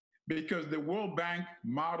 because the World Bank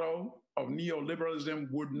model of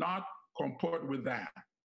neoliberalism would not comport with that.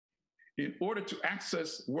 In order to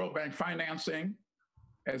access World Bank financing,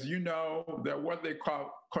 as you know, there are what they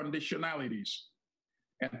call conditionalities.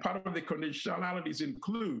 And part of the conditionalities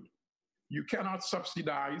include you cannot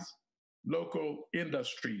subsidize local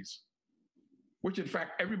industries, which in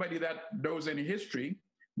fact, everybody that knows any history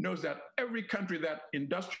knows that every country that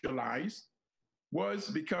industrialized was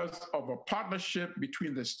because of a partnership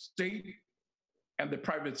between the state and the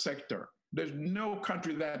private sector. There's no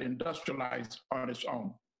country that industrialized on its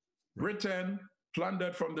own. Britain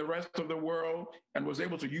plundered from the rest of the world and was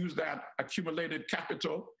able to use that accumulated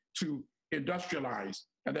capital to industrialize.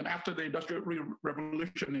 And then after the Industrial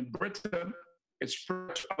Revolution in Britain, it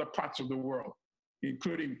spread to other parts of the world,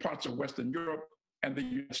 including parts of Western Europe and the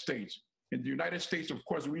United States. In the United States, of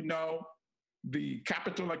course, we know the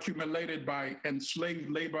capital accumulated by enslaved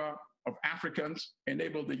labor of Africans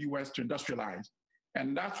enabled the US to industrialize.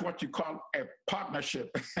 And that's what you call a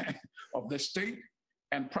partnership of the state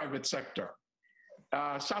and private sector.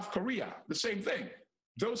 South Korea, the same thing.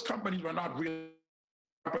 Those companies were not real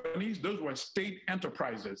companies, those were state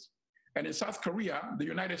enterprises. And in South Korea, the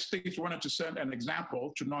United States wanted to send an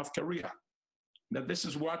example to North Korea, that this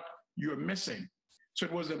is what you're missing. So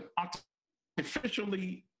it was an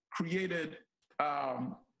artificially created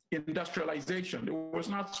industrialization. It was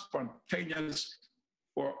not spontaneous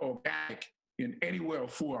or organic in any way or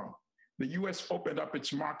form. The US opened up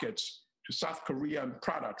its markets to South Korean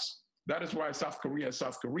products. That is why South Korea is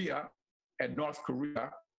South Korea, and North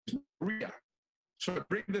Korea is Korea. So to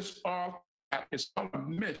bring this all, it's all a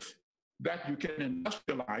myth that you can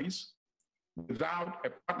industrialize without a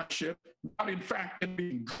partnership, not in fact it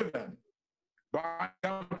being driven by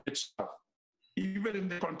government itself. Even in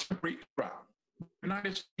the contemporary era, the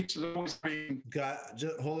United States is always being.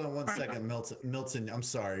 Just hold on one second, Milton. Milton, I'm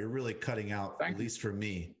sorry, you're really cutting out, at least for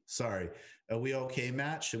me. Sorry. Are we okay,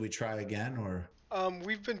 Matt? Should we try again, or?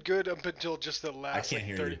 We've been good up until just the last. I can't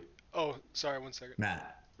hear 30. you. Oh, sorry, 1 second.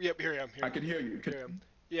 Matt. Yep, here I am. I can hear you. Here I am.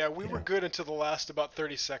 Yeah, we were good until the last about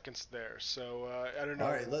 30 seconds there. So I don't know.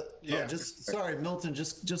 All right, sorry, Milton.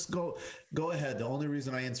 Just go ahead. The only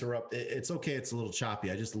reason I interrupt, it's okay. It's a little choppy.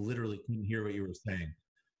 I just literally couldn't hear what you were saying.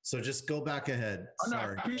 So just go back ahead. Oh, no,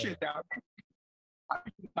 sorry. I appreciate that.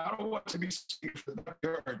 I don't want to be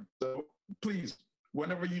heard. So please,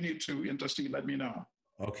 whenever you need to intercede, let me know.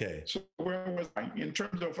 Okay. So where was I? In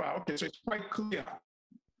terms of okay, so it's quite clear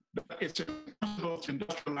that it's impossible to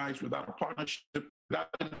industrialize without a partnership. I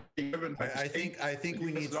think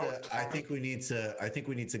we need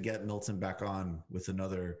to get Milton back on with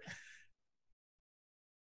another.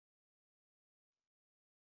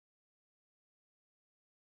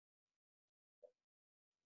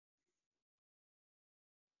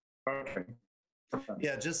 Okay.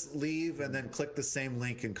 Yeah, just leave and then click the same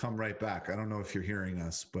link and come right back. I don't know if you're hearing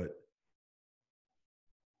us, but.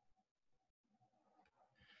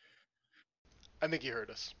 I think you heard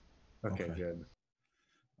us. Okay, good.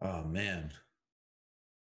 Oh, man.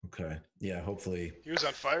 Okay. Yeah, hopefully. He was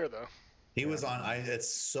on fire, though. He was on.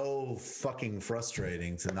 It's so fucking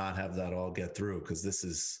frustrating to not have that all get through because this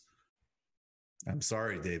is. I'm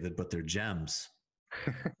sorry, David, but they're gems.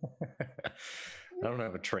 I don't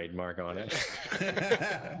have a trademark on it.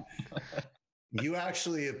 You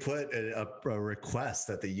actually have put a request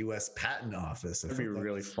at the U.S. Patent Office. That'd be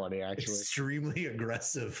really funny, actually. Extremely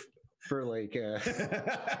aggressive. For like,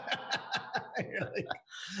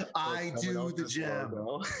 I do the gem.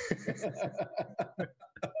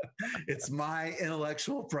 It's my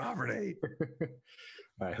intellectual property.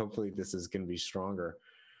 All right, hopefully this is going to be stronger.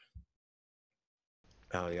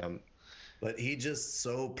 Oh, yeah. But he just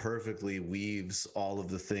so perfectly weaves all of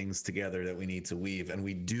the things together that we need to weave. And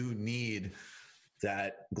we do need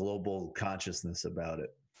that global consciousness about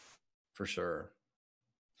it. For sure.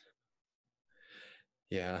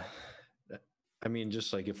 Yeah. I mean,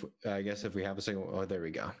 just like if we have a single, oh, there we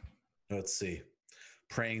go. Let's see.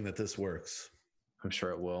 Praying that this works. I'm sure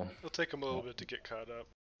it will. It'll take him a little bit to get caught up.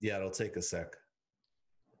 Yeah, it'll take a sec.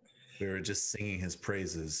 We were just singing his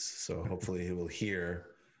praises. So hopefully he will hear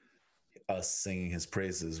us singing his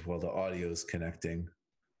praises while the audio is connecting.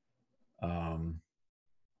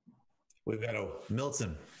 We've got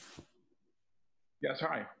Milton. Yes,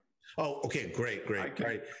 hi. Oh, okay, great.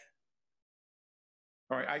 Right.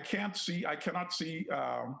 All right, I cannot see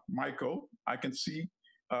Michael. I can see,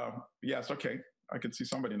 yes, okay. I can see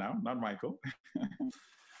somebody now, not Michael.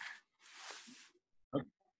 Okay.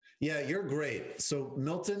 Yeah, you're great. So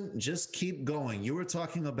Milton, just keep going. You were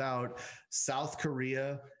talking about South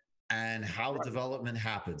Korea and how development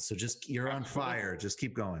happens. So you're on fire. Just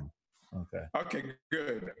keep going. Okay. Okay,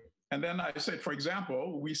 good. And then I said, for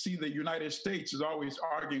example, we see the United States is always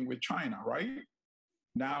arguing with China, right?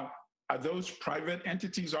 Now, are those private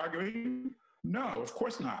entities arguing? No, of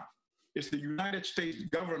course not. It's the United States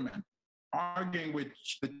government arguing with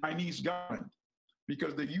the Chinese government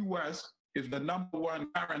because the U.S. is the number one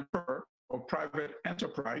guarantor of private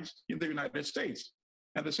enterprise in the United States.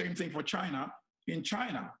 And the same thing for China in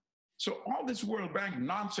China. So all this World Bank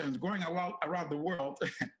nonsense going around the world,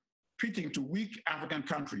 preaching to weak African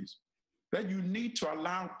countries, that you need to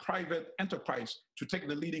allow private enterprise to take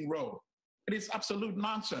the leading role. It is absolute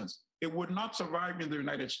nonsense. It would not survive in the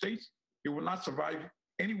United States. It would not survive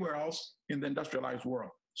anywhere else in the industrialized world.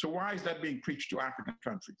 So why is that being preached to African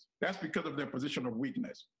countries? That's because of their position of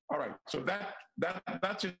weakness. All right, so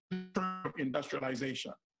that's in terms of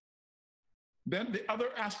industrialization. Then the other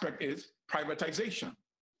aspect is privatization,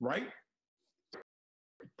 right?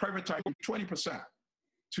 Privatizing 20%.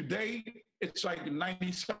 Today, it's like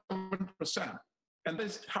 97%. And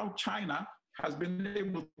this is how China has been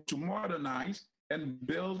able to modernize and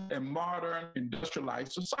build a modern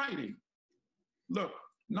industrialized society. Look,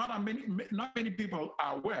 not many people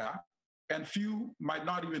are aware, and few might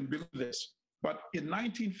not even believe this, but in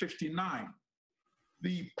 1959,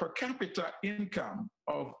 the per capita income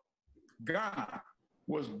of Ghana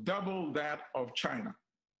was double that of China,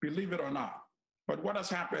 believe it or not. But what has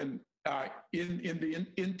happened in the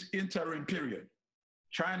interim period?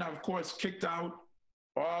 China, of course, kicked out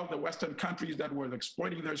all the Western countries that were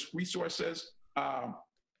exploiting their resources,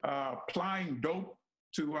 applying dope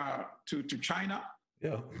to China,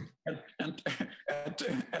 Yeah. and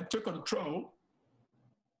took control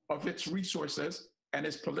of its resources and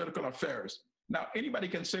its political affairs. Now, anybody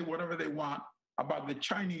can say whatever they want about the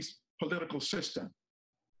Chinese political system.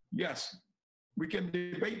 Yes, we can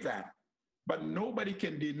debate that, but nobody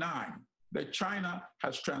can deny that China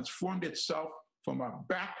has transformed itself from a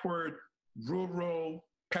backward, rural,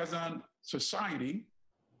 peasant society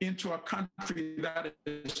into a country that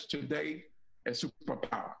is today a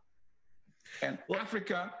superpower. And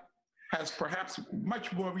Africa has perhaps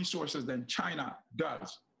much more resources than China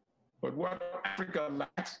does. But what Africa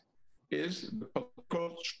lacks is the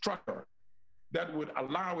political structure that would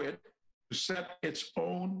allow it to set its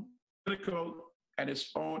own political and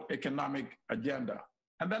its own economic agenda.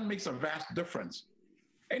 And that makes a vast difference.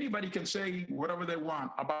 Anybody can say whatever they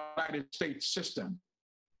want about the United States system,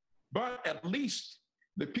 but at least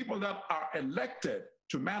the people that are elected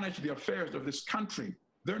to manage the affairs of this country,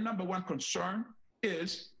 their number one concern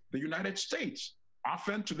is the United States,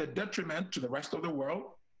 often to the detriment to the rest of the world.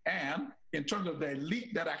 And in terms of the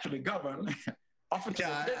elite that actually govern, often to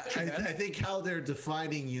the detriment. I think how they're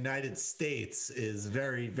defining United States is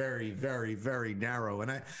very, very, very, very narrow.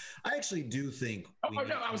 And I actually do think. I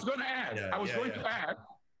was going to add. I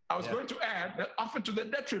was going to add that often to the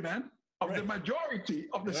detriment of the majority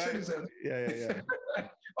of the citizens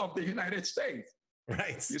of the United States.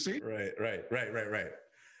 Right. You see? Right.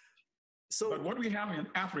 So, but what we have in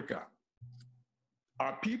Africa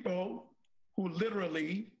are people who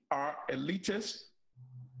literally are elitist.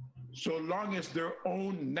 So long as their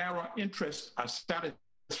own narrow interests are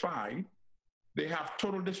satisfied, they have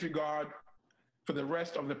total disregard for the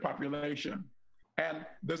rest of the population. And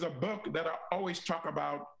there's a book that I always talk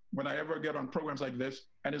about when I ever get on programs like this,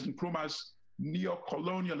 and it's Nkrumah's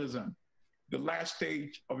Neo-Colonialism, the last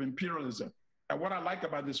stage of imperialism. And what I like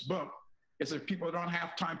about this book is if people don't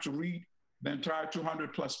have time to read the entire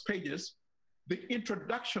 200 plus pages, the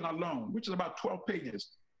introduction alone, which is about 12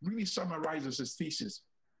 pages, really summarizes his thesis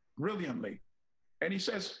brilliantly. And he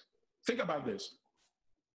says, think about this.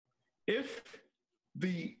 If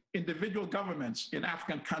the individual governments in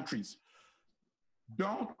African countries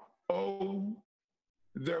don't owe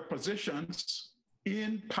their positions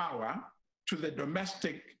in power to the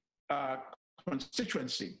domestic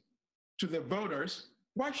constituency, to the voters,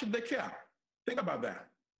 why should they care? Think about that.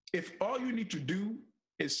 If all you need to do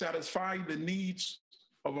is satisfy the needs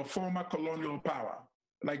of a former colonial power,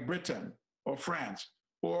 like Britain or France,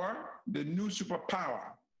 or the new superpower.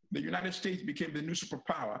 The United States became the new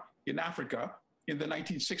superpower in Africa in the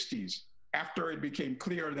 1960s, after it became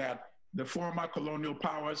clear that the former colonial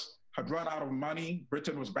powers had run out of money.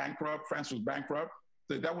 Britain was bankrupt, France was bankrupt.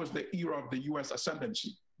 So that was the era of the US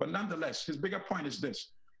ascendancy. But nonetheless, his bigger point is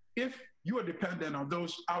this. If you are dependent on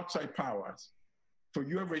those outside powers for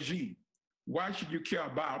your regime, why should you care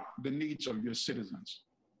about the needs of your citizens?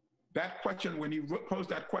 That question, when he posed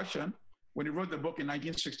that question, when he wrote the book in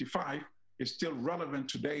 1965, is still relevant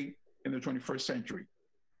today in the 21st century.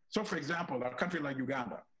 So for example, a country like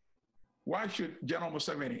Uganda, why should General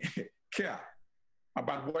Museveni care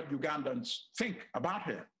about what Ugandans think about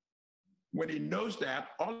him when he knows that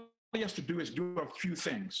all he has to do is do a few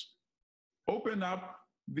things? Open up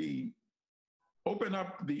the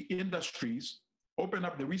industries, open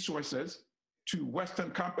up the resources to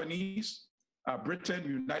Western companies, Britain,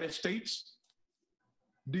 United States,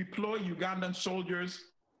 deploy Ugandan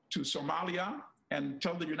soldiers to Somalia and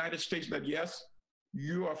tell the United States that, yes,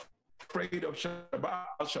 you are afraid of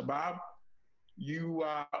Al-Shabaab, you're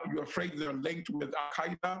afraid they're linked with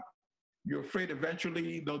Al-Qaeda, you're afraid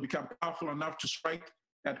eventually they'll become powerful enough to strike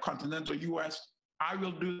at continental US. I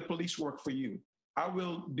will do the police work for you. I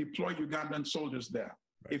will deploy Ugandan soldiers there.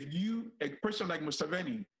 Right. If a person like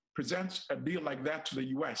Museveni presents a deal like that to the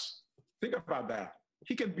US, think about that.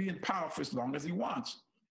 He can be in power for as long as he wants.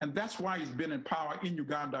 And that's why he's been in power in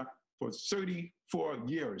Uganda for 34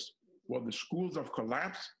 years. Well, the schools have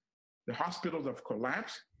collapsed, the hospitals have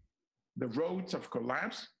collapsed, the roads have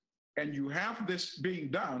collapsed, and you have this being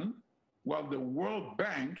done while the World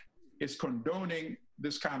Bank is condoning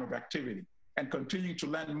this kind of activity and continuing to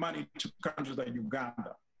lend money to countries like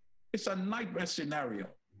Uganda. It's a nightmare scenario.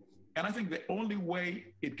 And I think the only way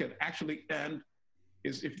it can actually end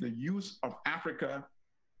is if the youth of Africa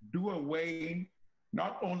do away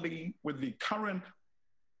not only with the current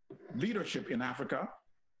leadership in Africa,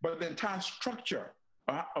 but the entire structure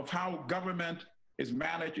of how government is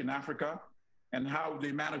managed in Africa and how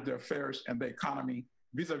they manage their affairs and the economy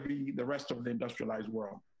vis-a-vis the rest of the industrialized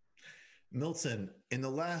world. Milton, in the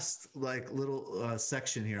last little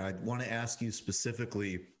section here, I want to ask you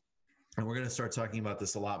specifically, and we're going to start talking about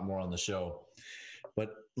this a lot more on the show.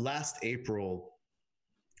 But last April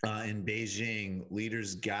in Beijing,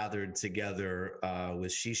 leaders gathered together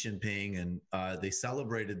with Xi Jinping, and they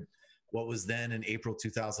celebrated what was then in April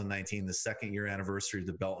 2019, the second year anniversary of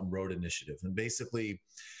the Belt and Road Initiative. And basically,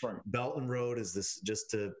 Belt and Road is this, just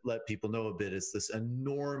to let people know a bit, it's this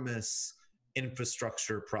enormous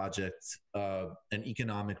infrastructure project, an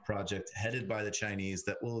economic project headed by the Chinese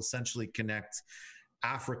that will essentially connect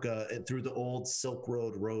Africa through the old Silk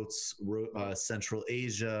Road routes, Central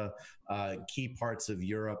Asia, key parts of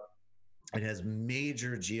Europe. It has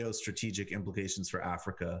major geostrategic implications for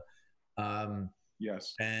Africa.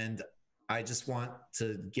 Yes. And I just want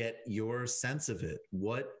to get your sense of it.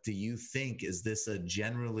 What do you think? Is this a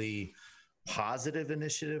generally positive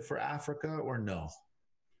initiative for Africa or no?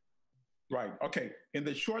 Right. Okay. In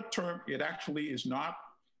the short term, it actually is not,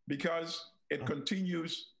 because it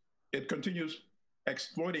continues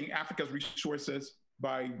exploiting Africa's resources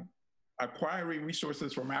by acquiring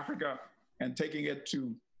resources from Africa and taking it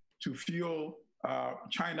to fuel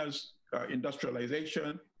China's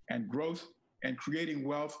industrialization and growth and creating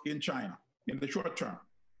wealth in China in the short term.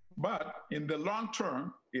 But in the long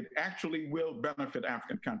term, it actually will benefit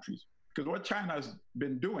African countries, because what China has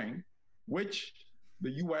been doing, which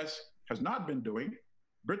the US has not been doing,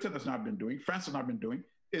 Britain has not been doing, France has not been doing,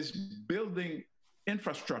 is building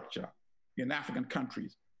infrastructure in African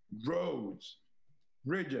countries, roads,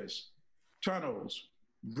 bridges, tunnels,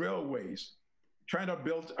 railways. China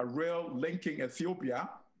built a rail linking Ethiopia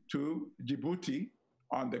to Djibouti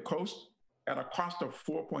on the coast at a cost of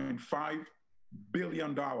 $4.5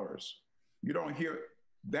 billion. You don't hear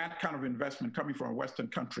that kind of investment coming from a Western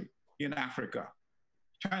country in Africa.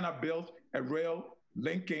 China built a rail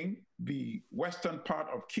linking the western part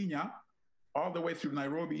of Kenya all the way through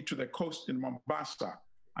Nairobi to the coast in Mombasa.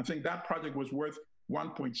 I think that project was worth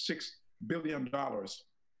 $1.6 billion.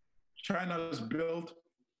 China's built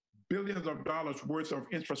billions of dollars worth of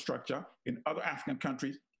infrastructure in other African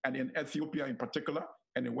countries, and in Ethiopia in particular,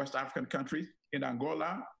 and in West African countries, in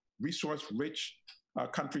Angola, resource-rich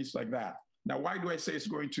countries like that. Now, why do I say it's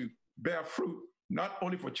going to bear fruit, not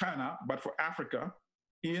only for China, but for Africa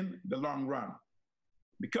in the long run?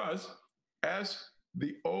 Because as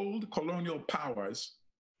the old colonial powers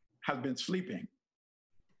have been sleeping,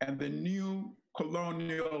 and the new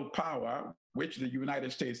colonial power, which the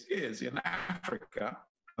United States is in Africa,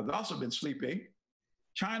 has also been sleeping,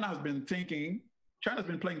 China's been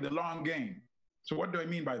playing the long game. So what do I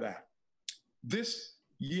mean by that? This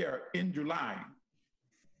year in July,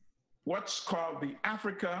 what's called the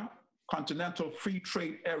Africa Continental Free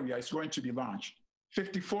Trade Area is going to be launched.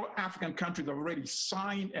 54 African countries have already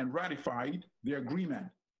signed and ratified the agreement,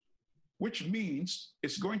 which means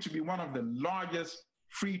it's going to be one of the largest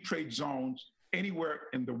free trade zones anywhere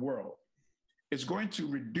in the world. It's going to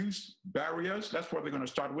reduce barriers. That's what they're going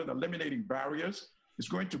to start with, eliminating barriers. It's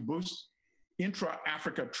going to boost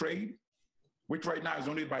intra-Africa trade, which right now is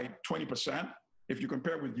only by 20%. If you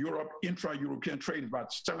compare with Europe, intra-European trade is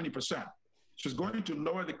about 70%. So it's going to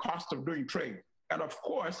lower the cost of doing trade. And of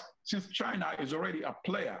course, since China is already a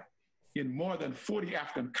player in more than 40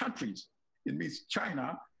 African countries, it means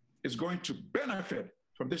China is going to benefit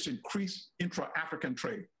from this increased intra-African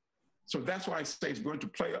trade. So that's why I say it's going to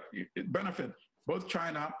benefit both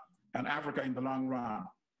China and Africa in the long run.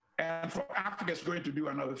 And for Africa, it's going to do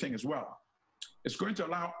another thing as well. It's going to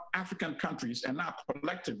allow African countries, and now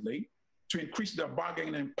collectively, to increase their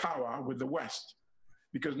bargaining power with the West.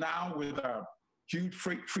 Because now with a huge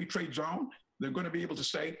free trade zone, they're going to be able to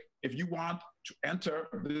say, if you want to enter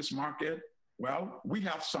this market, well, we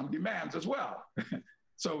have some demands as well.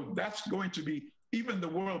 So that's going to be, even the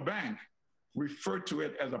World Bank referred to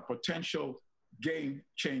it as a potential game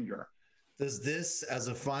changer. Does this, as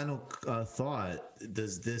a final thought,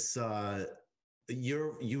 does this,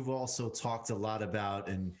 you've also talked a lot about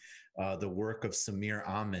in the work of Samir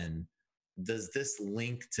Amin, does this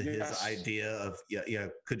link to his idea of,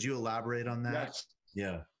 could you elaborate on that? Yes.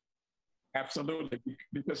 Yeah. Absolutely,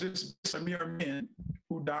 because this Samir Amin,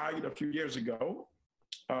 who died a few years ago,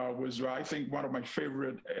 was, I think, one of my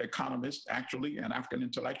favorite economists, actually, and African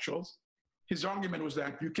intellectuals. His argument was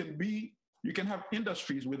that you can have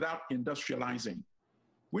industries without industrializing,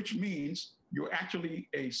 which means you're actually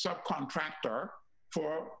a subcontractor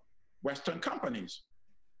for Western companies.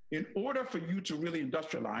 In order for you to really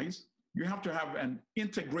industrialize, you have to have an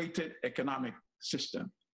integrated economic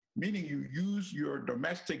system, meaning you use your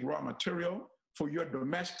domestic raw material for your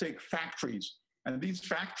domestic factories. And these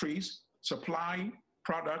factories supply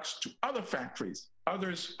products to other factories.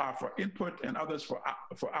 Others are for input and others for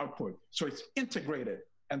output. So it's integrated.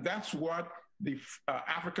 And that's what the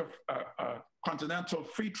Africa Continental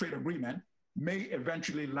Free Trade Agreement may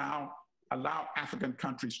eventually allow African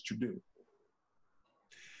countries to do.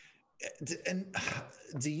 And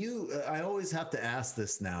I always have to ask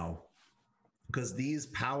this now, because these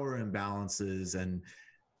power imbalances and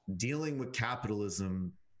dealing with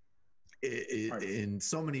capitalism in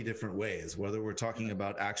so many different ways, whether we're talking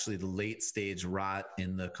about actually the late stage rot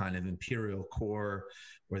in the kind of imperial core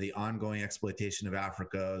or the ongoing exploitation of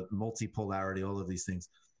Africa, multipolarity, all of these things.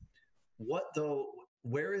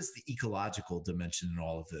 Where is the ecological dimension in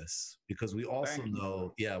all of this? Because we also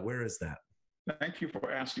know, where is that? Thank you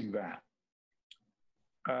for asking that.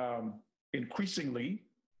 Increasingly,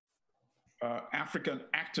 African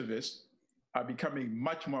activists are becoming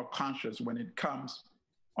much more conscious when it comes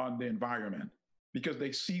on the environment, because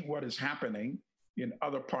they see what is happening in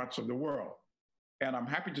other parts of the world. And I'm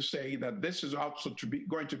happy to say that this is also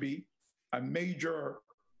going to be a major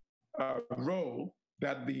role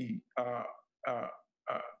that the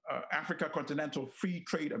Africa Continental Free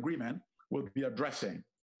Trade Agreement will be addressing.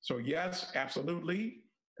 So yes, absolutely.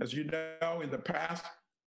 As you know, in the past,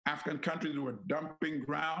 African countries were dumping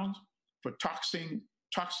grounds for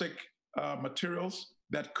toxic materials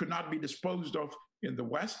that could not be disposed of in the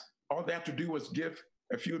West. All they had to do was give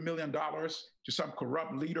a few $1 million to some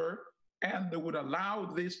corrupt leader, and they would allow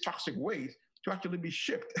this toxic waste to actually be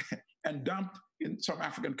shipped and dumped in some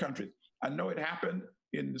African countries. I know it happened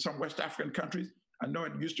in some West African countries. I know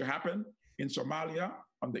it used to happen in Somalia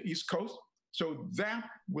on the East Coast. So that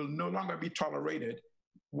will no longer be tolerated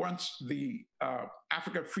once the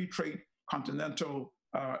Africa Free Trade Continental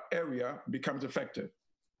area becomes effective.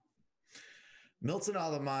 Milton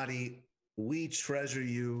Allimadi, we treasure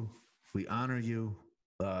you. We honor you.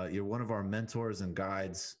 You're one of our mentors and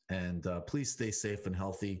guides, and please stay safe and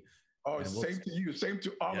healthy. Oh, and same to you. Same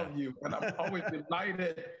to all of you. And I'm always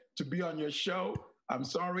delighted to be on your show. I'm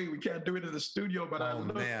sorry we can't do it in the studio, but I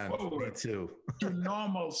look forward to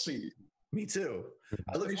normalcy. Me too.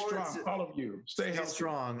 I look forward strong, all of you. Stay healthy.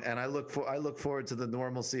 Strong, and I look forward to the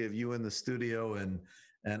normalcy of you in the studio and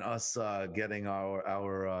us getting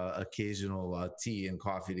our occasional tea and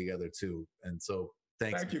coffee together too. And so,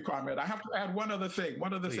 thank you, Carmen. I have to add one other thing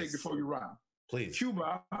before you run. Please.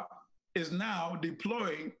 Cuba is now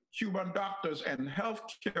deploying Cuban doctors and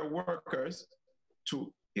healthcare workers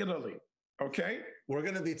to Italy. Okay, we're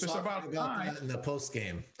going to be talking about that in the post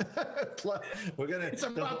game. It's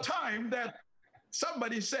about time that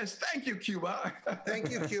somebody says, "Thank you, Cuba." Thank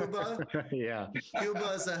you, Cuba. Yeah,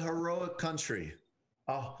 Cuba is a heroic country.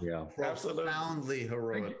 Oh, yeah, profoundly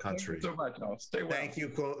heroic country. Thank you so much. No, stay well. Thank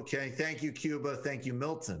you. Okay, thank you, Cuba. Thank you,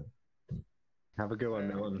 Milton. Have a good one,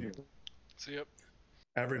 Milton. See you.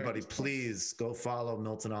 Everybody, please go follow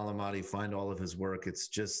Milton Allimadi. Find all of his work. It's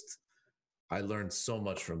just, I learned so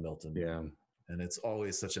much from Milton. Yeah. And it's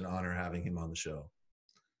always such an honor having him on the show.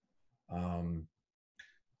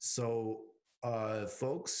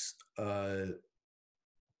 Folks,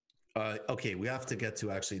 okay, we have to get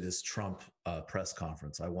to actually this Trump press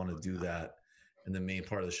conference. I want to do that in the main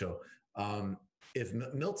part of the show. If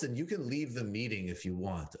Milton, you can leave the meeting if you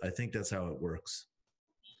want. I think that's how it works.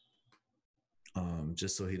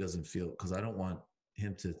 Just so he doesn't feel, because I don't want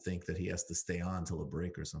him to think that he has to stay on till a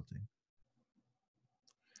break or something.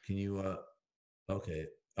 Can you, okay.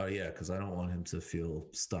 Oh yeah, because I don't want him to feel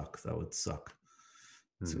stuck. That would suck.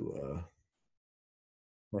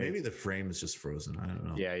 Maybe the frame is just frozen. I don't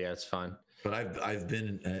know. Yeah, it's fine. But I've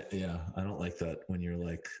been, I don't like that when you're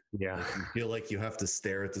like, like you feel like you have to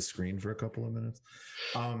stare at the screen for a couple of minutes.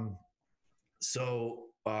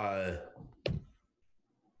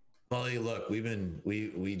 Well, look,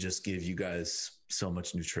 we just give you guys so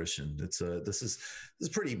much nutrition. This is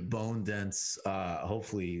pretty bone dense,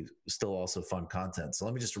 hopefully still also fun content. So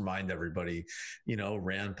let me just remind everybody,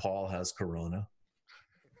 Rand Paul has corona.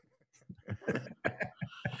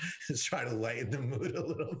 Just try to lighten the mood a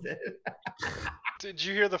little bit. Did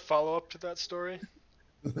you hear the follow-up to that story?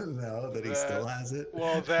 No, that he still has it?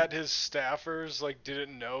 Well, that his staffers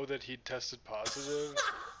didn't know that he'd tested positive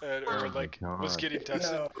was getting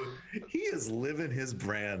tested. He is living his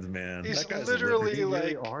brand, man. He's literally they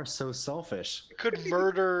really are so selfish. Could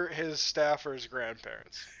murder his staffers'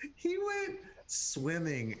 grandparents. He went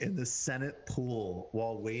swimming in the Senate pool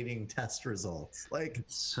while waiting test results.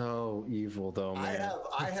 So evil though, man.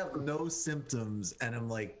 I have no symptoms and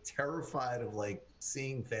I'm terrified of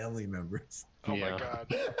seeing family members. Oh my God.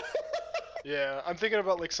 Yeah, I'm thinking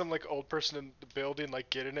about some old person in the building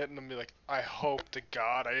getting it and I'm I hope to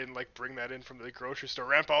God I didn't bring that in from the grocery store.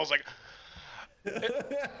 Rand Paul's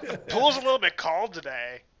the pool's a little bit cold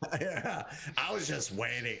today. Yeah, I was just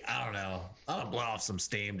waiting. I don't know. I'll blow off some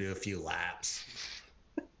steam, do a few laps.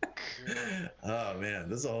 Oh man,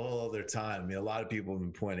 this is a whole other time. I mean, a lot of people have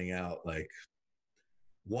been pointing out, like,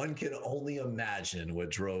 one can only imagine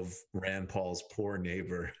what drove Rand Paul's poor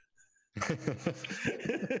neighbor. Could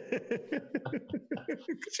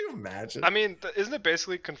you imagine? I mean, isn't it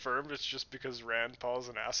basically confirmed? It's just because Rand Paul's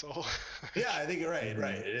an asshole. Yeah, I think you're right.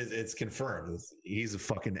 Right. It's confirmed. He's a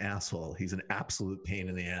fucking asshole. He's an absolute pain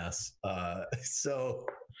in the ass. So,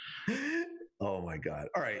 oh my God.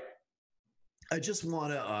 All right. I just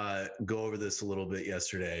want to go over this a little bit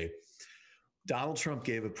yesterday. Donald Trump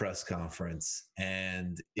gave a press conference,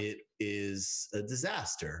 and it is a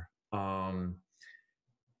disaster on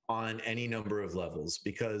any number of levels,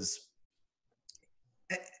 because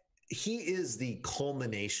he is the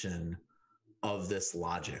culmination of this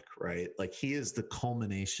logic, right? Like, he is the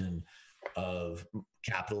culmination of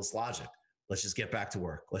capitalist logic. Let's just get back to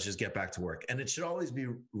work. Let's just get back to work. And it should always be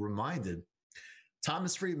reminded,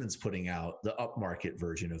 Thomas Friedman's putting out the upmarket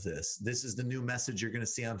version of this. This is the new message you're going to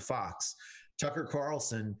see on Fox. Tucker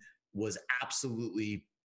Carlson was absolutely,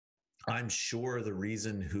 I'm sure, the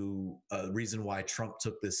reason why Trump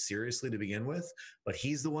took this seriously to begin with. But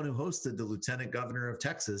he's the one who hosted the lieutenant governor of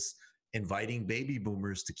Texas inviting baby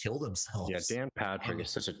boomers to kill themselves. Yeah, Dan Patrick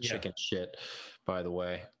is such a chicken shit, by the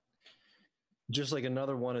way. Just like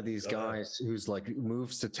another one of these guys who's like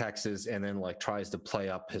moves to Texas and then like tries to play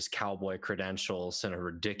up his cowboy credentials in a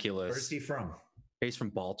ridiculous. Where's he from? He's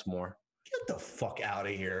from Baltimore. Get the fuck out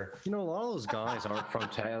of here. You know, a lot of those guys aren't from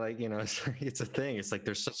like, you know, it's a thing. It's like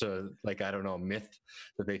there's such a, like, I don't know, myth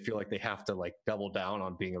that they feel like they have to like double down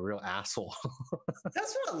on being a real asshole.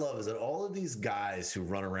 That's what I love, is that all of these guys who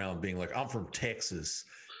run around being like, I'm from Texas,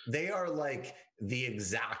 they are like the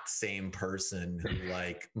exact same person who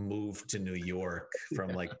like moved to New York from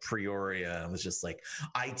like Peoria and was just like,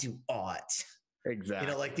 I do art. Exactly.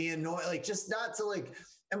 You know, like the annoying, like, just not to like,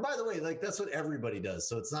 and by the way, like, that's what everybody does.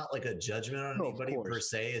 So it's not like a judgment on anybody per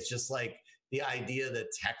se. It's just like the idea that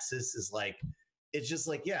Texas is like, it's just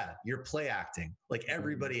like, yeah, you're play acting like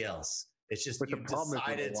everybody else. It's just, you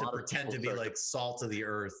decided to pretend to be like salt of the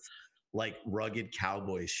earth, like rugged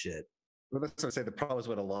cowboy shit. Well, that's what I say. The problem is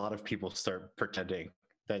when a lot of people start pretending,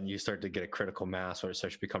 then you start to get a critical mass where it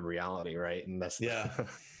starts to become reality, right? And that's yeah,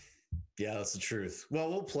 that's the truth. Well,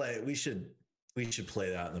 we'll play. We should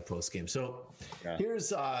play that in the post game. So here's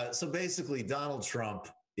so basically Donald Trump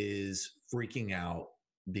is freaking out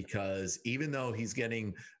because even though he's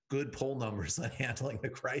getting good poll numbers on handling the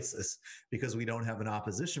crisis, because we don't have an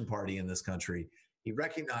opposition party in this country, he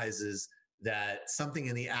recognizes that something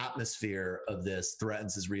in the atmosphere of this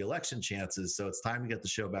threatens his reelection chances. So it's time to get the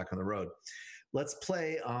show back on the road. Let's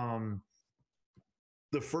play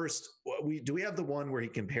the first. Do we have the one where he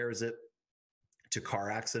compares it to car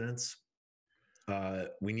accidents?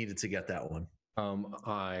 We needed to get that one.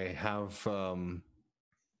 I have.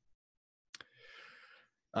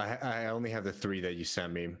 I only have the 3 that you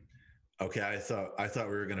sent me. Okay, I thought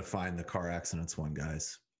we were going to find the car accidents one,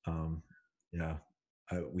 guys. Yeah.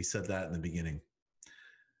 We said that in the beginning.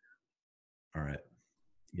 All right.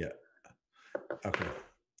 Yeah. Okay.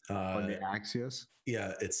 On the Axios?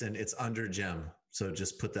 Yeah, it's under Gem. So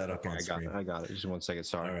just put that up on screen. I got it. Just 1 second.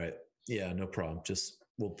 Sorry. All right. Yeah, no problem.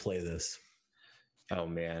 We'll play this. Oh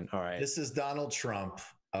man. All right. This is Donald Trump,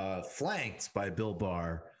 flanked by Bill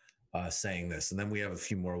Barr, saying this. And then we have a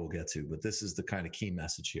few more we'll get to, but this is the kind of key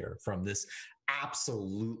message here from this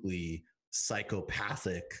absolutely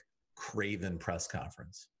psychopathic, craven press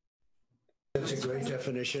conference. That's a great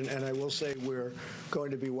definition, and I will say we're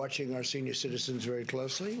going to be watching our senior citizens very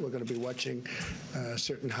closely. We're going to be watching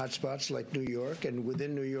certain hotspots like New York, and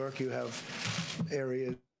within New York you have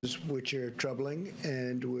areas which are troubling,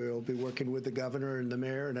 and we'll be working with the governor and the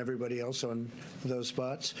mayor and everybody else on those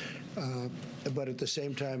spots. But at the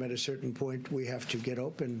same time, at a certain point, we have to get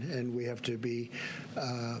open and we have to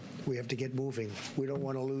get moving. We don't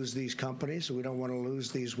want to lose these companies. We don't want to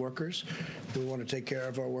lose these workers. We want to take care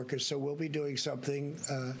of our workers. So we'll be doing something,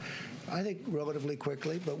 I think, relatively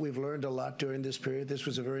quickly, but we've learned a lot during this period. This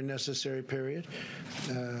was a very necessary period.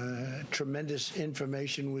 Tremendous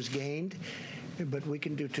information was gained. But we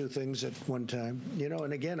can do 2 things at one time, you know.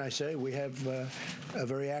 And again, I say we have a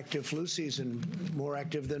very active flu season, more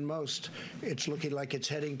active than most. It's looking like it's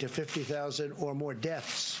heading to 50,000 or more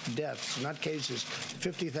deaths, not cases,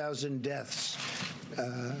 50,000 deaths,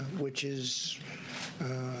 which is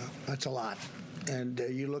that's a lot. And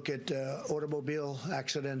you look at automobile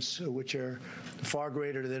accidents, which are far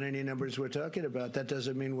greater than any numbers we're talking about. That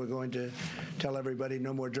doesn't mean we're going to tell everybody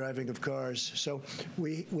no more driving of cars. So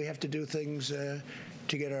we have to do things to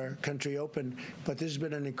get our country open. But this has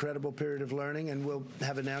been an incredible period of learning, and we'll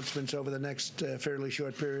have announcements over the next fairly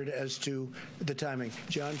short period as to the timing.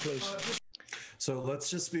 John, please. So let's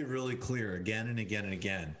just be really clear again and again and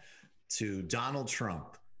again to Donald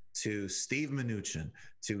Trump, to Steve Mnuchin,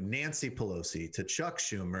 to Nancy Pelosi, to Chuck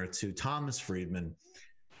Schumer, to Thomas Friedman.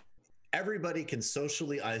 Everybody can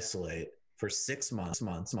socially isolate for 6 months.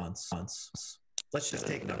 Let's just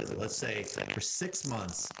take numbers. Let's say for 6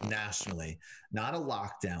 months nationally, not a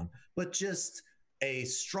lockdown, but just a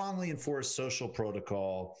strongly enforced social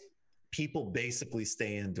protocol. People basically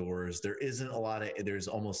stay indoors. There's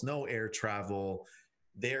almost no air travel.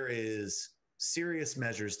 There is serious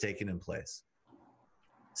measures taken in place.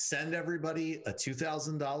 Send everybody a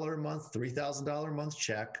 $2,000 a month, $3,000 a month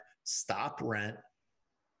check, stop rent,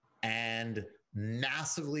 and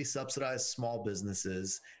massively subsidize small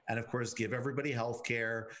businesses. And of course, give everybody health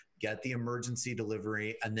care, get the emergency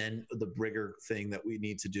delivery. And then the bigger thing that we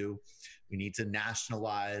need to do, we need to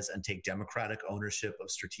nationalize and take democratic ownership of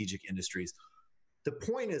strategic industries. The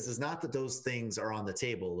point is not that those things are on the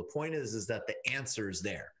table. The point is that the answer is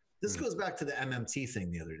there. This goes back to the MMT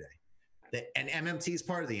thing the other day. And MMT is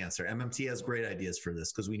part of the answer. MMT has great ideas for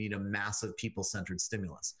this because we need a massive people-centered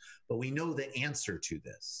stimulus. But we know the answer to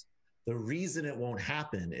this. The reason it won't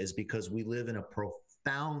happen is because we live in a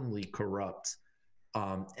profoundly corrupt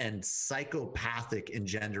and psychopathic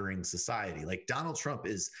engendering society. Like Donald Trump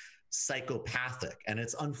is psychopathic. And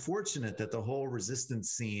it's unfortunate that the whole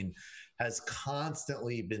resistance scene has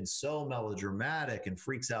constantly been so melodramatic and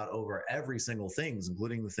freaks out over every single thing,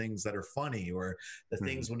 including the things that are funny or the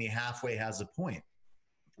things when he halfway has a point.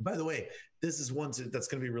 By the way, this is one that's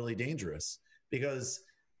going to be really dangerous because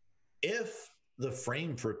if the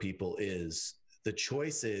frame for people is the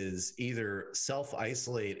choice is either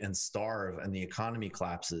self-isolate and starve and the economy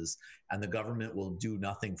collapses and the government will do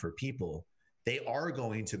nothing for people, they are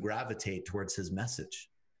going to gravitate towards his message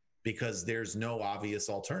because there's no obvious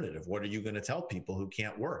alternative. What are you going to tell people who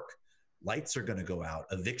can't work? Lights are going to go out.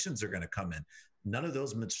 Evictions are going to come in. None of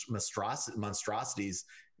those monstrosities,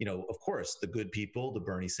 of course, the good people, the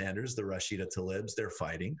Bernie Sanders, the Rashida Tlaibs, they're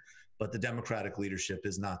fighting, but the Democratic leadership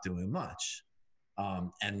is not doing much.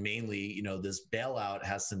 And mainly, this bailout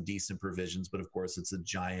has some decent provisions, but of course, it's a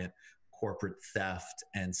giant corporate theft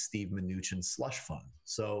and Steve Mnuchin slush fund.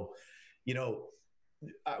 So,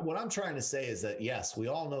 what I'm trying to say is that, yes, we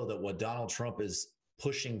all know that what Donald Trump is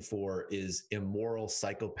pushing for is immoral,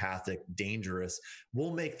 psychopathic, dangerous.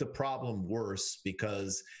 Will make the problem worse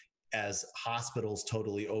because as hospitals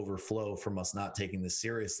totally overflow from us not taking this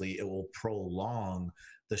seriously, it will prolong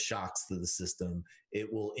the shocks to the system.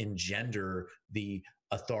 It will engender the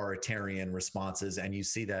authoritarian responses. And you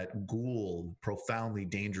see that ghoul, profoundly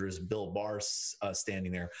dangerous Bill Barr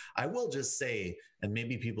standing there. I will just say, and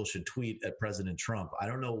maybe people should tweet at President Trump, I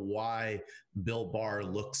don't know why Bill Barr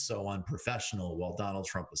looks so unprofessional while Donald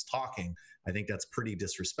Trump is talking. I think that's pretty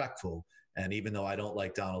disrespectful. And even though I don't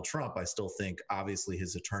like Donald Trump, I still think obviously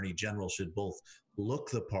his attorney general should both look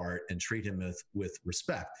the part and treat him with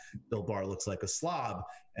respect. Bill Barr looks like a slob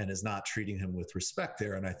and is not treating him with respect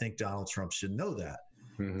there. And I think Donald Trump should know that.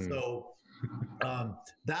 So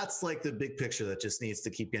that's like the big picture that just needs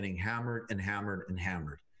to keep getting hammered and hammered and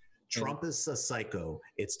hammered. Trump is a psycho.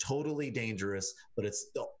 It's totally dangerous, but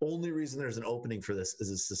it's the only reason there's an opening for this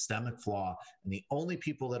is a systemic flaw. And the only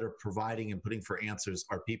people that are providing and putting for answers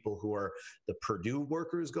are people who are the Purdue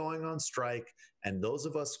workers going on strike and those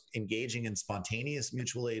of us engaging in spontaneous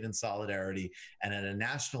mutual aid and solidarity. And at a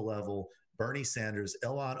national level, Bernie Sanders,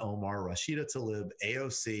 Ilhan Omar, Rashida Tlaib,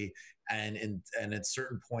 AOC, and at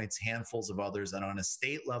certain points, handfuls of others. And on a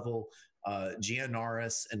state level, Gia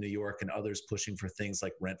Norris in New York and others pushing for things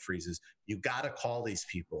like rent freezes. You got to call these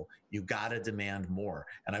people. You got to demand more.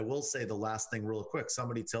 And I will say the last thing real quick.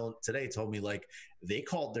 Somebody today told me like they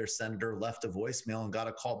called their senator, left a voicemail and got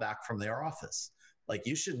a call back from their office. Like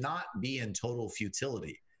you should not be in total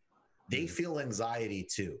futility. They feel anxiety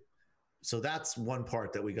too. So that's one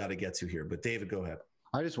part that we got to get to here. But David, go ahead.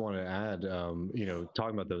 I just want to add,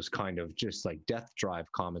 talking about those kind of just like death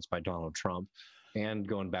drive comments by Donald Trump and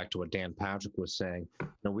going back to what Dan Patrick was saying,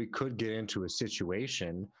 we could get into a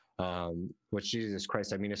situation, which Jesus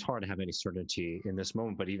Christ, I mean, it's hard to have any certainty in this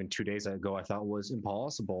moment, but even 2 days ago, I thought was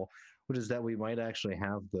impossible, which is that we might actually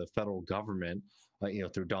have the federal government,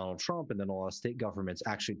 through Donald Trump and then a lot of state governments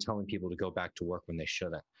actually telling people to go back to work when they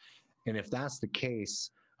shouldn't. And if that's the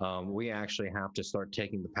case, we actually have to start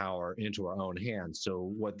taking the power into our own hands.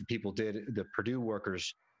 So what the people did, the Purdue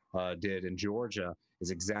workers did in Georgia, is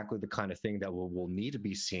exactly the kind of thing that we'll need to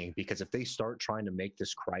be seeing, because if they start trying to make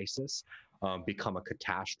this crisis become a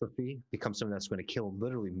catastrophe, become something that's going to kill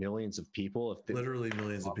literally millions of people, if literally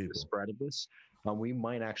millions of people, the spread of this, we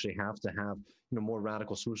might actually have to have more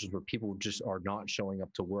radical solutions where people just are not showing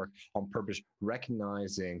up to work on purpose,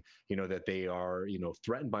 recognizing that they are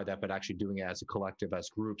threatened by that, but actually doing it as a collective, as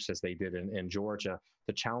groups, as they did in Georgia,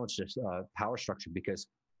 to challenge this power structure. Because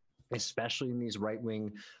especially in these right-wing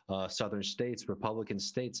southern states, Republican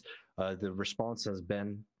states, the response has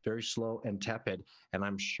been very slow and tepid. And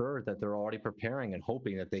I'm sure that they're already preparing and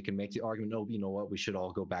hoping that they can make the argument, oh, you know what, we should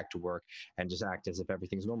all go back to work and just act as if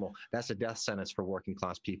everything's normal. That's a death sentence for working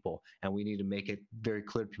class people. And we need to make it very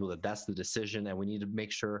clear to people that that's the decision. And we need to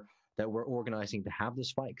make sure that we're organizing to have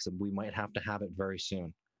this fight, because we might have to have it very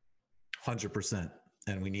soon. 100%.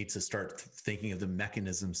 And we need to start thinking of the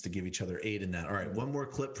mechanisms to give each other aid in that. All right, one more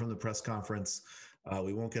clip from the press conference.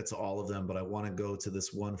 We won't get to all of them, but I want to go to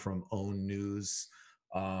this one from OWN News.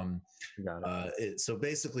 So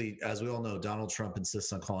basically, as we all know, Donald Trump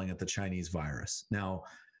insists on calling it the Chinese virus. Now,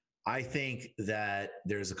 I think that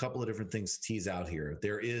there's a couple of different things to tease out here.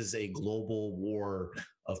 There is a global war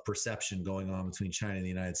of perception going on between China and the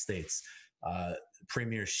United States.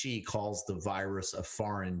 Premier Xi calls the virus a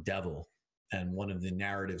foreign devil. And one of the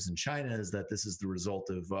narratives in China is that this is the result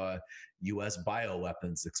of U.S.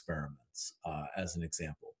 bioweapons experiments, as an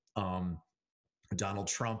example. Donald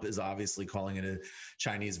Trump is obviously calling it a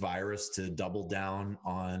Chinese virus to double down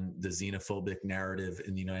on the xenophobic narrative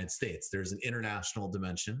in the United States. There's an international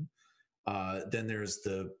dimension. Then there's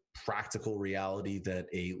the practical reality that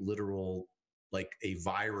a literal, like a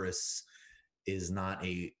virus is not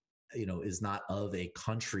of a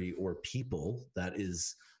country or people. That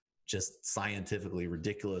is just scientifically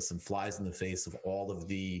ridiculous and flies in the face of all of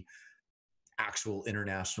the actual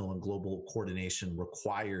international and global coordination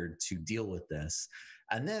required to deal with this.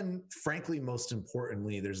 And then, frankly, most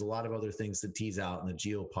importantly, there's a lot of other things to tease out in the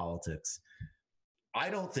geopolitics. I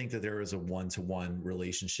don't think that there is a one-to-one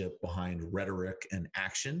relationship behind rhetoric and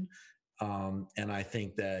action. And I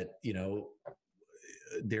think that,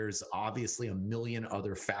 there's obviously a million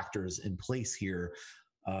other factors in place here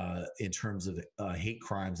in terms of hate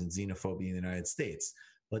crimes and xenophobia in the United States.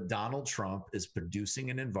 But Donald Trump is producing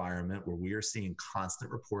an environment where we are seeing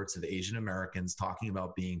constant reports of Asian Americans talking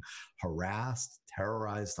about being harassed,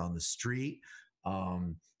 terrorized on the street,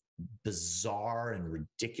 bizarre and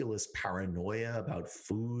ridiculous paranoia about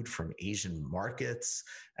food from Asian markets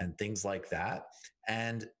and things like that.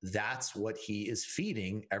 And that's what he is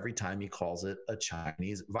feeding every time he calls it a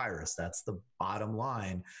Chinese virus. That's the bottom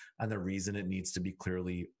line and the reason it needs to be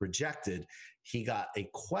clearly rejected. He got a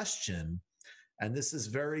question, and this is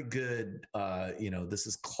very good. This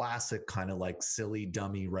is classic kind of like silly,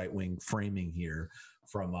 dummy right-wing framing here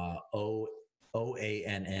from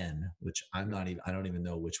OANN, which I don't even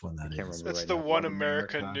know which one that is. That's the One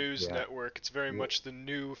America News Network. It's very much the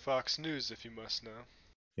new Fox News, if you must know.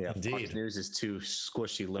 Yeah, Indeed. Fox News is too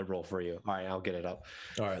squishy liberal for you. All right, I'll get it up.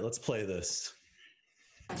 All right, let's play this.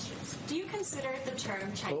 Do you consider the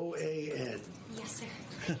term Chinese? OAN. Yes,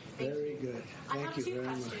 sir. Very good. Thank you very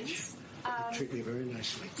questions. much. Treat me very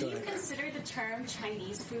nicely. Do you consider the term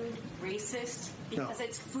Chinese food racist because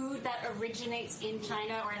it's food that originates in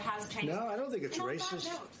China or it has Chinese? No, I don't think it's racist.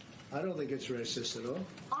 I don't think it's racist at all.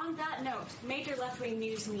 On that note, major left-wing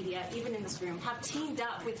news media, even in this room, have teamed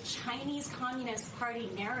up with Chinese Communist Party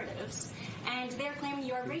narratives, and they're claiming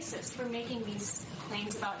you are racist for making these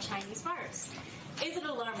claims about Chinese virus. Is it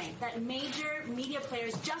alarming that major media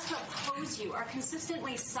players just to oppose you are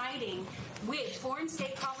consistently siding with foreign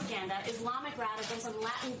state propaganda, Islamic radicals, and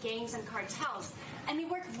Latin gangs and cartels, and they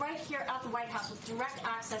work right here at the White House with direct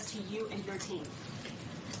access to you and your team?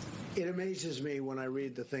 It amazes me when I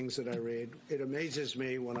read the things that I read. It amazes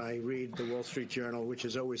me when I read the Wall Street Journal, which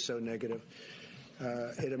is always so negative.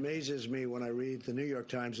 It amazes me when I read the New York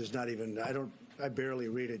Times. Is not even, I barely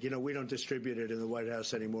read it. We don't distribute it in the White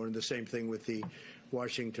House anymore, and the same thing with the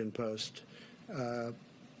Washington Post.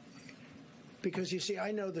 Because, you see,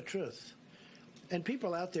 I know the truth. And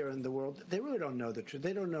people out there in the world, they really don't know the truth.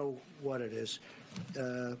 They don't know what it is.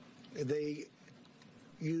 They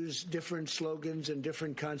use different slogans and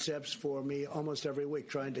different concepts for me almost every week,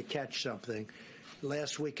 trying to catch something.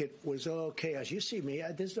 Last week it was, chaos. You see me,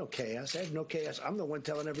 there's no chaos. I have no chaos. I'm the one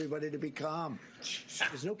telling everybody to be calm.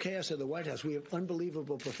 There's no chaos in the White House. We have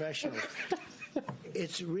unbelievable professionals.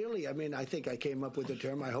 It's really, I think I came up with the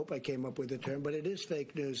term. I hope I came up with the term, but it is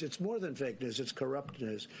fake news. It's more than fake news. It's corrupt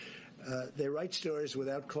news. They write stories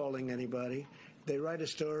without calling anybody. They write a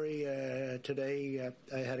story today.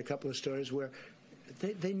 I had a couple of stories where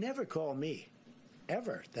they never call me,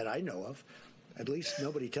 ever, that I know of. At least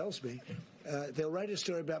nobody tells me. They'll write a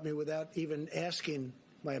story about me without even asking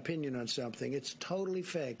my opinion on something. It's totally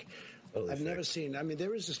fake. Totally I've fake. never seen. I mean,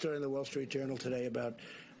 there is a story in the Wall Street Journal today about,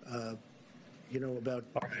 about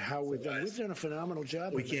how we've done. We've done a phenomenal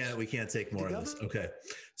job. We can't take more of this. Okay,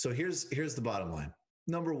 so here's the bottom line.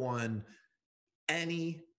 Number one,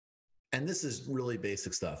 and this is really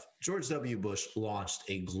basic stuff. George W. Bush launched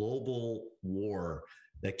a global war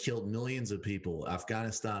that killed millions of people.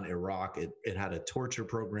 Afghanistan, Iraq, it had a torture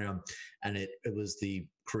program, and it was the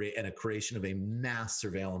creation of a mass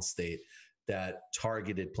surveillance state that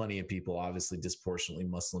targeted plenty of people, obviously disproportionately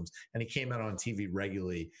Muslims. And he came out on TV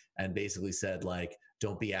regularly and basically said, like,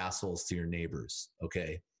 don't be assholes to your neighbors.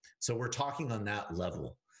 Okay. So we're talking on that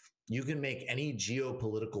level. You can make any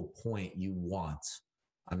geopolitical point you want.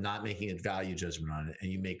 I'm not making a value judgment on it.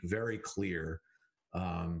 And you make very clear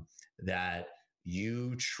that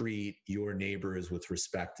you treat your neighbors with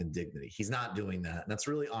respect and dignity. He's not doing that. And that's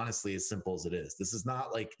really honestly as simple as it is. This is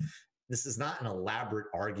not an elaborate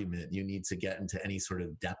argument you need to get into any sort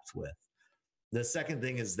of depth with. The second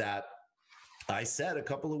thing is that I said a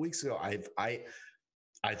couple of weeks ago,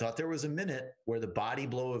 I thought there was a minute where the body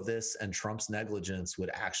blow of this and Trump's negligence would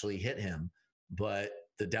actually hit him. But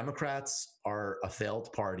the Democrats are a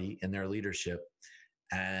failed party in their leadership,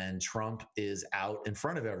 and Trump is out in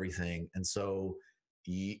front of everything. And so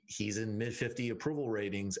he's in mid-50 approval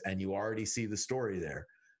ratings, and you already see the story there.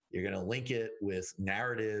 You're going to link it with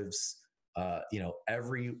narratives,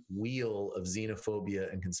 every wheel of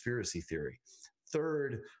xenophobia and conspiracy theory.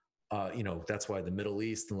 Third, that's why the Middle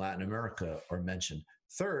East and Latin America are mentioned.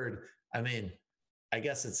 Third, I mean, I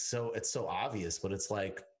guess it's so obvious, but it's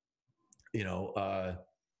like,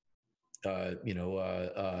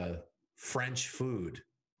 French food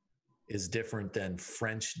is different than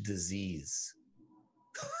French disease.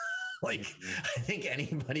 Like, I think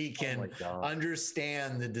anybody can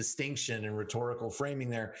understand the distinction and rhetorical framing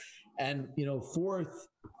there. And, fourth,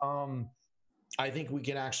 I think we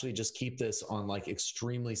can actually just keep this on like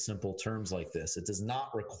extremely simple terms like this. It does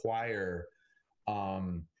not require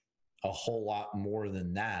a whole lot more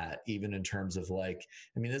than that, even in terms of like,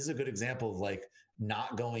 this is a good example of like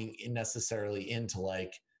not going necessarily into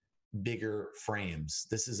like bigger frames.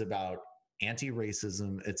 This is about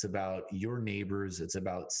anti-racism. It's about your neighbors. It's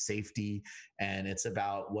about safety. And it's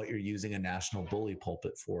about what you're using a national bully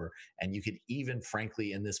pulpit for. And you could even,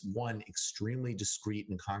 frankly, in this one extremely discrete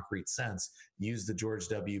and concrete sense, use the George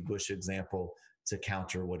W. Bush example to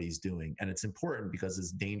counter what he's doing. And it's important because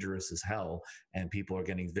it's dangerous as hell and people are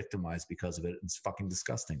getting victimized because of it. It's fucking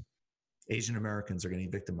disgusting. Asian Americans are getting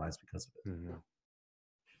victimized because of it. Mm-hmm.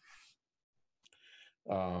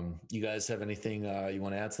 You guys have anything you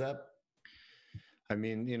want to add to that? I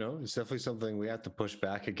mean, it's definitely something we have to push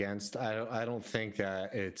back against. I don't think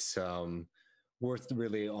that it's worth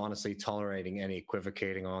really honestly tolerating any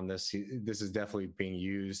equivocating on this. This is definitely being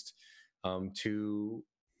used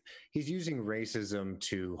he's using racism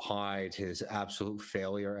to hide his absolute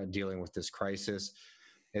failure at dealing with this crisis.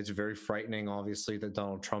 It's very frightening, obviously, that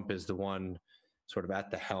Donald Trump is the one sort of at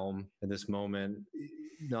the helm in this moment.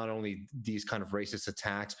 Not only these kind of racist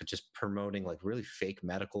attacks, but just promoting like really fake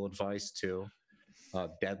medical advice too.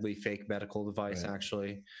 Deadly fake medical advice, right.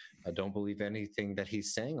 Actually. I don't believe anything that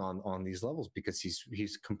he's saying on these levels because he's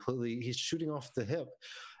shooting off the hip.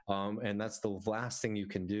 And that's the last thing you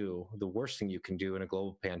can do, the worst thing you can do in a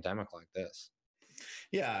global pandemic like this.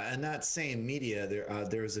 Yeah, and that same media,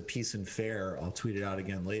 there was a piece in Fair, I'll tweet it out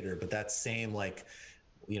again later, but that same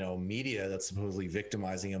media that's supposedly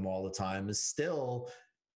victimizing him all the time is still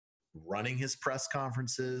running his press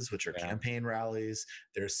conferences, which are campaign rallies.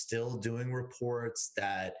 They're still doing reports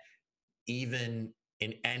that even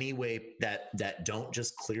in any way that don't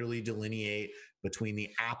just clearly delineate between the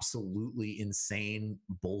absolutely insane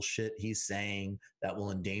bullshit he's saying that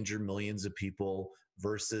will endanger millions of people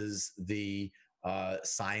versus the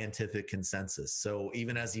scientific consensus. So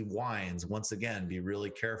even as he whines, once again, be really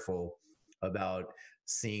careful about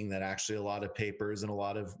seeing that actually a lot of papers and a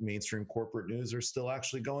lot of mainstream corporate news are still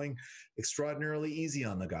actually going extraordinarily easy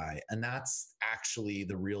on the guy. And that's actually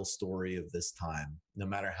the real story of this time, no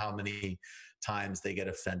matter how many times they get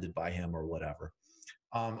offended by him or whatever.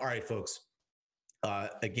 All right, folks.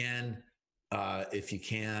 Again, if you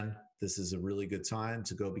can, this is a really good time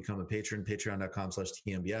to go become a patron,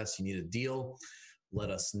 patreon.com/TMBS. You need a deal, let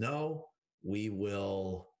us know. We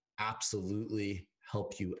will absolutely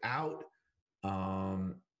help you out.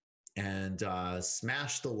 And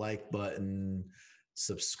smash the like button,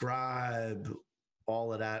 subscribe,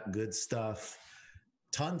 all of that good stuff.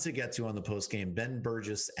 Ton to get to on the post game. Ben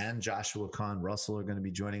Burgess and Joshua Kahn Russell are going to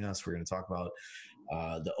be joining us. We're going to talk about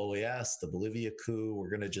the OAS, the Bolivia coup. We're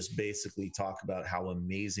going to just basically talk about how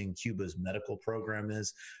amazing Cuba's medical program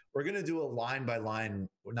is. We're going to do a line by line,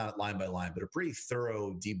 not line by line, but a pretty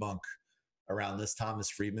thorough debunk around this Thomas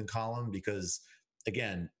Friedman column, because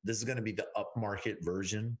again, this is going to be the upmarket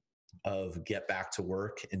version of Get Back to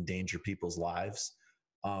Work, Endanger People's Lives,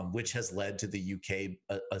 which has led to the UK.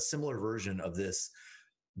 A similar version of this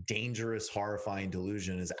dangerous, horrifying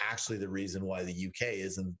delusion is actually the reason why the UK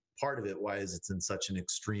isn't part of it. Why is it's in such an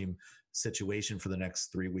extreme situation for the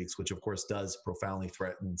next 3 weeks, which of course does profoundly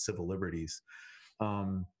threaten civil liberties.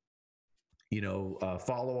 Follow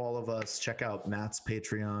all of us. Check out Matt's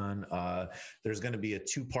Patreon. There's going to be a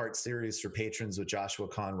 2-part series for patrons with Joshua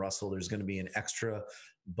Kahn Russell. There's going to be an extra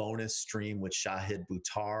bonus stream with Shahid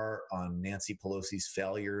Buttar on Nancy Pelosi's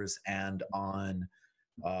failures and on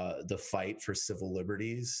the fight for civil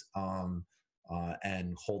liberties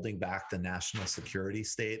and holding back the national security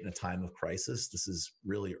state in a time of crisis. This is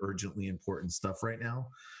really urgently important stuff right now.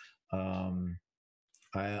 On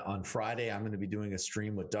Friday, I'm going to be doing a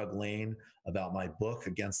stream with Doug Lane about my book,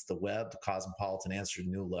 Against the Web, The Cosmopolitan Answer to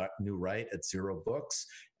New Right at Zero Books.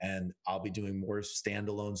 And I'll be doing more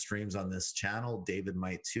standalone streams on this channel. David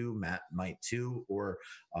might too, Matt might too, or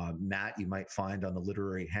Matt you might find on the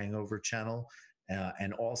Literary Hangover channel.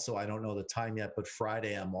 And also, I don't know the time yet, but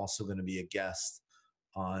Friday, I'm also going to be a guest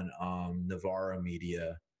on Navarra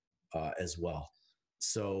Media as well.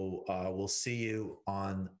 So we'll see you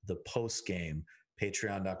on the post game,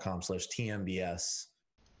 patreon.com/TMBS.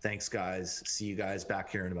 Thanks, guys. See you guys back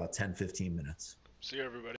here in about 10, 15 minutes. See you,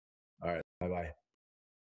 everybody. All right. Bye-bye.